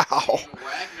 Wow.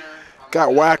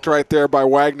 Got whacked right there by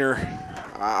Wagner.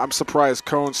 I'm surprised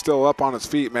Cone's still up on his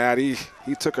feet, Matt. He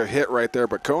took a hit right there,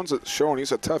 but Cone's showing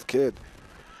he's a tough kid.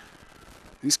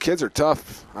 These kids are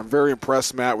tough. I'm very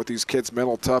impressed, Matt, with these kids'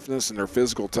 mental toughness and their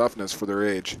physical toughness for their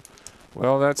age.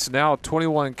 Well, that's now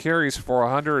 21 carries for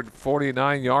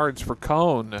 149 yards for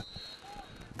Cone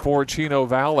for Chino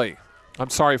Valley. I'm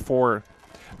sorry, for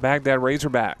Baghdad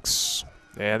Razorbacks.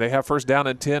 And they have first down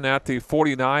and 10 at the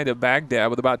 49 of Baghdad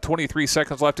with about 23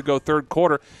 seconds left to go third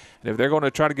quarter. And if they're going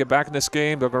to try to get back in this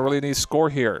game, they're going to really need to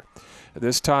score here.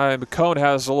 This time, Cone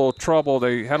has a little trouble.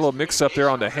 They had a little mix-up there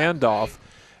on the handoff.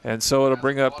 And so it'll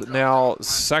bring up now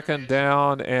second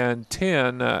down and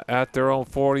 10 at their own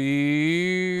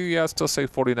 40, still say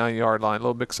 49-yard line. A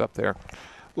little mix-up there. A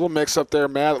little mix-up there,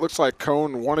 Matt. It looks like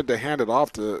Cone wanted to hand it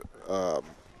off to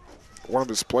one of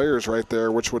his players right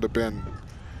there, which would have been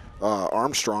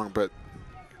Armstrong.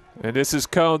 And this is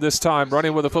Cone this time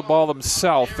running with the football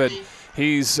himself. And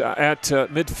he's at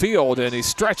midfield, and he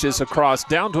stretches across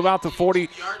down to about the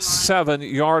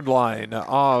 47-yard line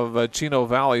of Chino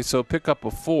Valley. So pick up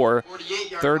a 4,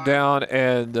 third down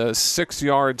and 6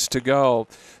 yards to go.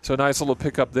 So nice little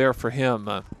pickup there for him.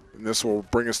 And this will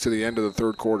bring us to the end of the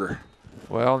third quarter.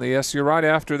 Well, yes, you're right.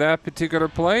 After that particular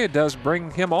play, it does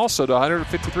bring him also to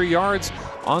 153 yards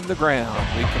on the ground.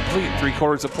 We complete 3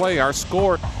 quarters of play. Our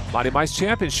score, Mighty Mice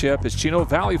Championship, is Chino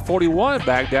Valley 41,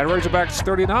 Baghdad Razorbacks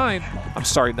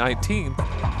 19.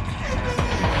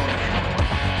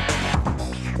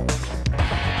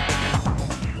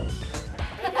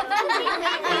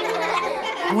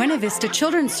 Buena Vista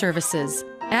Children's Services,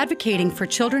 advocating for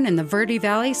children in the Verde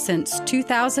Valley since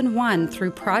 2001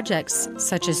 through projects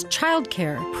such as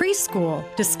childcare, preschool,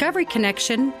 Discovery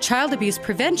Connection, child abuse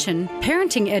prevention,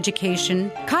 parenting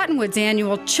education, Cottonwood's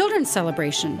annual Children's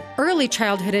Celebration, Early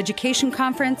Childhood Education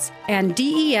Conference, and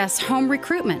DES Home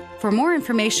Recruitment. For more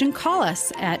information, call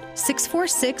us at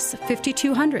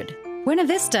 646-5200. Buena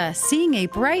Vista, seeing a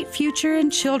bright future in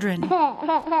children.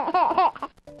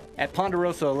 At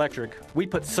Ponderosa Electric, we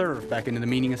put serve back into the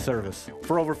meaning of service.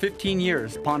 For over 15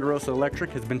 years, Ponderosa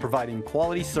Electric has been providing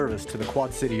quality service to the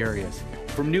Quad City areas.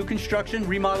 From new construction,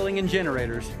 remodeling, and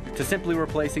generators, to simply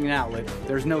replacing an outlet,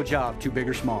 there's no job too big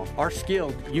or small. Our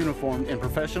skilled, uniformed, and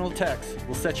professional techs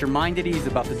will set your mind at ease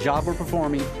about the job we're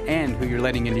performing and who you're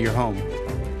letting into your home.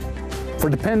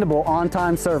 For dependable,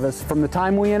 on-time service from the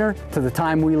time we enter to the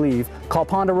time we leave, call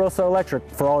Ponderosa Electric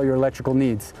for all your electrical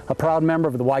needs. A proud member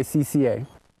of the YCCA.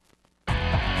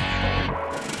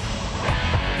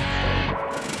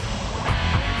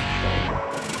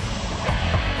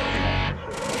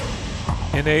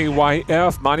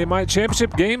 NAYF Mighty Mice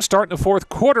Championship game starting the fourth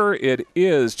quarter. It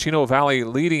is Chino Valley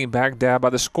leading Baghdad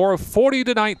by the score of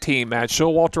 40-19. Matt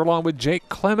Showalter along with Jake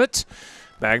Clement.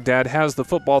 Baghdad has the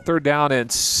football, third down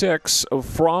and 6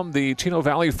 from the Chino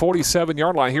Valley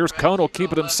 47-yard line. Here's Cone, will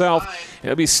keep it himself.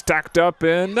 He'll be stacked up,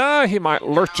 and he might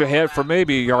lurch ahead for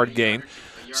maybe a yard gain.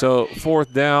 So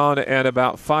fourth down and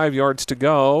about 5 yards to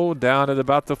go, down at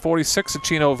about the 46 of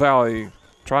Chino Valley.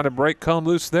 Trying to break Cone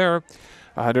loose there.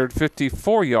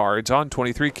 154 yards on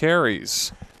 23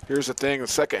 carries. Here's the thing, the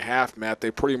second half, Matt,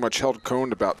 they pretty much held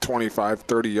Cone to about 25,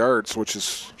 30 yards, which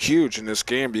is huge in this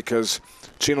game because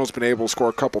Chino's been able to score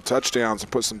a couple touchdowns and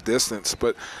put some distance.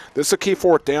 But this is a key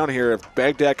fourth down here. If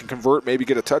Baghdad can convert, maybe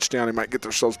get a touchdown, they might get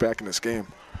themselves back in this game.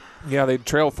 Yeah, they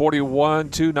trail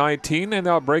 41-19, and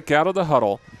they'll break out of the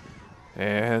huddle.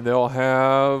 And they'll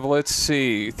have, let's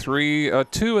see, 2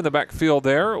 in the backfield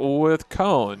there with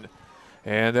Cone.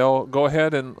 And they'll go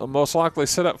ahead and most likely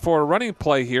set up for a running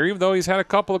play here, even though he's had a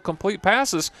couple of complete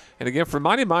passes. And again, for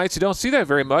Mighty Mites, you don't see that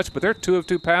very much, but they're 2 of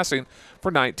 2 passing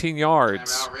for 19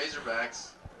 yards. Timeout Razorbacks.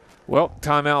 Well,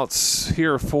 timeouts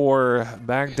here for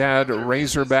Baghdad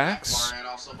Razorbacks.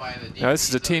 Now, this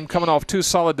is a team coming off 2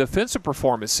 solid defensive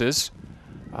performances.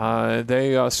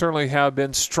 They certainly have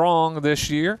been strong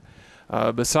this year.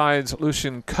 Besides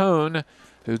Lucian Cone,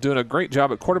 who's doing a great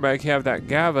job at quarterback, you have that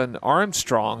Gavin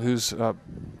Armstrong, who's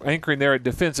anchoring there at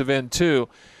defensive end too.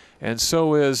 And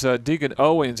so is Deegan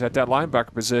Owens at that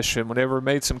linebacker position. Whenever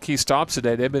made some key stops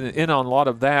today, they've been in on a lot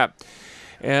of that.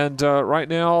 And right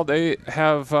now they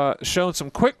have shown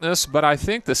some quickness, but I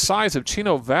think the size of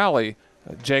Chino Valley,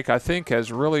 Jake, I think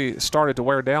has really started to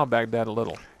wear down Baghdad a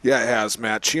little. Yeah, it has,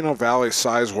 Matt. Chino Valley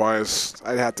size-wise,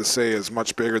 I'd have to say is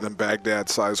much bigger than Baghdad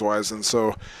size-wise. And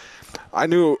so I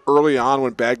knew early on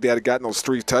when Baghdad had gotten those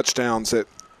 3 touchdowns that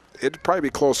it'd probably be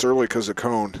close early because of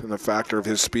Cone and the factor of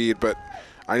his speed. But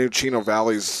I knew Chino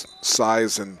Valley's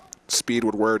size and speed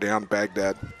would wear down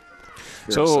Baghdad.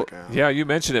 So, yeah, you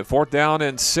mentioned it. 4th down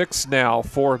and 6 now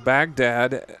for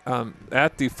Baghdad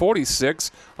at the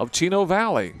 46 of Chino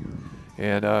Valley.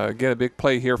 And, again, a big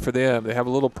play here for them. They have a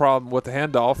little problem with the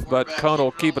handoff, but Cone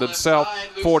will keep it himself.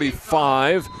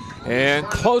 45 and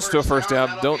close to a first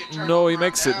down. Don't know he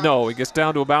makes it. No, he gets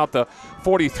down to about the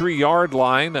 43-yard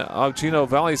line of Chino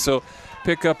Valley. So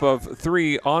pickup of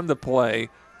 3 on the play.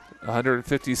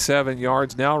 157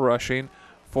 yards now rushing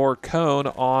for Cone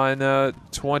on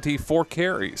 24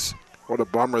 carries. What a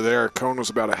bummer there. Cone was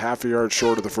about a half a yard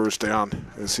short of the first down.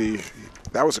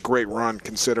 That was a great run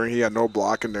considering he had no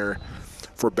block in there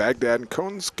for Baghdad. And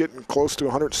Cone's getting close to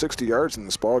 160 yards in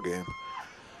this ball game.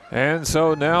 And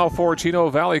so now for Chino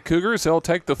Valley Cougars, they'll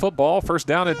take the football, 1st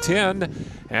down and 10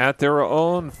 at their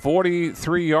own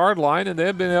 43-yard line, and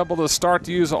they've been able to start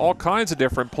to use all kinds of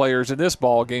different players in this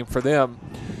ball game for them.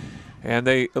 And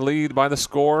they lead by the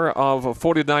score of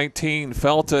 40-19.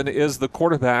 Felton is the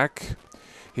quarterback.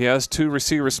 He has 2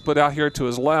 receivers split out here to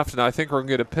his left, and I think we're going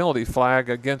to get a penalty flag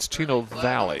against Chino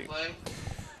Valley.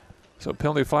 So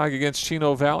penalty flag against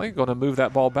Chino Valley. Going to move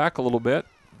that ball back a little bit.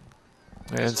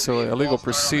 And so illegal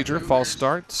procedure, false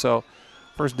start. So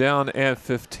 1st down and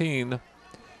 15.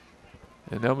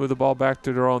 And they'll move the ball back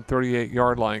to their own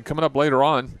 38-yard line. Coming up later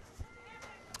on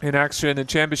in action in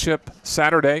championship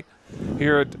Saturday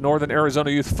here at Northern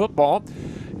Arizona Youth Football,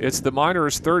 it's the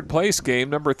Miners' 3rd place game.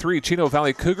 Number 3, Chino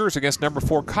Valley Cougars against number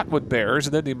 4, Cottonwood Bears.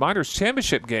 And then the Miners'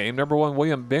 championship game, number 1,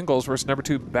 William Bengals versus number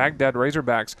 2, Baghdad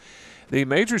Razorbacks. The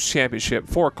Majors Championship,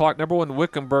 4 o'clock, number 1,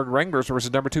 Wickenburg Wranglers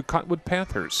versus number 2, Cottonwood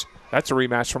Panthers. That's a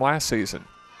rematch from last season.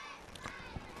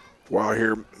 Wow,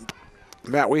 here,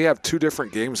 Matt, we have 2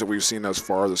 different games that we've seen thus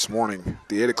far this morning.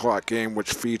 The 8 o'clock game,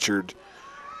 which featured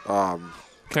Camp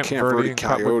Verde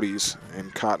Coyotes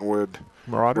and Cottonwood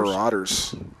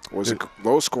Marauders. Was a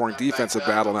low-scoring defensive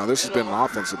battle. Now this has been an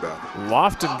offensive battle.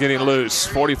 Lofton getting loose,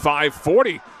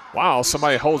 45-40. Wow,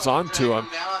 somebody holds on to him.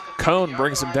 Cone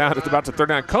brings him down at about the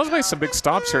 39. Cone's made some big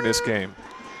stops here in this game.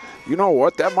 You know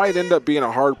what? That might end up being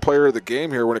a hard player of the game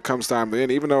here when it comes time to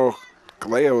end. Even though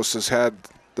Galeos has had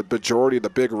the majority of the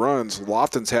big runs,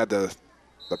 Lofton's had the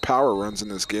power runs in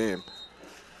this game.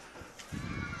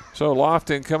 So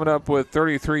Lofton coming up with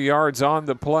 33 yards on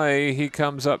the play. He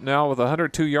comes up now with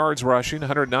 102 yards rushing,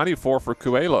 194 for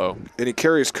Coelho. And he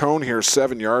carries Cone here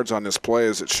 7 yards on this play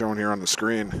as it's shown here on the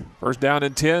screen. 1st down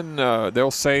and 10, they'll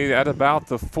say at about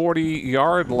the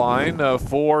 40-yard line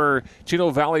for Chino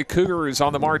Valley Cougars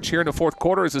on the march here in the 4th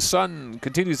quarter as the sun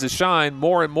continues to shine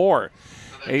more and more.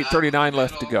 8:39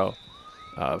 left to go.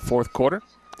 4th quarter.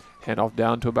 Handoff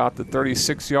down to about the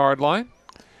 36-yard line.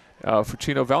 For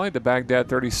Chino Valley, the Baghdad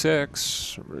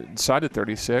 36, inside the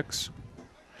 36.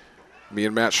 Me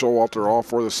and Matt Showalter are all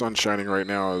for the sun shining right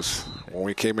now. As when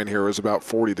we came in here, it was about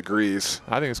 40 degrees.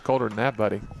 I think it's colder than that,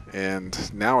 buddy.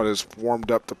 And now it has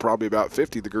warmed up to probably about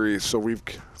 50 degrees. So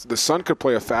the sun could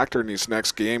play a factor in these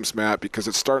next games, Matt, because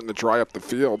it's starting to dry up the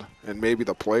field, and maybe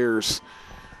the players,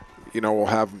 will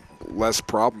have less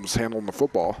problems handling the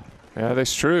football. Yeah,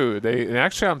 that's true. And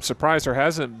actually, I'm surprised there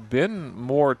hasn't been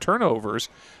more turnovers.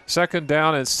 2nd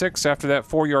down and 6 after that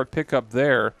 4-yard pickup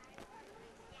there.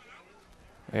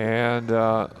 And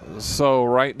so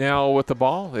right now with the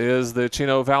ball is the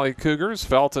Chino Valley Cougars.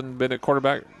 Felton been at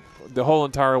quarterback the whole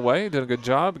entire way, doing a good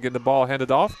job getting the ball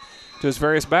handed off to his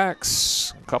various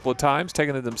backs a couple of times,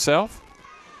 taking it himself.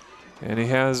 And he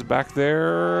has back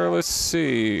there, let's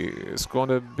see, it's going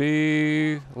to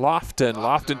be Lofton.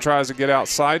 Lofton tries to get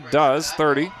outside, does,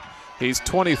 30. He's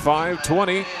 25,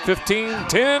 20, 15,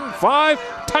 10,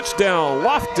 5. Touchdown,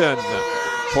 Lofton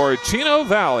for Chino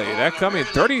Valley. That coming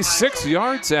 36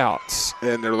 yards out.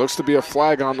 And there looks to be a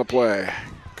flag on the play.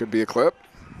 Could be a clip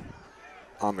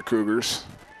on the Cougars.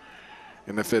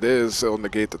 And if it is, it'll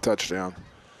negate the touchdown.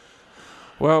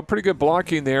 Well, pretty good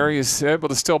blocking there. He's able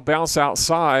to still bounce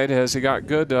outside as he got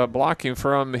good blocking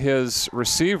from his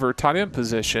receiver, tight end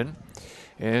position.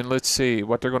 And let's see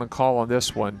what they're going to call on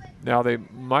this one. Now, they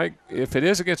might, if it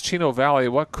is against Chino Valley,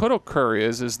 what could occur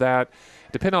is that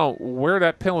depending on where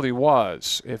that penalty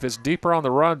was, if it's deeper on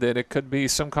the run, then it could be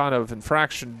some kind of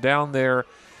infraction down there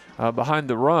behind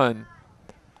the run.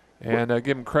 And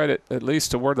give him credit at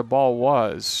least to where the ball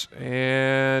was.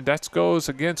 And that goes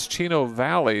against Chino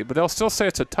Valley, but they'll still say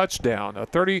it's a touchdown. A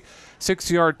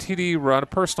 36-yard TD run, a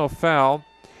personal foul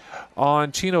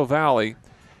on Chino Valley.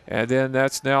 And then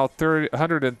that's now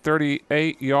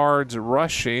 138 yards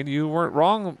rushing. You weren't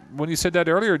wrong when you said that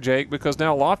earlier, Jake, because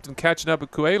now Lofton catching up with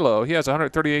Coelho. He has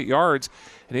 138 yards,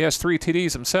 and he has 3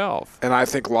 TDs himself. And I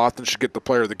think Lofton should get the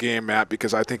player of the game, Matt,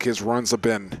 because I think his runs have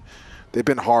been – they've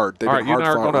been hard. They've been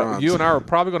hard-fought runs. You and I are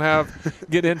probably going to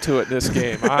get into it this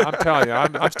game. I'm telling you,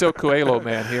 I'm still Coelho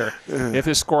man here if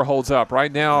his score holds up.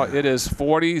 Right now it is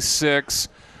 46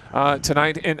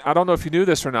 tonight. And I don't know if you knew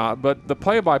this or not, but the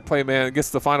play-by-play man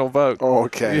gets the final vote. Oh,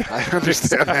 okay. Yeah. I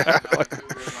understand that.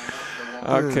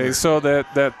 Okay, so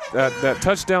that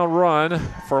touchdown run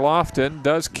for Lofton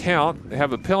does count. They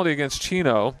have a penalty against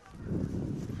Chino,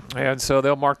 and so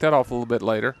they'll mark that off a little bit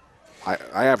later.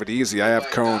 I have it easy. I have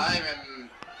Cone.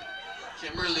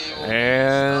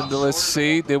 And let's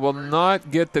see, they will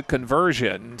not get the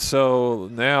conversion. So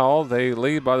now they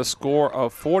lead by the score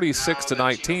of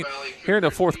 46-19 here in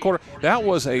the fourth quarter. That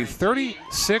was a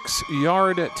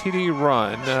 36-yard TD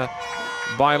run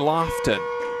by Lofton.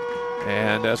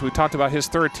 And as we talked about, his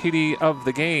third TD of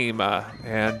the game.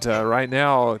 Right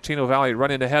now, Chino Valley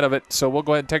running ahead of it. So we'll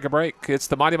go ahead and take a break. It's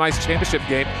the Mighty Mice Championship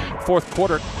game, fourth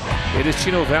quarter. It is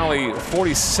Chino Valley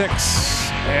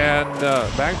 46 and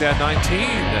Baghdad 19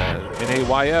 in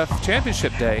NAYF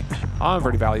Championship Day on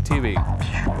Verde Valley TV.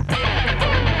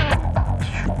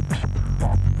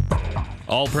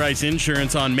 All Price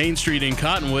Insurance on Main Street in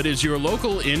Cottonwood is your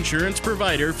local insurance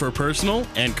provider for personal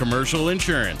and commercial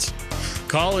insurance.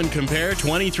 Call and compare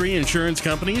 23 insurance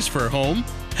companies for home,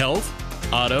 health,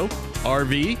 auto,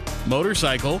 RV,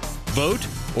 motorcycle, boat,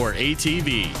 or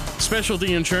ATV.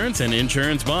 Specialty insurance and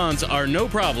insurance bonds are no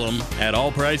problem at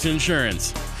All Price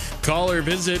Insurance. Call or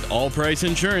visit All Price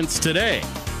Insurance today.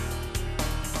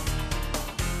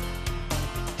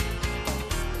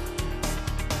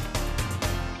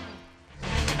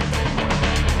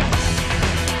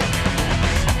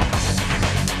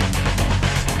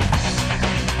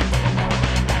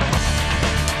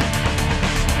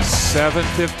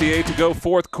 $7:58 to go,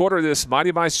 fourth quarter of this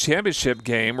Mighty Mice Championship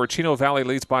game, where Chino Valley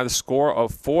leads by the score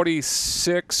of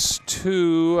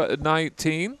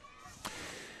 46-19.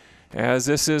 As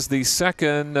this is the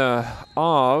second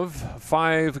of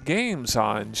 5 games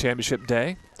on Championship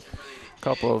Day. A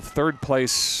couple of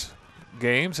third-place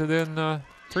games and then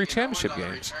 3 championship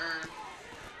games.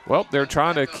 Well, they're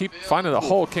trying to keep finding the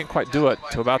hole. Can't quite do it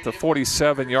to about the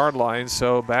 47-yard line.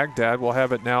 So Baghdad will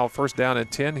have it now first down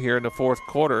and 10 here in the fourth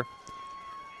quarter.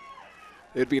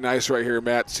 It'd be nice right here,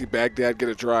 Matt, to see Baghdad get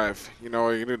a drive. You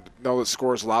know the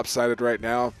score is lopsided right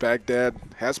now. Baghdad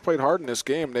has played hard in this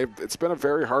game. It's been a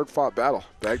very hard-fought battle.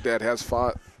 Baghdad has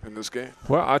fought in this game.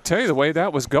 Well, I'll tell you, the way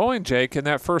that was going, Jake, in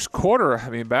that first quarter, I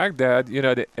mean, Baghdad,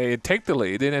 they take the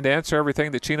lead. They didn't answer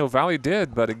everything that Chino Valley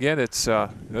did. But, again, it's,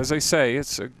 as they say,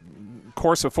 it's a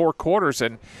course of 4 quarters.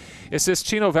 And it's this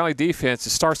Chino Valley defense that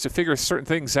starts to figure certain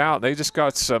things out. They just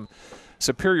got some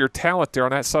superior talent there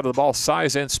on that side of the ball,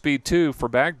 size and speed too for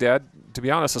Baghdad. To be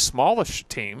honest, a smallish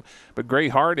team, but great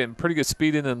heart and pretty good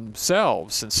speed in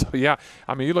themselves. And so, yeah,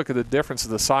 I mean, you look at the difference of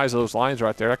the size of those lines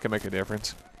right there, that can make a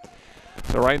difference.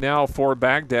 So right now for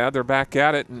Baghdad, they're back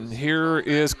at it, and here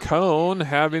is Cone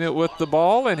having it with the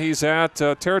ball, and he's at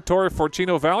territory for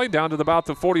Chino Valley down to about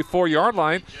the 44-yard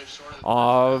line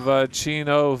of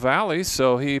Chino Valley.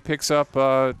 So he picks up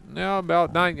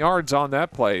about 9 yards on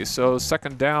that play. So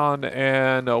second down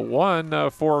and 1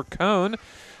 for Cone,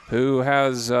 who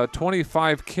has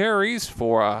 25 carries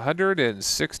for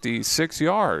 166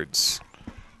 yards.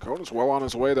 Cone is well on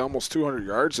his way to almost 200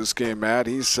 yards this game, Matt.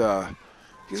 He's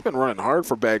been running hard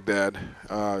for Baghdad.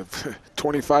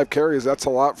 25 carries, that's a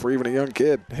lot for even a young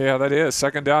kid. Yeah, that is.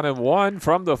 2nd down and 1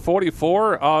 from the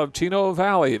 44 of Chino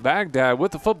Valley. Baghdad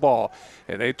with the football.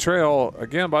 And they trail,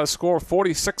 again, by a score of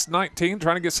 46-19,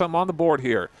 trying to get something on the board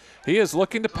here. He is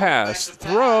looking to pass,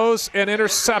 throws, and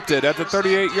intercepted at the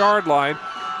 38-yard line.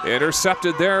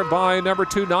 Intercepted there by number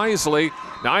 2, Nisley.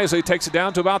 Nisley takes it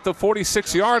down to about the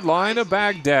 46-yard line of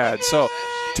Baghdad. So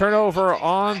turnover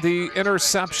on the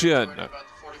interception.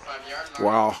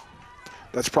 Wow.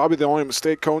 That's probably the only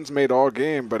mistake Cone's made all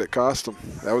game, but it cost him.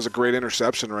 That was a great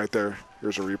interception right there.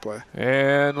 Here's a replay.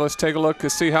 And let's take a look to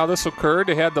see how this occurred.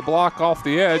 They had the block off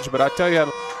the edge, but I tell you, had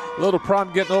a little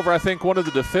problem getting over, I think, one of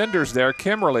the defenders there,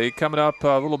 Kimberly, coming up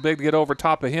a little big to get over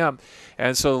top of him.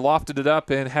 And so lofted it up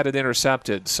and had it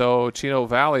intercepted. So Chino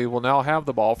Valley will now have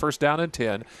the ball, 1st down and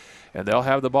 10. And they'll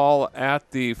have the ball at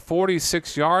the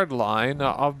 46-yard line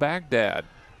of Baghdad.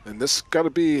 And this got to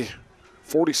be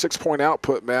 46-point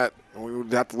output, Matt. We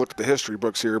would have to look at the history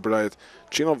books here, but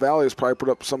Chino Valley has probably put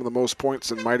up some of the most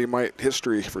points in Mighty Might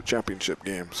history for championship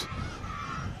games.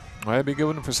 Well, that'd be a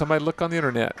good one for somebody to look on the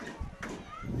internet.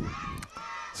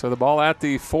 So the ball at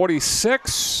the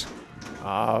 46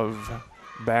 of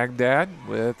Baghdad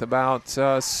with about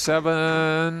we're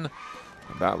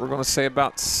going to say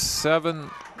about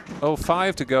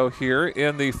 7:05 to go here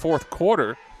in the 4th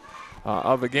quarter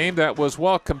of a game that was,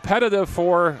 well, competitive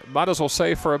for, might as well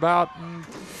say, for about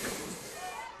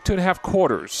 2.5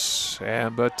 quarters.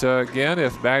 But again,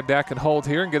 if Baghdad can hold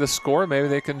here and get a score, maybe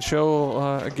they can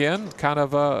show, again, kind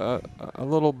of a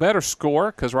little better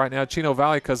score, because right now Chino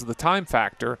Valley, because of the time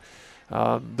factor,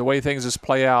 the way things just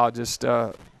play out, just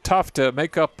tough to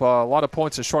make up a lot of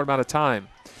points in a short amount of time.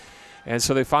 And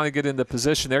so they finally get into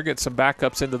position there, get some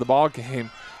backups into the ball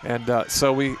game. And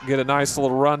so we get a nice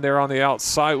little run there on the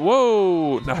outside.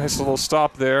 Whoa, nice little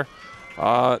stop there.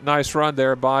 Nice run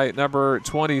there by number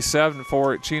 27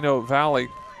 for Chino Valley.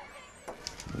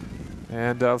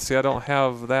 And let's see, I don't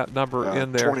have that number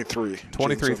in there. 23.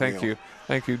 23, thank you.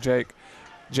 Thank you, Jake.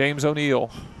 James O'Neill.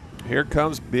 Here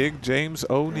comes big James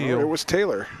O'Neill. It was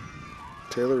Taylor.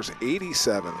 Taylor's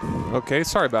 87. Okay,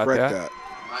 sorry about that.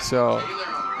 So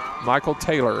Michael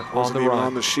Taylor on the run.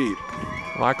 On the sheet.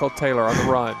 Michael Taylor on the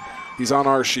run. He's on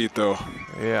our sheet, though.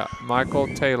 Yeah, Michael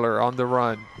Taylor on the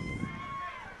run.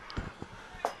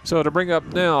 So to bring up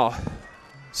now,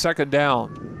 2nd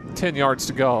down, 10 yards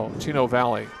to go, Chino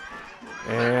Valley.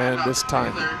 And this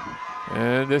time,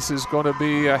 and this is going to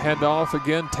be a handoff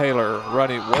again. Taylor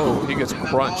running. Whoa, he gets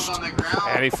crunched,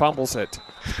 and he fumbles it.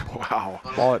 Wow.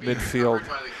 Ball at midfield.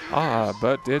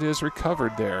 But it is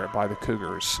recovered there by the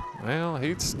Cougars. Well,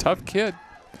 he's a tough kid.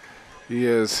 He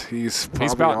is. He's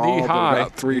about knee high.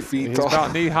 About 3 feet He's tall.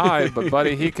 about knee high, but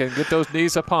buddy, he can get those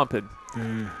knees a pumping.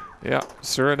 Yeah,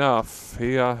 sure enough.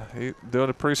 He doing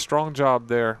a pretty strong job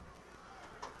there.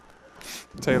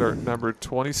 Taylor, number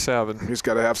 27. He's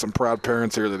got to have some proud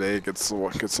parents here today. Gets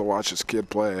to watch his kid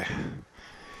play.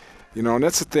 You know, and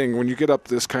that's the thing. When you get up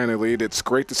this kind of lead, it's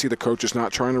great to see the coaches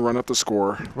not trying to run up the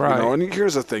score. Right. You know, and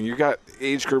here's the thing. You got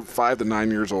age group 5 to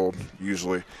 9 years old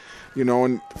usually. You know,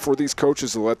 and for these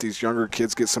coaches to let these younger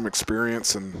kids get some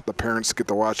experience and the parents get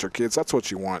to watch their kids, that's what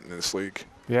you want in this league.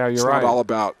 Yeah, you're right. It's not all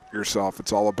about yourself.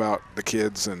 It's all about the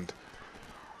kids, and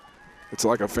it's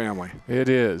like a family. It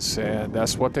is, and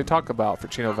that's what they talk about for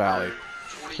Chino Valley.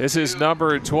 This is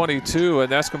number 22, and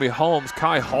that's going to be Holmes.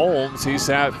 Kai Holmes, he's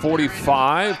at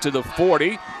 45 to the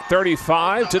 40,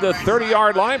 35 to the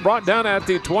 30-yard line, brought down at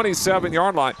the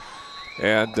 27-yard line.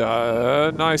 And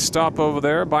a nice stop over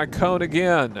there by Cone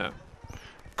again.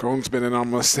 Cone's been in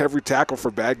almost every tackle for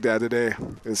Baghdad today,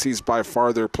 as he's by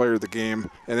far their player of the game.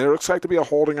 And it looks like to be a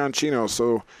holding on Chino,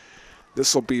 so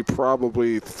this will be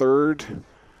probably 3rd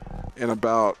and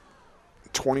about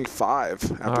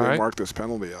 25 after they mark this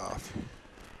penalty off.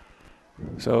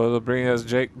 So it'll bring us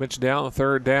Jake Mitch down,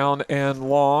 3rd down and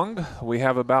long. We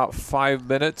have about 5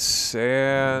 minutes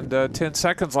and 10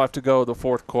 seconds left to go the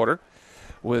 4th quarter,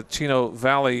 with Chino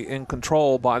Valley in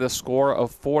control by the score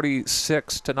of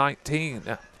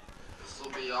 46-19.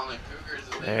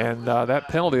 And that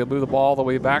penalty will move the ball all the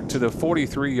way back to the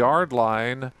 43-yard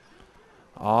line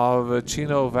of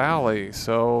Chino Valley.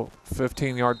 So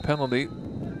 15-yard penalty.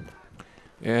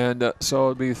 And so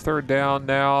it'll be 3rd down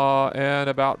now, and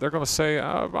about, they're going to say,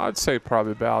 I'd say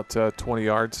probably about 20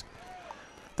 yards.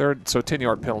 So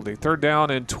 10-yard penalty. 3rd down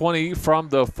and 20 from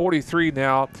the 43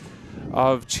 now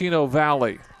of Chino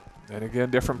Valley. And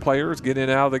again, different players get in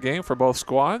and out of the game for both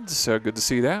squads. So good to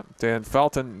see that. Dan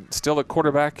Felton still at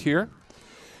quarterback here.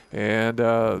 And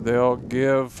they'll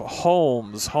give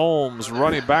Holmes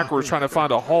running backwards, trying to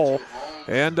find a hole.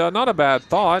 And not a bad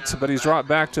thought, but he's dropped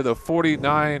back to the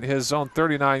 49, his own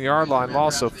 39-yard line,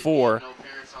 loss of 4.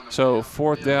 So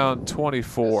 4th down,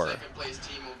 24.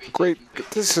 Great.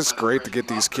 This is great to get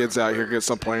these kids out here, get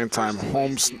some playing time.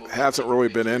 Holmes hasn't really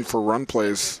been in for run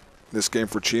plays this game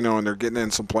for Chino, and they're getting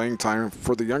in some playing time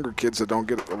for the younger kids that don't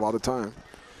get a lot of time.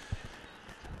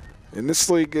 In this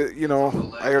league, you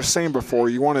know, I was saying before,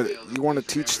 you want to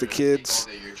teach the kids,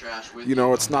 you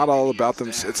know, it's not all about them.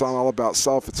 It's not all about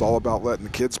self. It's all about letting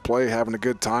the kids play, having a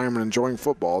good time, and enjoying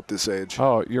football at this age.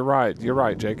 Oh, you're right. You're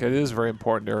right, Jake. It is very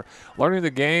important. They're learning the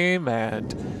game,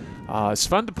 and it's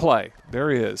fun to play. There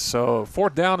he is. So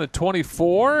 4th down and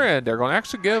 24, and they're going to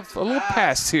actually give a little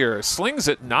pass here. Slings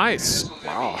it nice.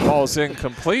 Wow. Ball's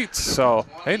incomplete. So,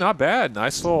 hey, not bad.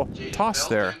 Nice little toss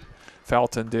there.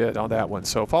 Felton did on that one.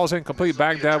 So falls incomplete.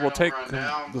 Baghdad will take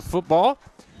the football.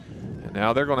 And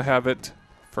now they're going to have it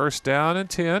 1st down and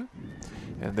 10.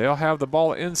 And they'll have the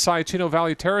ball inside Chino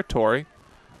Valley territory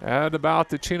at about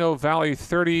the Chino Valley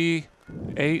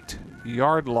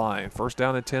 38-yard line. 1st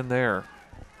down and 10 there.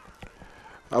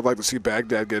 I'd like to see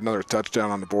Baghdad get another touchdown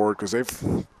on the board because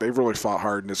they've really fought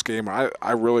hard in this game.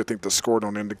 I really think the score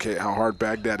don't indicate how hard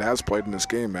Baghdad has played in this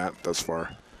game, Matt, thus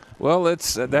far. Well,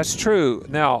 that's true.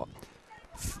 Now,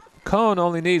 Cone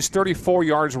only needs 34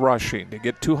 yards rushing to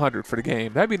get 200 for the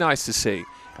game. That'd be nice to see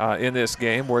in this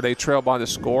game where they trail by the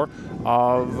score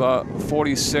of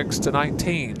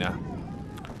 46-19.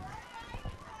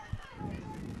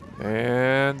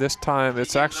 And this time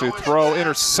it's actually a throw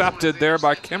intercepted there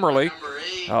by Kimberly.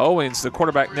 Owens, the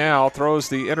quarterback now, throws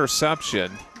the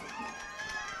interception.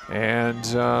 And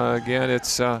again,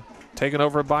 it's taken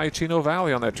over by Chino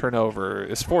Valley on that turnover.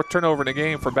 It's 4th turnover in the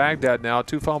game for Baghdad now.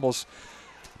 2 fumbles,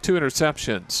 2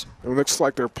 interceptions. It looks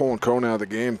like they're pulling Cone out of the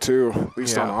game too, at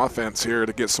least on offense here,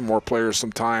 to get some more players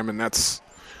some time, and that's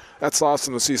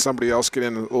awesome to see somebody else get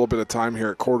in a little bit of time here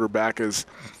at quarterback. As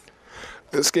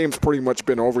this game's pretty much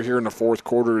been over here in the 4th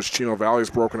quarter as Chino Valley's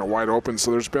broken it wide open,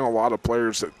 so there's been a lot of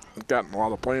players that have gotten a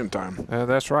lot of playing time.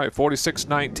 That's right,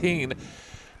 46-19.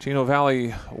 Chino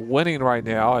Valley winning right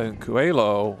now, and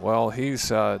Coelho, well, he's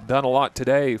done a lot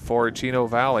today for Chino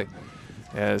Valley,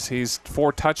 as he's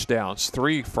 4 touchdowns,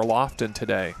 3 for Lofton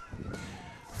today.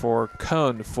 For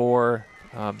Cone, for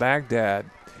Baghdad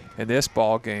in this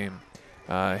ball game,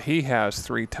 he has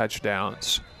 3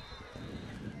 touchdowns.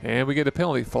 And we get a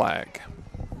penalty flag.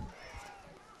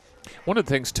 One of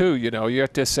the things, too, you know, you're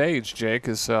at this age, Jake,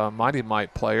 is a Mighty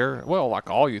Mite player, well,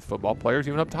 like all youth football players,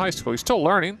 even up to high school. You're still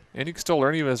learning, and you can still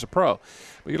learn even as a pro.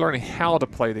 But you're learning how to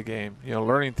play the game, you know,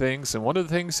 learning things. And one of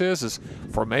the things is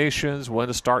formations, when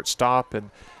to start, stop,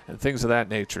 and things of that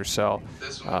nature. So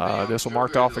this will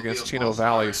marked off against Chino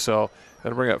Valley. So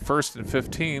that'll bring up 1st and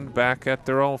 15 back at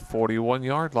their own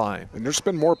 41-yard line. And there's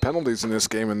been more penalties in this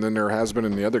game than there has been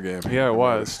in the other game. Yeah, it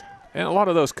was. And a lot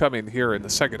of those coming here in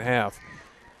the second half.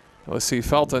 Let's see,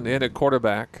 Felton in at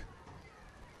quarterback.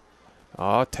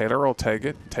 Taylor will take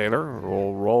it. Taylor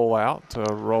will roll out,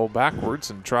 roll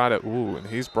backwards, and try to, and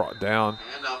he's brought down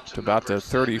to about the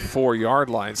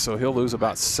 34-yard line, so he'll lose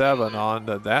about 7 on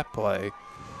that play.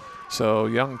 So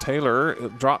young Taylor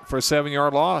dropped for a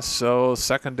 7-yard loss, so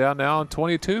 2nd down now and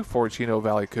 22 for Chino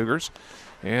Valley Cougars.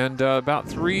 And about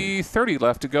 3:30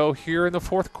 left to go here in the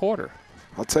 4th quarter.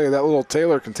 I'll tell you, that little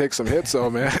Taylor can take some hits,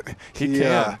 though, man. He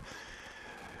can.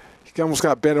 He almost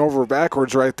got bent over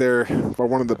backwards right there by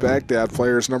one of the Baghdad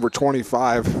players, number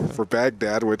 25 for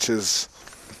Baghdad, which is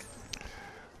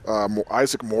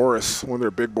Isaac Morris, one of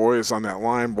their big boys on that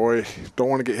line. Boy, don't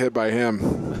want to get hit by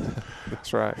him.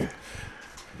 That's right.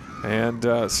 And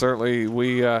certainly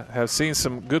we have seen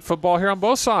some good football here on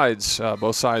both sides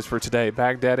for today,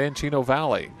 Baghdad and Chino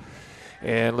Valley.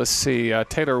 And let's see,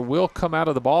 Taylor will come out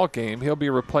of the ball game. He'll be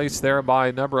replaced there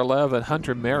by number 11,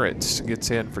 Hunter Merritt,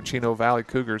 gets in for Chino Valley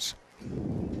Cougars.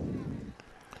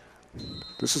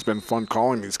 This has been fun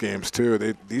calling these games, too.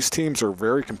 These teams are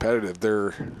very competitive.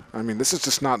 This is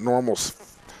just not normal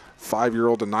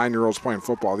 5-year-old and 9-year-olds playing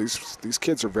football. These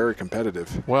kids are very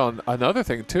competitive. Well, another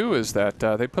thing, too, is that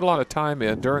they put a lot of time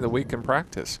in during the week in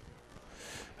practice.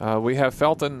 We have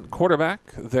Felton quarterback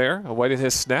there, awaiting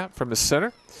his snap from the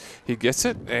center. He gets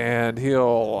it, and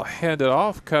he'll hand it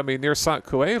off, coming near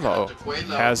Coelho.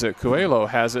 Coelho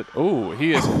has it. Ooh,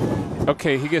 he is –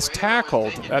 okay, he gets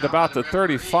tackled at about the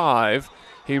 35.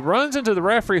 He runs into the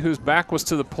referee whose back was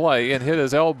to the play and hit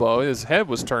his elbow. His head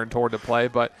was turned toward the play,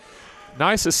 but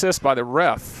nice assist by the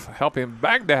ref, helping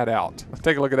Baghdad out.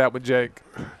 Take a look at that one, Jake.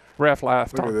 Ref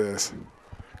laughed. Look at this.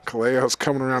 Coelho's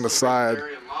coming around the side.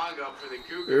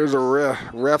 There's a ref.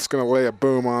 Ref's going to lay a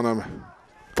boom on him.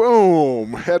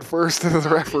 Boom! Head first into the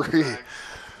referee.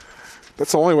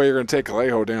 That's the only way you're going to take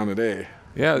Alejo down today.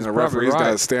 Yeah, the referee's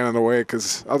got to stand in the way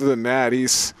because other than that,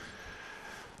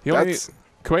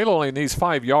 Coelho only needs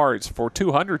 5 yards for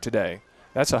 200 today.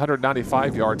 That's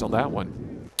 195 yards on that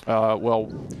one. Well,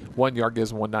 1 yard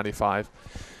gives him 195.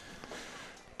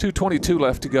 2:22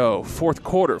 left to go. Fourth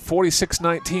quarter,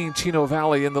 46-19, Chino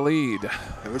Valley in the lead.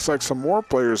 It looks like some more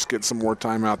players get some more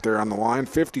time out there on the line.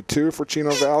 52 for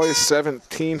Chino Valley,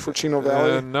 17 for Chino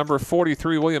Valley. Number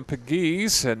 43, William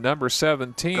Pegues, and number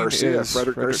 17 is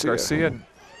Frederick Garcia.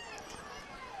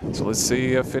 So let's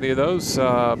see if any of those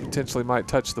potentially might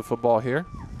touch the football here.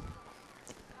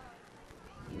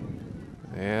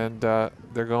 And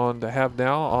they're going to have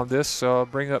now on this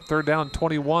bring up 3rd down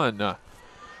 21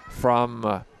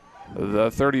 from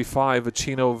the 35 of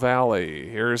Chino Valley.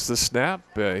 Here's the snap.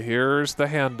 Here's the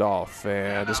handoff.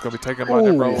 And it's going to be taken by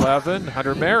number 11,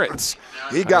 Hunter Merritt.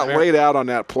 He got laid out on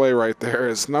that play right there.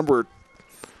 His number,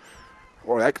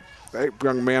 that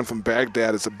young man from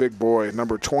Baghdad is a big boy.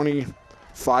 Number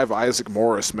 25, Isaac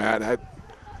Morris, Matt.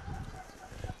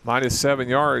 Minus 7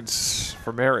 yards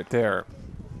for Merritt there.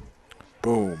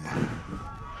 Boom.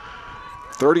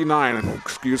 39,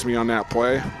 excuse me, on that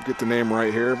play. Get the name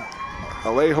right here.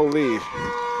 Alejo Lee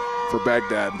for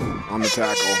Baghdad on the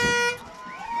tackle.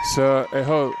 So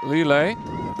Alejo Lile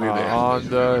on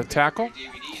the tackle.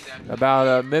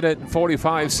 About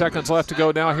 1:45 seconds left to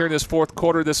go now here in this fourth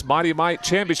quarter. This Mighty Might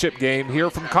championship game here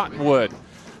from Cottonwood.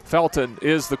 Felton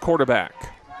is the quarterback.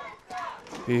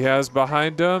 He has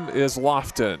behind him is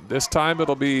Lofton. This time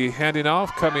it'll be handing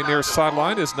off. Coming near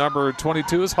sideline is number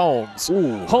 22 is Holmes.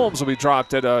 Holmes will be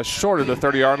dropped at short of the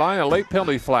 30-yard line. A late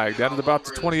penalty flag down at about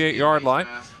the 28-yard line.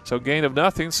 So gain of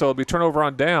nothing, so it'll be turnover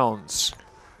on downs.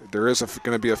 There is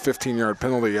going to be a 15-yard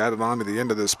penalty added on to the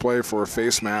end of this play for a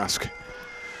face mask.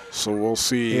 So we'll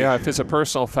see. Yeah, if it's a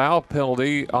personal foul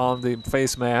penalty on the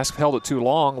face mask, held it too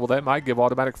long, well, that might give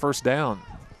automatic first down.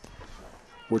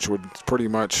 Which would pretty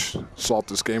much salt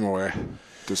this game away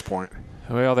at this point.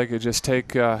 Well, they could just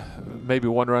take maybe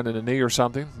one run in a knee or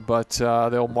something, but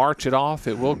they'll march it off.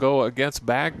 It will go against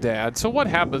Baghdad. So what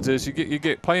happens is you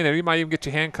get playing there. You might even get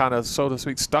your hand kind of, so to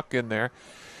speak, stuck in there.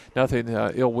 Nothing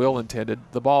ill will intended.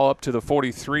 The ball up to the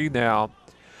 43 now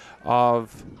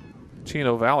of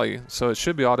Chino Valley, so it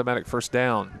should be automatic first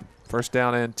down. First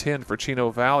down and 10 for Chino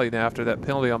Valley now after that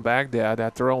penalty on Baghdad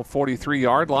at their own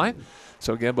 43-yard line.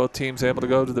 So, again, both teams able to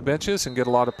go to the benches and get a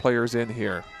lot of players in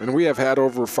here. And we have had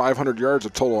over 500 yards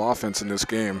of total offense in this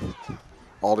game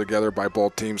altogether by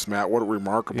both teams, Matt. What a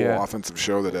remarkable offensive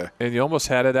show today. And you almost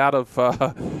had it out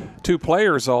of 2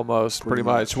 players almost, pretty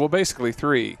much. Well, basically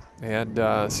 3. And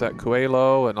Set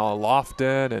Coelho and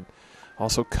Lofton and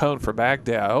also Cone for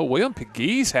Baghdad. Oh, William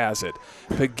Pegues has it.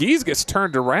 Pegues gets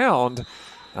turned around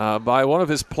by one of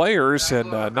his players. And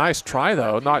nice try,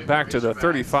 though. Knocked back to the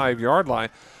 35-yard line.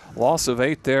 Loss of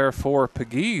 8 there for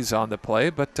Pegues on the play,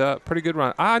 but pretty good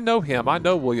run. I know him. I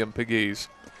know William Pegues.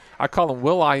 I call him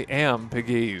Will.I.Am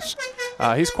Pegues.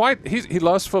 He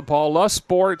loves football, loves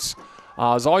sports.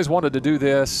 Has always wanted to do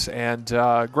this, and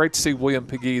great to see William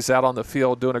Pegues out on the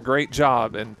field doing a great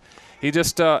job. And he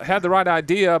just had the right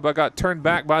idea, but got turned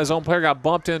back by his own player, got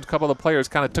bumped into a couple of the players,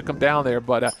 kind of took him down there.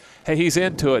 But, hey, he's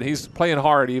into it. He's playing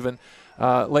hard even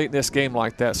late in this game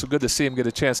like that. So good to see him get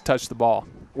a chance to touch the ball.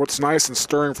 What's nice and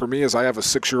stirring for me is I have a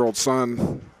 6-year-old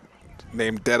son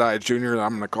named Deadeye Jr. I'm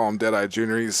going to call him Deadeye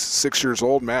Jr. He's 6 years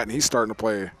old, Matt, and he's starting to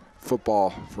play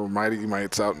football for Mighty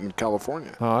Mites out in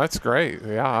California. Oh, that's great.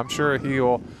 Yeah, I'm sure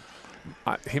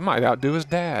he might outdo his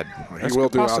dad. He will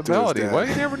outdo his dad. Well,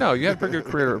 you never know. You had a pretty good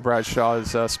career at Bradshaw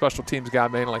as a special teams guy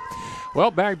mainly.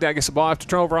 Well, Baghdad gets the ball after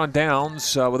turnover on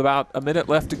downs with about a minute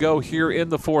left to go here in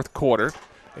the fourth quarter.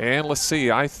 And let's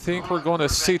see, I think we're going to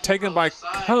see taken by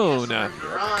Cone.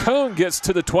 Cone gets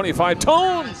to the 25.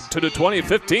 Tone to the 20,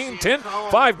 15, 10,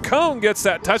 5. Cone gets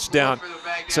that touchdown.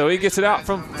 So he gets it out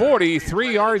from 40,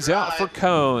 3 yards out for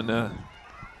Cone.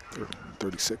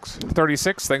 36.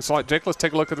 36. Thanks a lot, Jake. Let's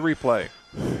take a look at the replay.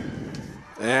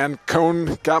 And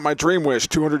Cone got my dream wish,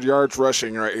 200 yards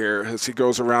rushing right here as he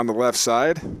goes around the left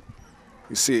side.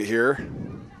 You see it here.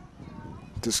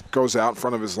 Just goes out in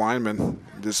front of his lineman.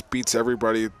 Just beats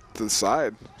everybody to the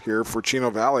side here for Chino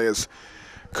Valley as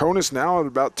Cone is now at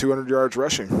about 200 yards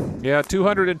rushing. Yeah,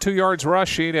 202 yards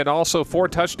rushing and also 4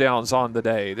 touchdowns on the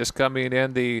day. This coming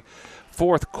in the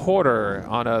fourth quarter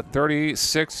on a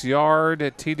 36-yard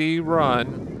TD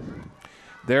run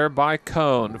there by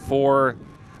Cone for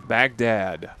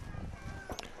Baghdad.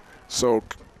 So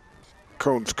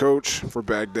Cone's coach for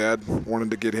Baghdad wanted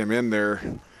to get him in there,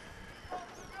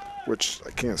 which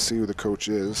I can't see who the coach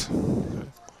is.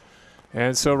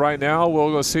 And so right now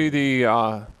we'll go see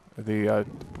the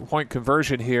point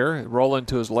conversion here. Rolling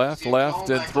to his left,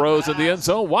 and throws in the end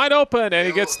zone. Wide open, and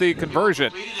he gets the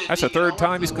conversion. That's the third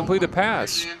time he's completed a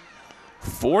pass.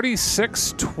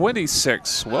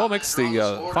 46-26. Well, makes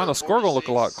the final score go look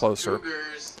a lot closer.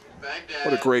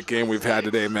 What a great game we've had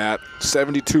today, Matt.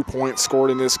 72 points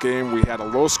scored in this game. We had a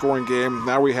low-scoring game.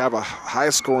 Now we have a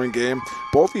high-scoring game.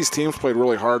 Both these teams played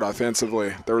really hard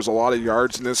offensively. There was a lot of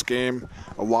yards in this game,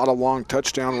 a lot of long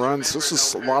touchdown runs. This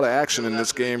is a lot of action in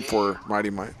this game for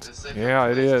Mighty Mites. Yeah,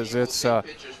 it is. It's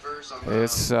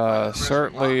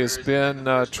certainly has been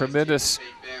a tremendous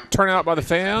turnout by the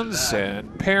fans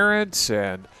and parents,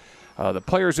 and the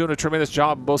players doing a tremendous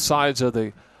job on both sides of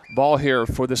the ball here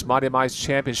for this Mighty Mites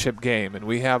championship game. And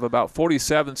we have about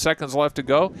 47 seconds left to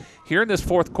go here in this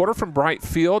fourth quarter from Bright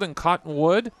Field in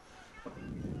Cottonwood.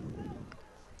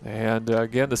 And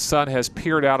again, the sun has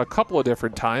peered out a couple of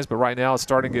different times, but right now it's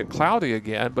starting to get cloudy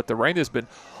again. But the rain has been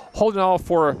holding off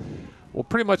for, well,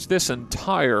 pretty much this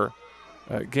entire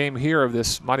game here of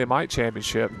this Mighty Mite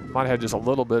championship. Might have had just a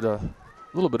little bit of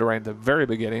rain at the very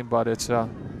beginning, but it's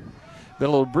been a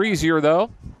little breezier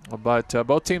though. But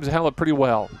both teams handled it pretty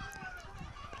well.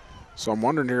 So I'm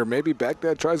wondering here, maybe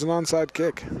Baghdad tries an onside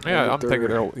kick. Yeah, I'm thinking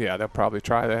they'll probably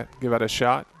try that, give it a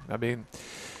shot. I mean,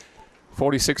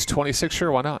 46-26,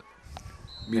 sure, why not?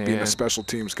 Me being a special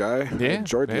teams guy, I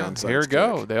enjoyed the onside Here we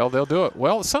go. They'll do it.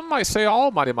 Well, some might say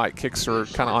all Mighty Mite kicks are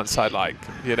kind of onside-like,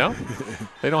 you know?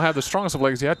 They don't have the strongest of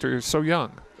legs yet. They're so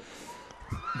young.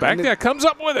 Baghdad comes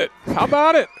up with it. How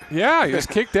about it? Yeah, you just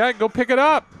kick that, go pick it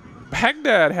up.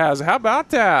 Baghdad has it. How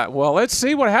about that? Well, let's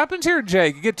see what happens here,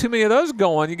 Jake. You get too many of those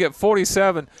going, you get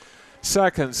 47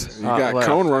 seconds You got left.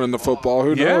 Cone running the football.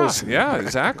 Who knows? Yeah,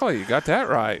 exactly. You got that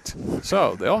right.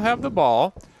 So they'll have the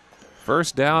ball.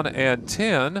 First down and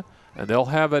 10, and they'll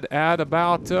have it at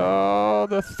about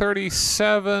the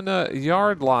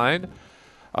 37-yard line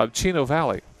of Chino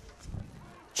Valley.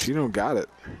 Chino got it.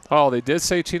 Oh, they did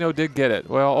say Chino did get it.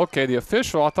 Well, okay, the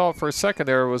official, I thought for a second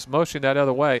there, was motioning that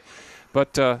other way.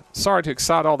 But sorry to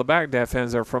excite all the Baghdad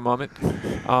fans there for a moment.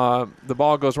 The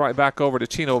ball goes right back over to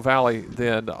Chino Valley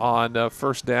then on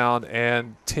first down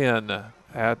and 10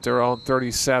 at their own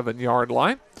 37-yard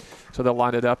line. So they'll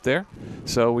line it up there.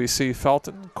 So we see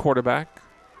Felton, quarterback.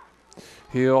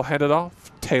 He'll hand it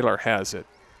off. Taylor has it.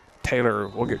 Taylor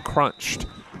will get crunched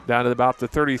down at about the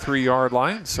 33-yard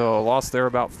line. So a loss there,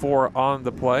 about 4 on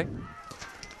the play.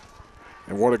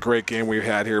 And what a great game we've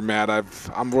had here, Matt.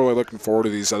 I'm really looking forward to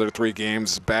these other 3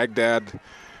 games. Baghdad,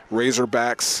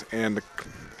 Razorbacks, and the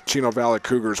Chino Valley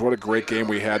Cougars. What a great game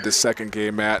we had this second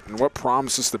game, Matt. And what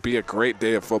promises to be a great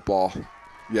day of football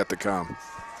yet to come.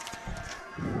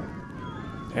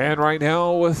 And right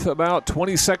now, with about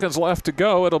 20 seconds left to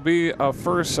go, it'll be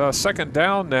a second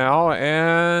down now,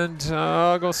 and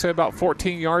I'll go say about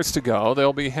 14 yards to go.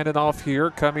 They'll be handed off here,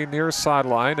 coming near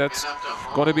sideline. That's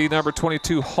going to be number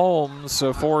 22, Holmes,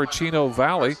 for Chino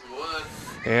Valley.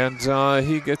 And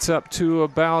he gets up to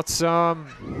about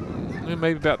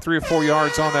maybe about 3 or 4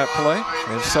 yards on that play,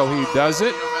 and so he does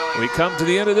it. We come to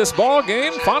the end of this ball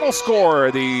game. Final score,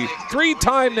 the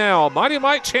 3-time now Mighty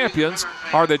Mite champions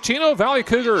are the Chino Valley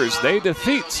Cougars. They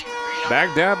defeat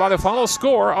Baghdad by the final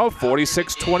score of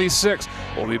 46-26.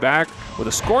 We'll be back with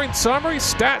a scoring summary,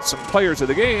 stats, and players of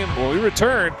the game when we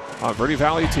return on Verde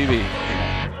Valley TV.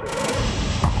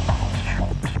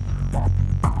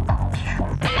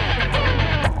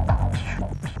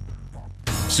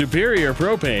 Superior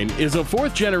Propane is a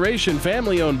 4th-generation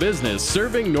family-owned business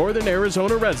serving northern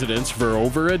Arizona residents for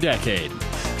over a decade.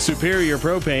 Superior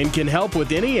Propane can help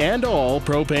with any and all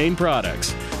propane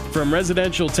products, from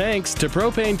residential tanks to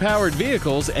propane-powered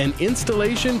vehicles and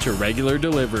installation to regular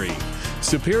delivery.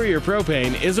 Superior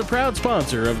Propane is a proud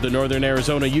sponsor of the Northern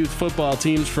Arizona youth football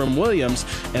teams from Williams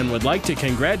and would like to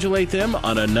congratulate them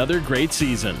on another great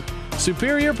season.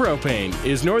 Superior Propane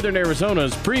is Northern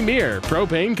Arizona's premier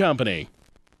propane company.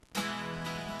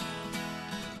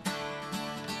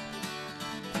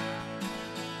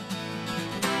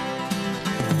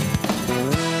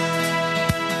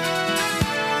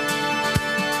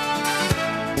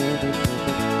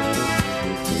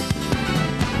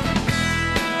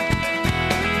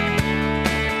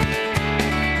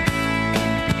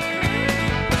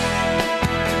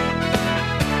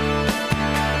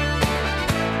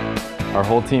 Our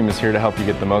whole team is here to help you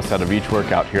get the most out of each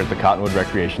workout here at the Cottonwood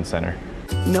Recreation Center.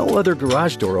 No other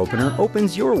garage door opener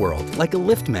opens your world like a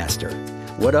LiftMaster.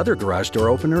 What other garage door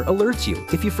opener alerts you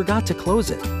if you forgot to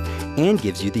close it and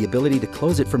gives you the ability to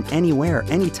close it from anywhere,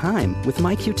 anytime with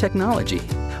MyQ technology?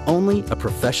 Only a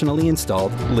professionally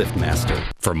installed LiftMaster.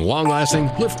 From long-lasting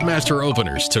LiftMaster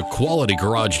openers to quality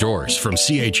garage doors from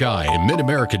CHI and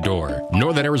Mid-America Door,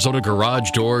 Northern Arizona Garage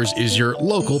Doors is your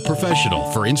local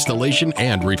professional for installation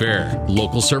and repair.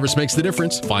 Local service makes the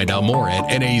difference. Find out more at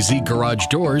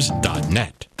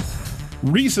nazgaragedoors.net.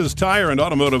 Reese's Tire and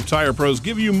Automotive Tire Pros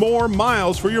give you more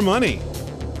miles for your money.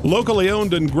 Locally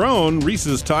owned and grown,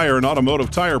 Reese's Tire and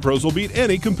Automotive Tire Pros will beat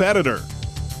any competitor.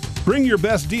 Bring your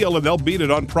best deal and they'll beat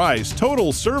it on price,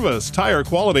 total service, tire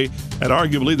quality, and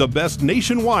arguably the best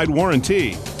nationwide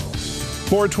warranty.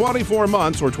 For 24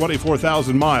 months or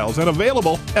 24,000 miles and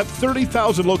available at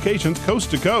 30,000 locations coast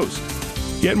to coast.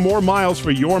 Get more miles for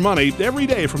your money every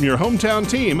day from your hometown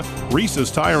team,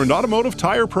 Reese's Tire and Automotive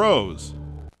Tire Pros.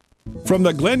 From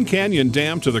the Glen Canyon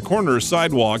Dam to the corner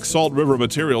sidewalk, Salt River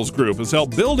Materials Group has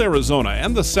helped build Arizona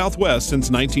and the Southwest since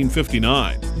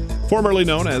 1959. Formerly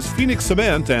known as Phoenix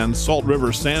Cement and Salt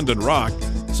River Sand and Rock,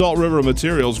 Salt River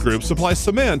Materials Group supplies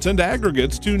cement and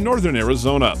aggregates to northern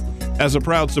Arizona. As a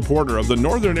proud supporter of the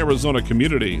northern Arizona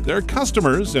community, their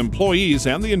customers, employees,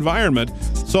 and the environment,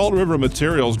 Salt River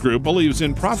Materials Group believes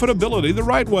in profitability the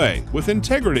right way, with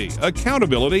integrity,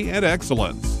 accountability, and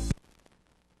excellence.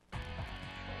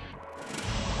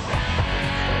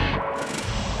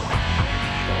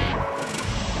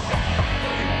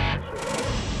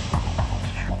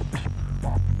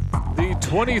 The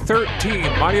 2013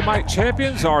 Mighty Mite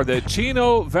champions are the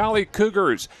Chino Valley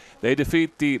Cougars. They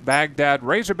defeat the Baghdad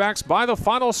Razorbacks by the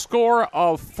final score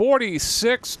of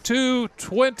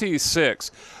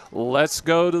 46-26. Let's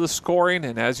go to the scoring,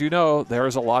 and as you know,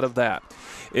 there's a lot of that.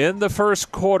 In the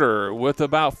first quarter, with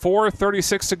about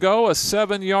 4:36 to go, a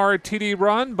 7-yard TD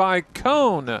run by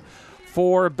Cone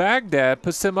for Baghdad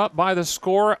puts them up by the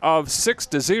score of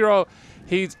 6-0.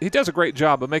 He does a great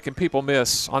job of making people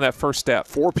miss on that first step.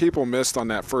 4 people missed on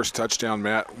that first touchdown,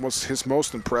 Matt. Was his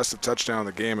most impressive touchdown of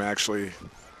the game, actually,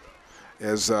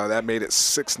 as that made it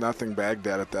 6-0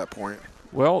 Baghdad at that point.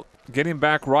 Well, getting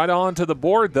back right onto the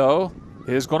board, though,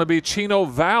 is going to be Chino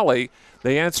Valley.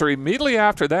 They answer immediately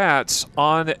after that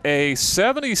on a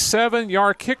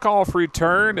 77-yard kickoff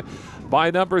return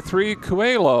by number 3,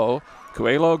 Coelho.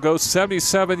 Coelho goes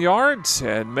 77 yards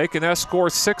and making that score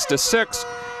 6-6.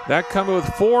 That coming with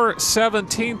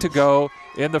 4:17 to go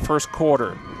in the first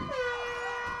quarter.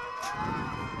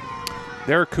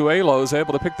 There, Coelho is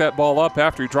able to pick that ball up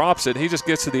after he drops it. He just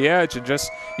gets to the edge and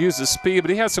just uses speed, but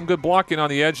he has some good blocking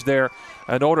on the edge there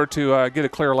in order to get a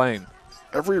clear lane.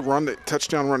 Every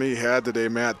touchdown run he had today,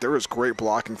 Matt, there was great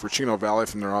blocking for Chino Valley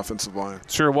from their offensive line.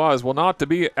 Sure was. Well, not to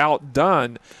be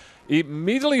outdone,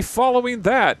 immediately following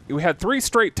that, we had 3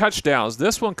 straight touchdowns.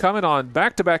 This one coming on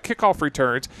back-to-back kickoff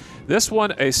returns. This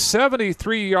one a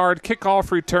 73-yard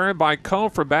kickoff return by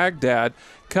Cone for Baghdad,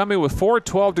 coming with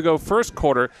 4:12 to go first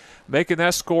quarter, making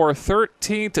that score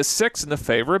 13-6 in the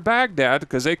favor of Baghdad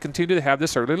because they continue to have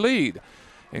this early lead.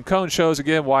 And Cone shows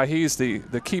again why he's the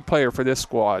key player for this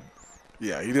squad.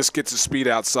 Yeah, he just gets his speed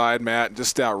outside, Matt,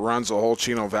 just outruns the whole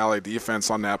Chino Valley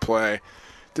defense on that play.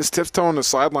 Just tiptoeing the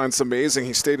sideline's amazing.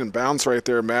 He stayed in bounds right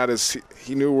there, Matt, as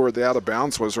he knew where the out of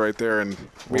bounds was right there and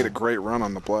made a great run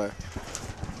on the play.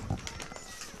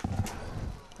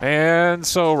 And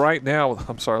so right now,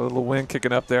 I'm sorry, a little wind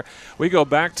kicking up there. We go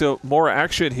back to more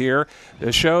action here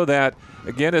to show that,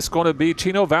 again, it's going to be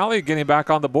Chino Valley getting back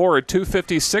on the board.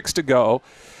 2:56 to go.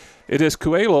 It is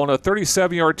Coelho on a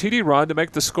 37-yard TD run to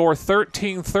make the score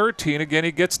 13-13. Again,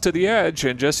 he gets to the edge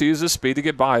and just uses speed to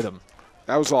get by them.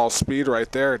 That was all speed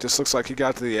right there. It just looks like he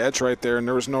got to the edge right there, and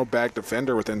there was no back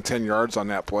defender within 10 yards on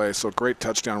that play. So great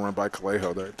touchdown run by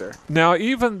Coelho right there. Now,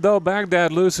 even though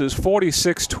Baghdad loses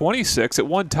 46-26, at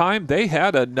one time they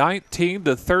had a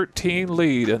 19-13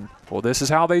 lead. And, well, this is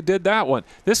how they did that one.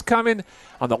 This coming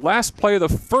on the last play of the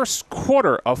first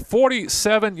quarter, a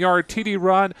 47-yard TD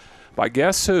run by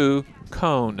guess who?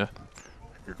 Cone.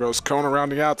 Here goes Cone around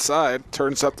the outside,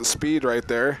 turns up the speed right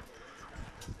there.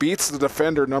 Beats the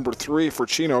defender, number 3 for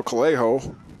Chino,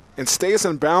 Coelho, and stays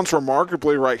in bounds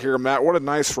remarkably right here, Matt. What a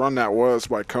nice run that was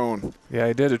by Cone. Yeah,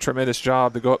 he did a tremendous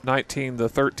job to go up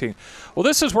 19-13. Well,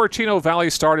 this is where Chino Valley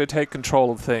started to take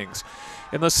control of things.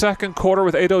 In the second quarter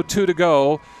with 8:02 to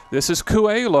go, this is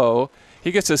Coelho.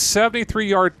 He gets a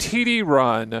 73-yard TD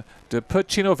run to put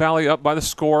Chino Valley up by the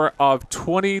score of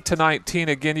 20-19.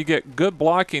 Again, you get good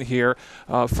blocking here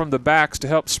from the backs to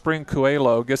help spring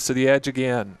Coelho. Gets to the edge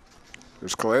again.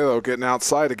 There's Coelho getting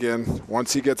outside again.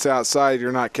 Once he gets outside,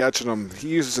 you're not catching him. He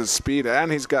uses his speed,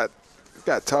 and he's got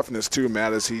toughness too,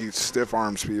 Matt, as he stiff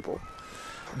arms people.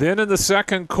 Then in the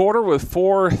second quarter with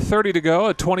 4:30 to go,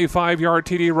 a 25-yard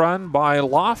TD run by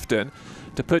Lofton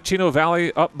to put Chino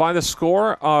Valley up by the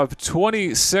score of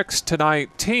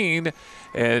 26-19.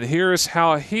 And here's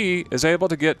how he is able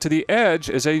to get to the edge,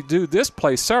 as they do this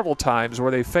play several times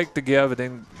where they fake the give and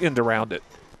then end around it.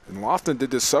 And Lofton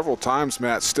did this several times,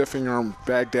 Matt, stiffing arm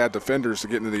Baghdad defenders to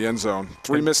get into the end zone.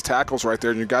 3 missed tackles right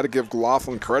there, and you got to give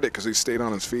Laughlin credit because he stayed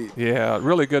on his feet. Yeah,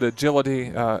 really good agility,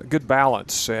 good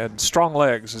balance, and strong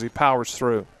legs as he powers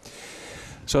through.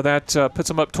 So that puts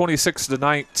them up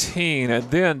 26-19. And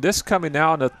then this coming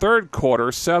now in the third quarter,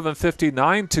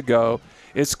 7:59 to go.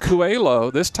 It's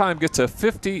Coelho. This time gets a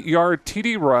 50-yard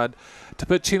TD run to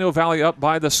put Chino Valley up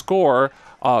by the score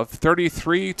of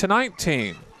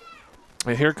 33-19.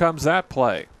 And here comes that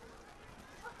play.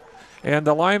 And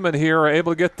the linemen here are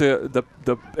able to get the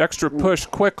extra push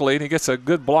quickly, and he gets a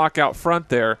good block out front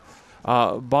there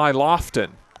by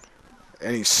Lofton.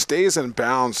 And he stays in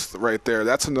bounds right there.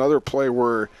 That's another play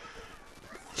where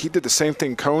he did the same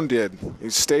thing Cone did. He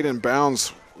stayed in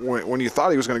bounds when you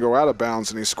thought he was going to go out of bounds,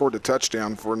 and he scored the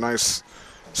touchdown for a nice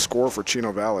score for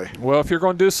Chino Valley. Well, if you're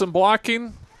going to do some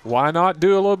blocking, why not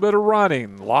do a little bit of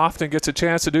running? Lofton gets a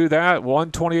chance to do that.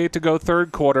 1:28 to go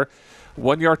third quarter.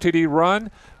 1-yard TD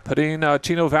run, putting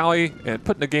Chino Valley and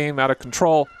putting the game out of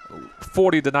control.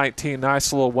 40-19.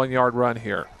 Nice little 1-yard run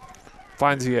here.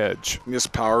 Finds the edge. He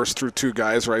just powers through 2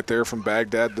 guys right there from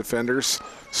Baghdad defenders.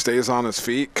 Stays on his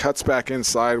feet. Cuts back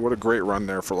inside. What a great run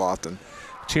there for Lofton.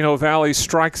 Chino Valley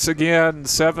strikes again.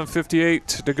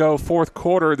 7:58 to go fourth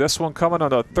quarter. This one coming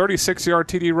on a 36-yard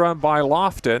TD run by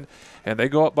Lofton. And they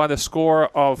go up by the score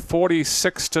of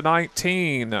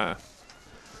 46-19.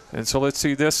 And so let's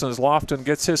see this as Lofton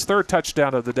gets his third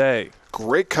touchdown of the day.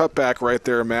 Great cutback right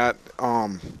there, Matt.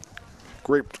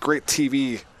 Great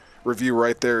TV review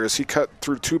right there as he cut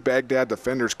through 2 Baghdad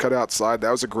defenders, cut outside.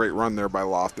 That was a great run there by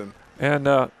Lofton. And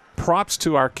props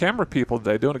to our camera people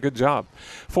today, doing a good job.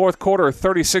 Fourth quarter,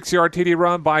 36-yard TD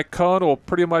run by Cone will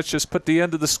pretty much just put the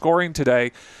end of the scoring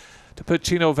today to put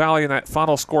Chino Valley in that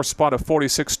final score spot of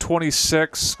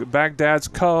 46-26. Baghdad's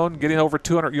Cone getting over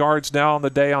 200 yards now on the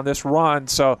day on this run.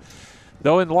 So,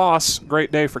 though in loss,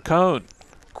 great day for Cone.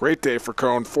 Great day for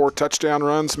Cone. 4 touchdown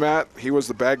runs, Matt. He was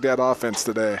the Baghdad offense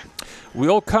today.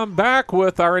 We'll come back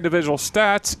with our individual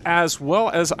stats as well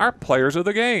as our players of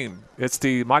the game. It's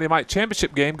the Mighty Mite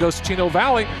Championship game goes to Chino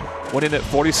Valley, winning at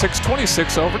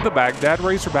 46-26 over the Baghdad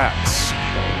Razorbacks.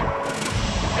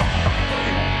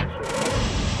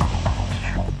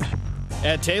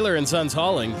 At Taylor & Sons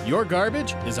Hauling, your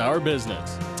garbage is our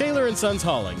business. Taylor & Sons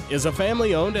Hauling is a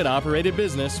family-owned and operated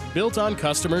business built on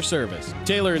customer service.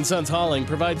 Taylor & Sons Hauling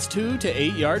provides 2 to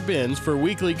 8 yard bins for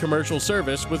weekly commercial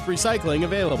service with recycling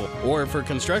available. Or for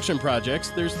construction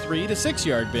projects, there's 3 to 6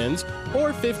 yard bins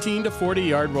or 15 to 40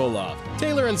 yard roll-off.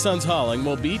 Taylor & Sons Hauling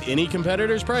will beat any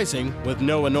competitor's pricing with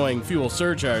no annoying fuel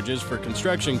surcharges for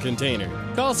construction container.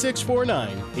 Call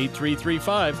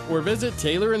 649-8335 or visit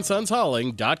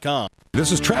taylorandsonshauling.com.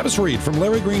 This is Travis Reed from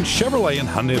Larry Green Chevrolet and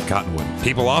Hyundai of Cottonwood.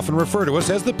 People often refer to us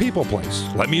as the people place.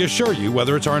 Let me assure you,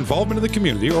 whether it's our involvement in the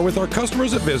community or with our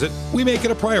customers that visit, we make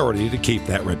it a priority to keep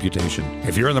that reputation.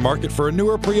 If you're in the market for a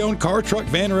newer pre-owned car, truck,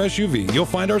 van, or SUV, you'll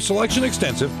find our selection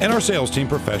extensive and our sales team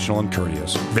professional and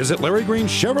courteous. Visit Larry Green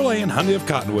Chevrolet and Hyundai of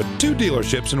Cottonwood, 2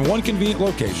 dealerships in 1 convenient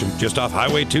location just off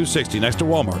Highway 260 next to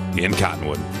Walmart in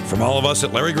Cottonwood. From all of us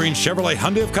at Larry Green Chevrolet,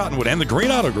 Hyundai of Cottonwood, and the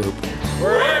Green Auto Group,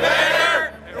 We're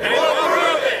better, and we'll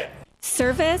prove it.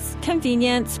 Service,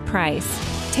 convenience, price.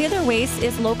 Taylor Waste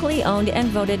is locally owned and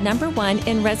voted #1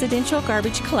 in residential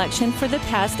garbage collection for the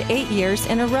past 8 years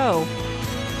in a row.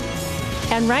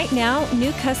 And right now,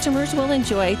 new customers will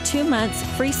enjoy 2 months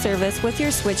free service with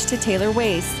your switch to Taylor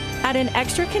Waste. Add an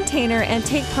extra container and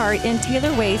take part in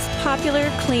Taylor Waste's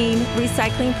popular clean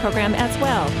recycling program as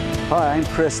well. Hi, I'm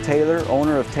Chris Taylor,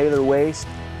 owner of Taylor Waste.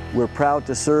 We're proud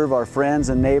to serve our friends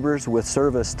and neighbors with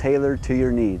service tailored to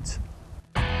your needs.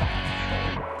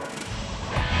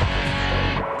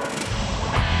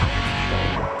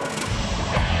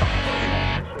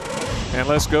 And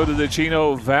let's go to the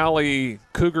Chino Valley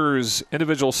Cougars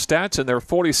individual stats in their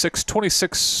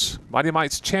 46-26 Mighty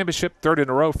Mites Championship, 3rd in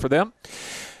a row for them.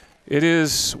 It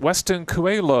is Weston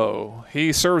Coelho.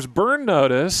 He serves burn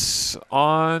notice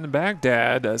on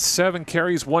Baghdad. 7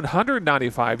 carries,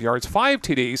 195 yards, 5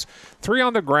 TDs, 3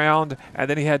 on the ground, and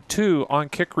then he had 2 on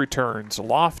kick returns.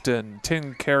 Lofton,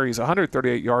 10 carries,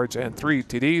 138 yards, and 3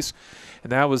 TDs.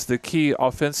 And that was the key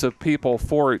offensive people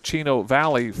for Chino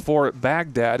Valley. For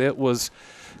Baghdad, it was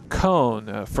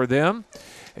Cone for them.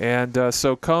 And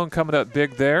so Cone coming up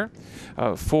big there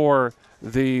for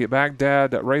the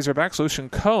Baghdad Razorbacks. Lucian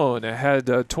Cone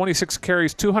had 26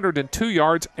 carries, 202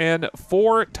 yards, and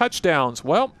 4 touchdowns.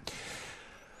 Well,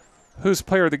 Who's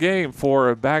player of the game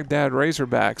for Baghdad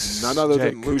Razorbacks? None other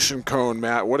Jake? than Lucian Cohn,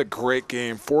 Matt. What a great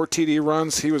game. 4 TD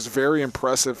runs. He was very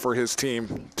impressive for his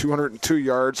team. 202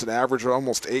 yards, an average of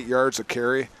almost 8 yards a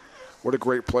carry. What a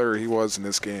great player he was in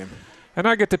this game. And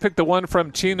I get to pick the one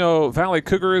from Chino Valley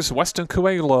Cougars, Weston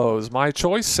Coelho's my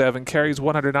choice. 7 carries,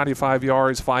 195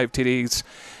 yards, 5 TDs.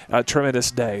 A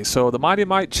tremendous day. So the Mighty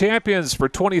Might champions for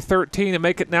 2013 and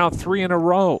make it now 3 in a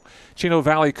row. Chino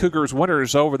Valley Cougars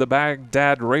winners over the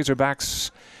Baghdad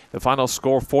Razorbacks. The final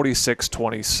score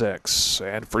 46-26.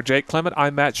 And for Jake Clement,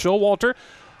 I'm Matt Showalter.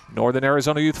 Northern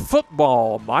Arizona Youth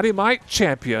Football Mighty Might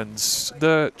champions,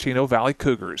 the Chino Valley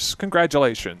Cougars.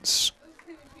 Congratulations.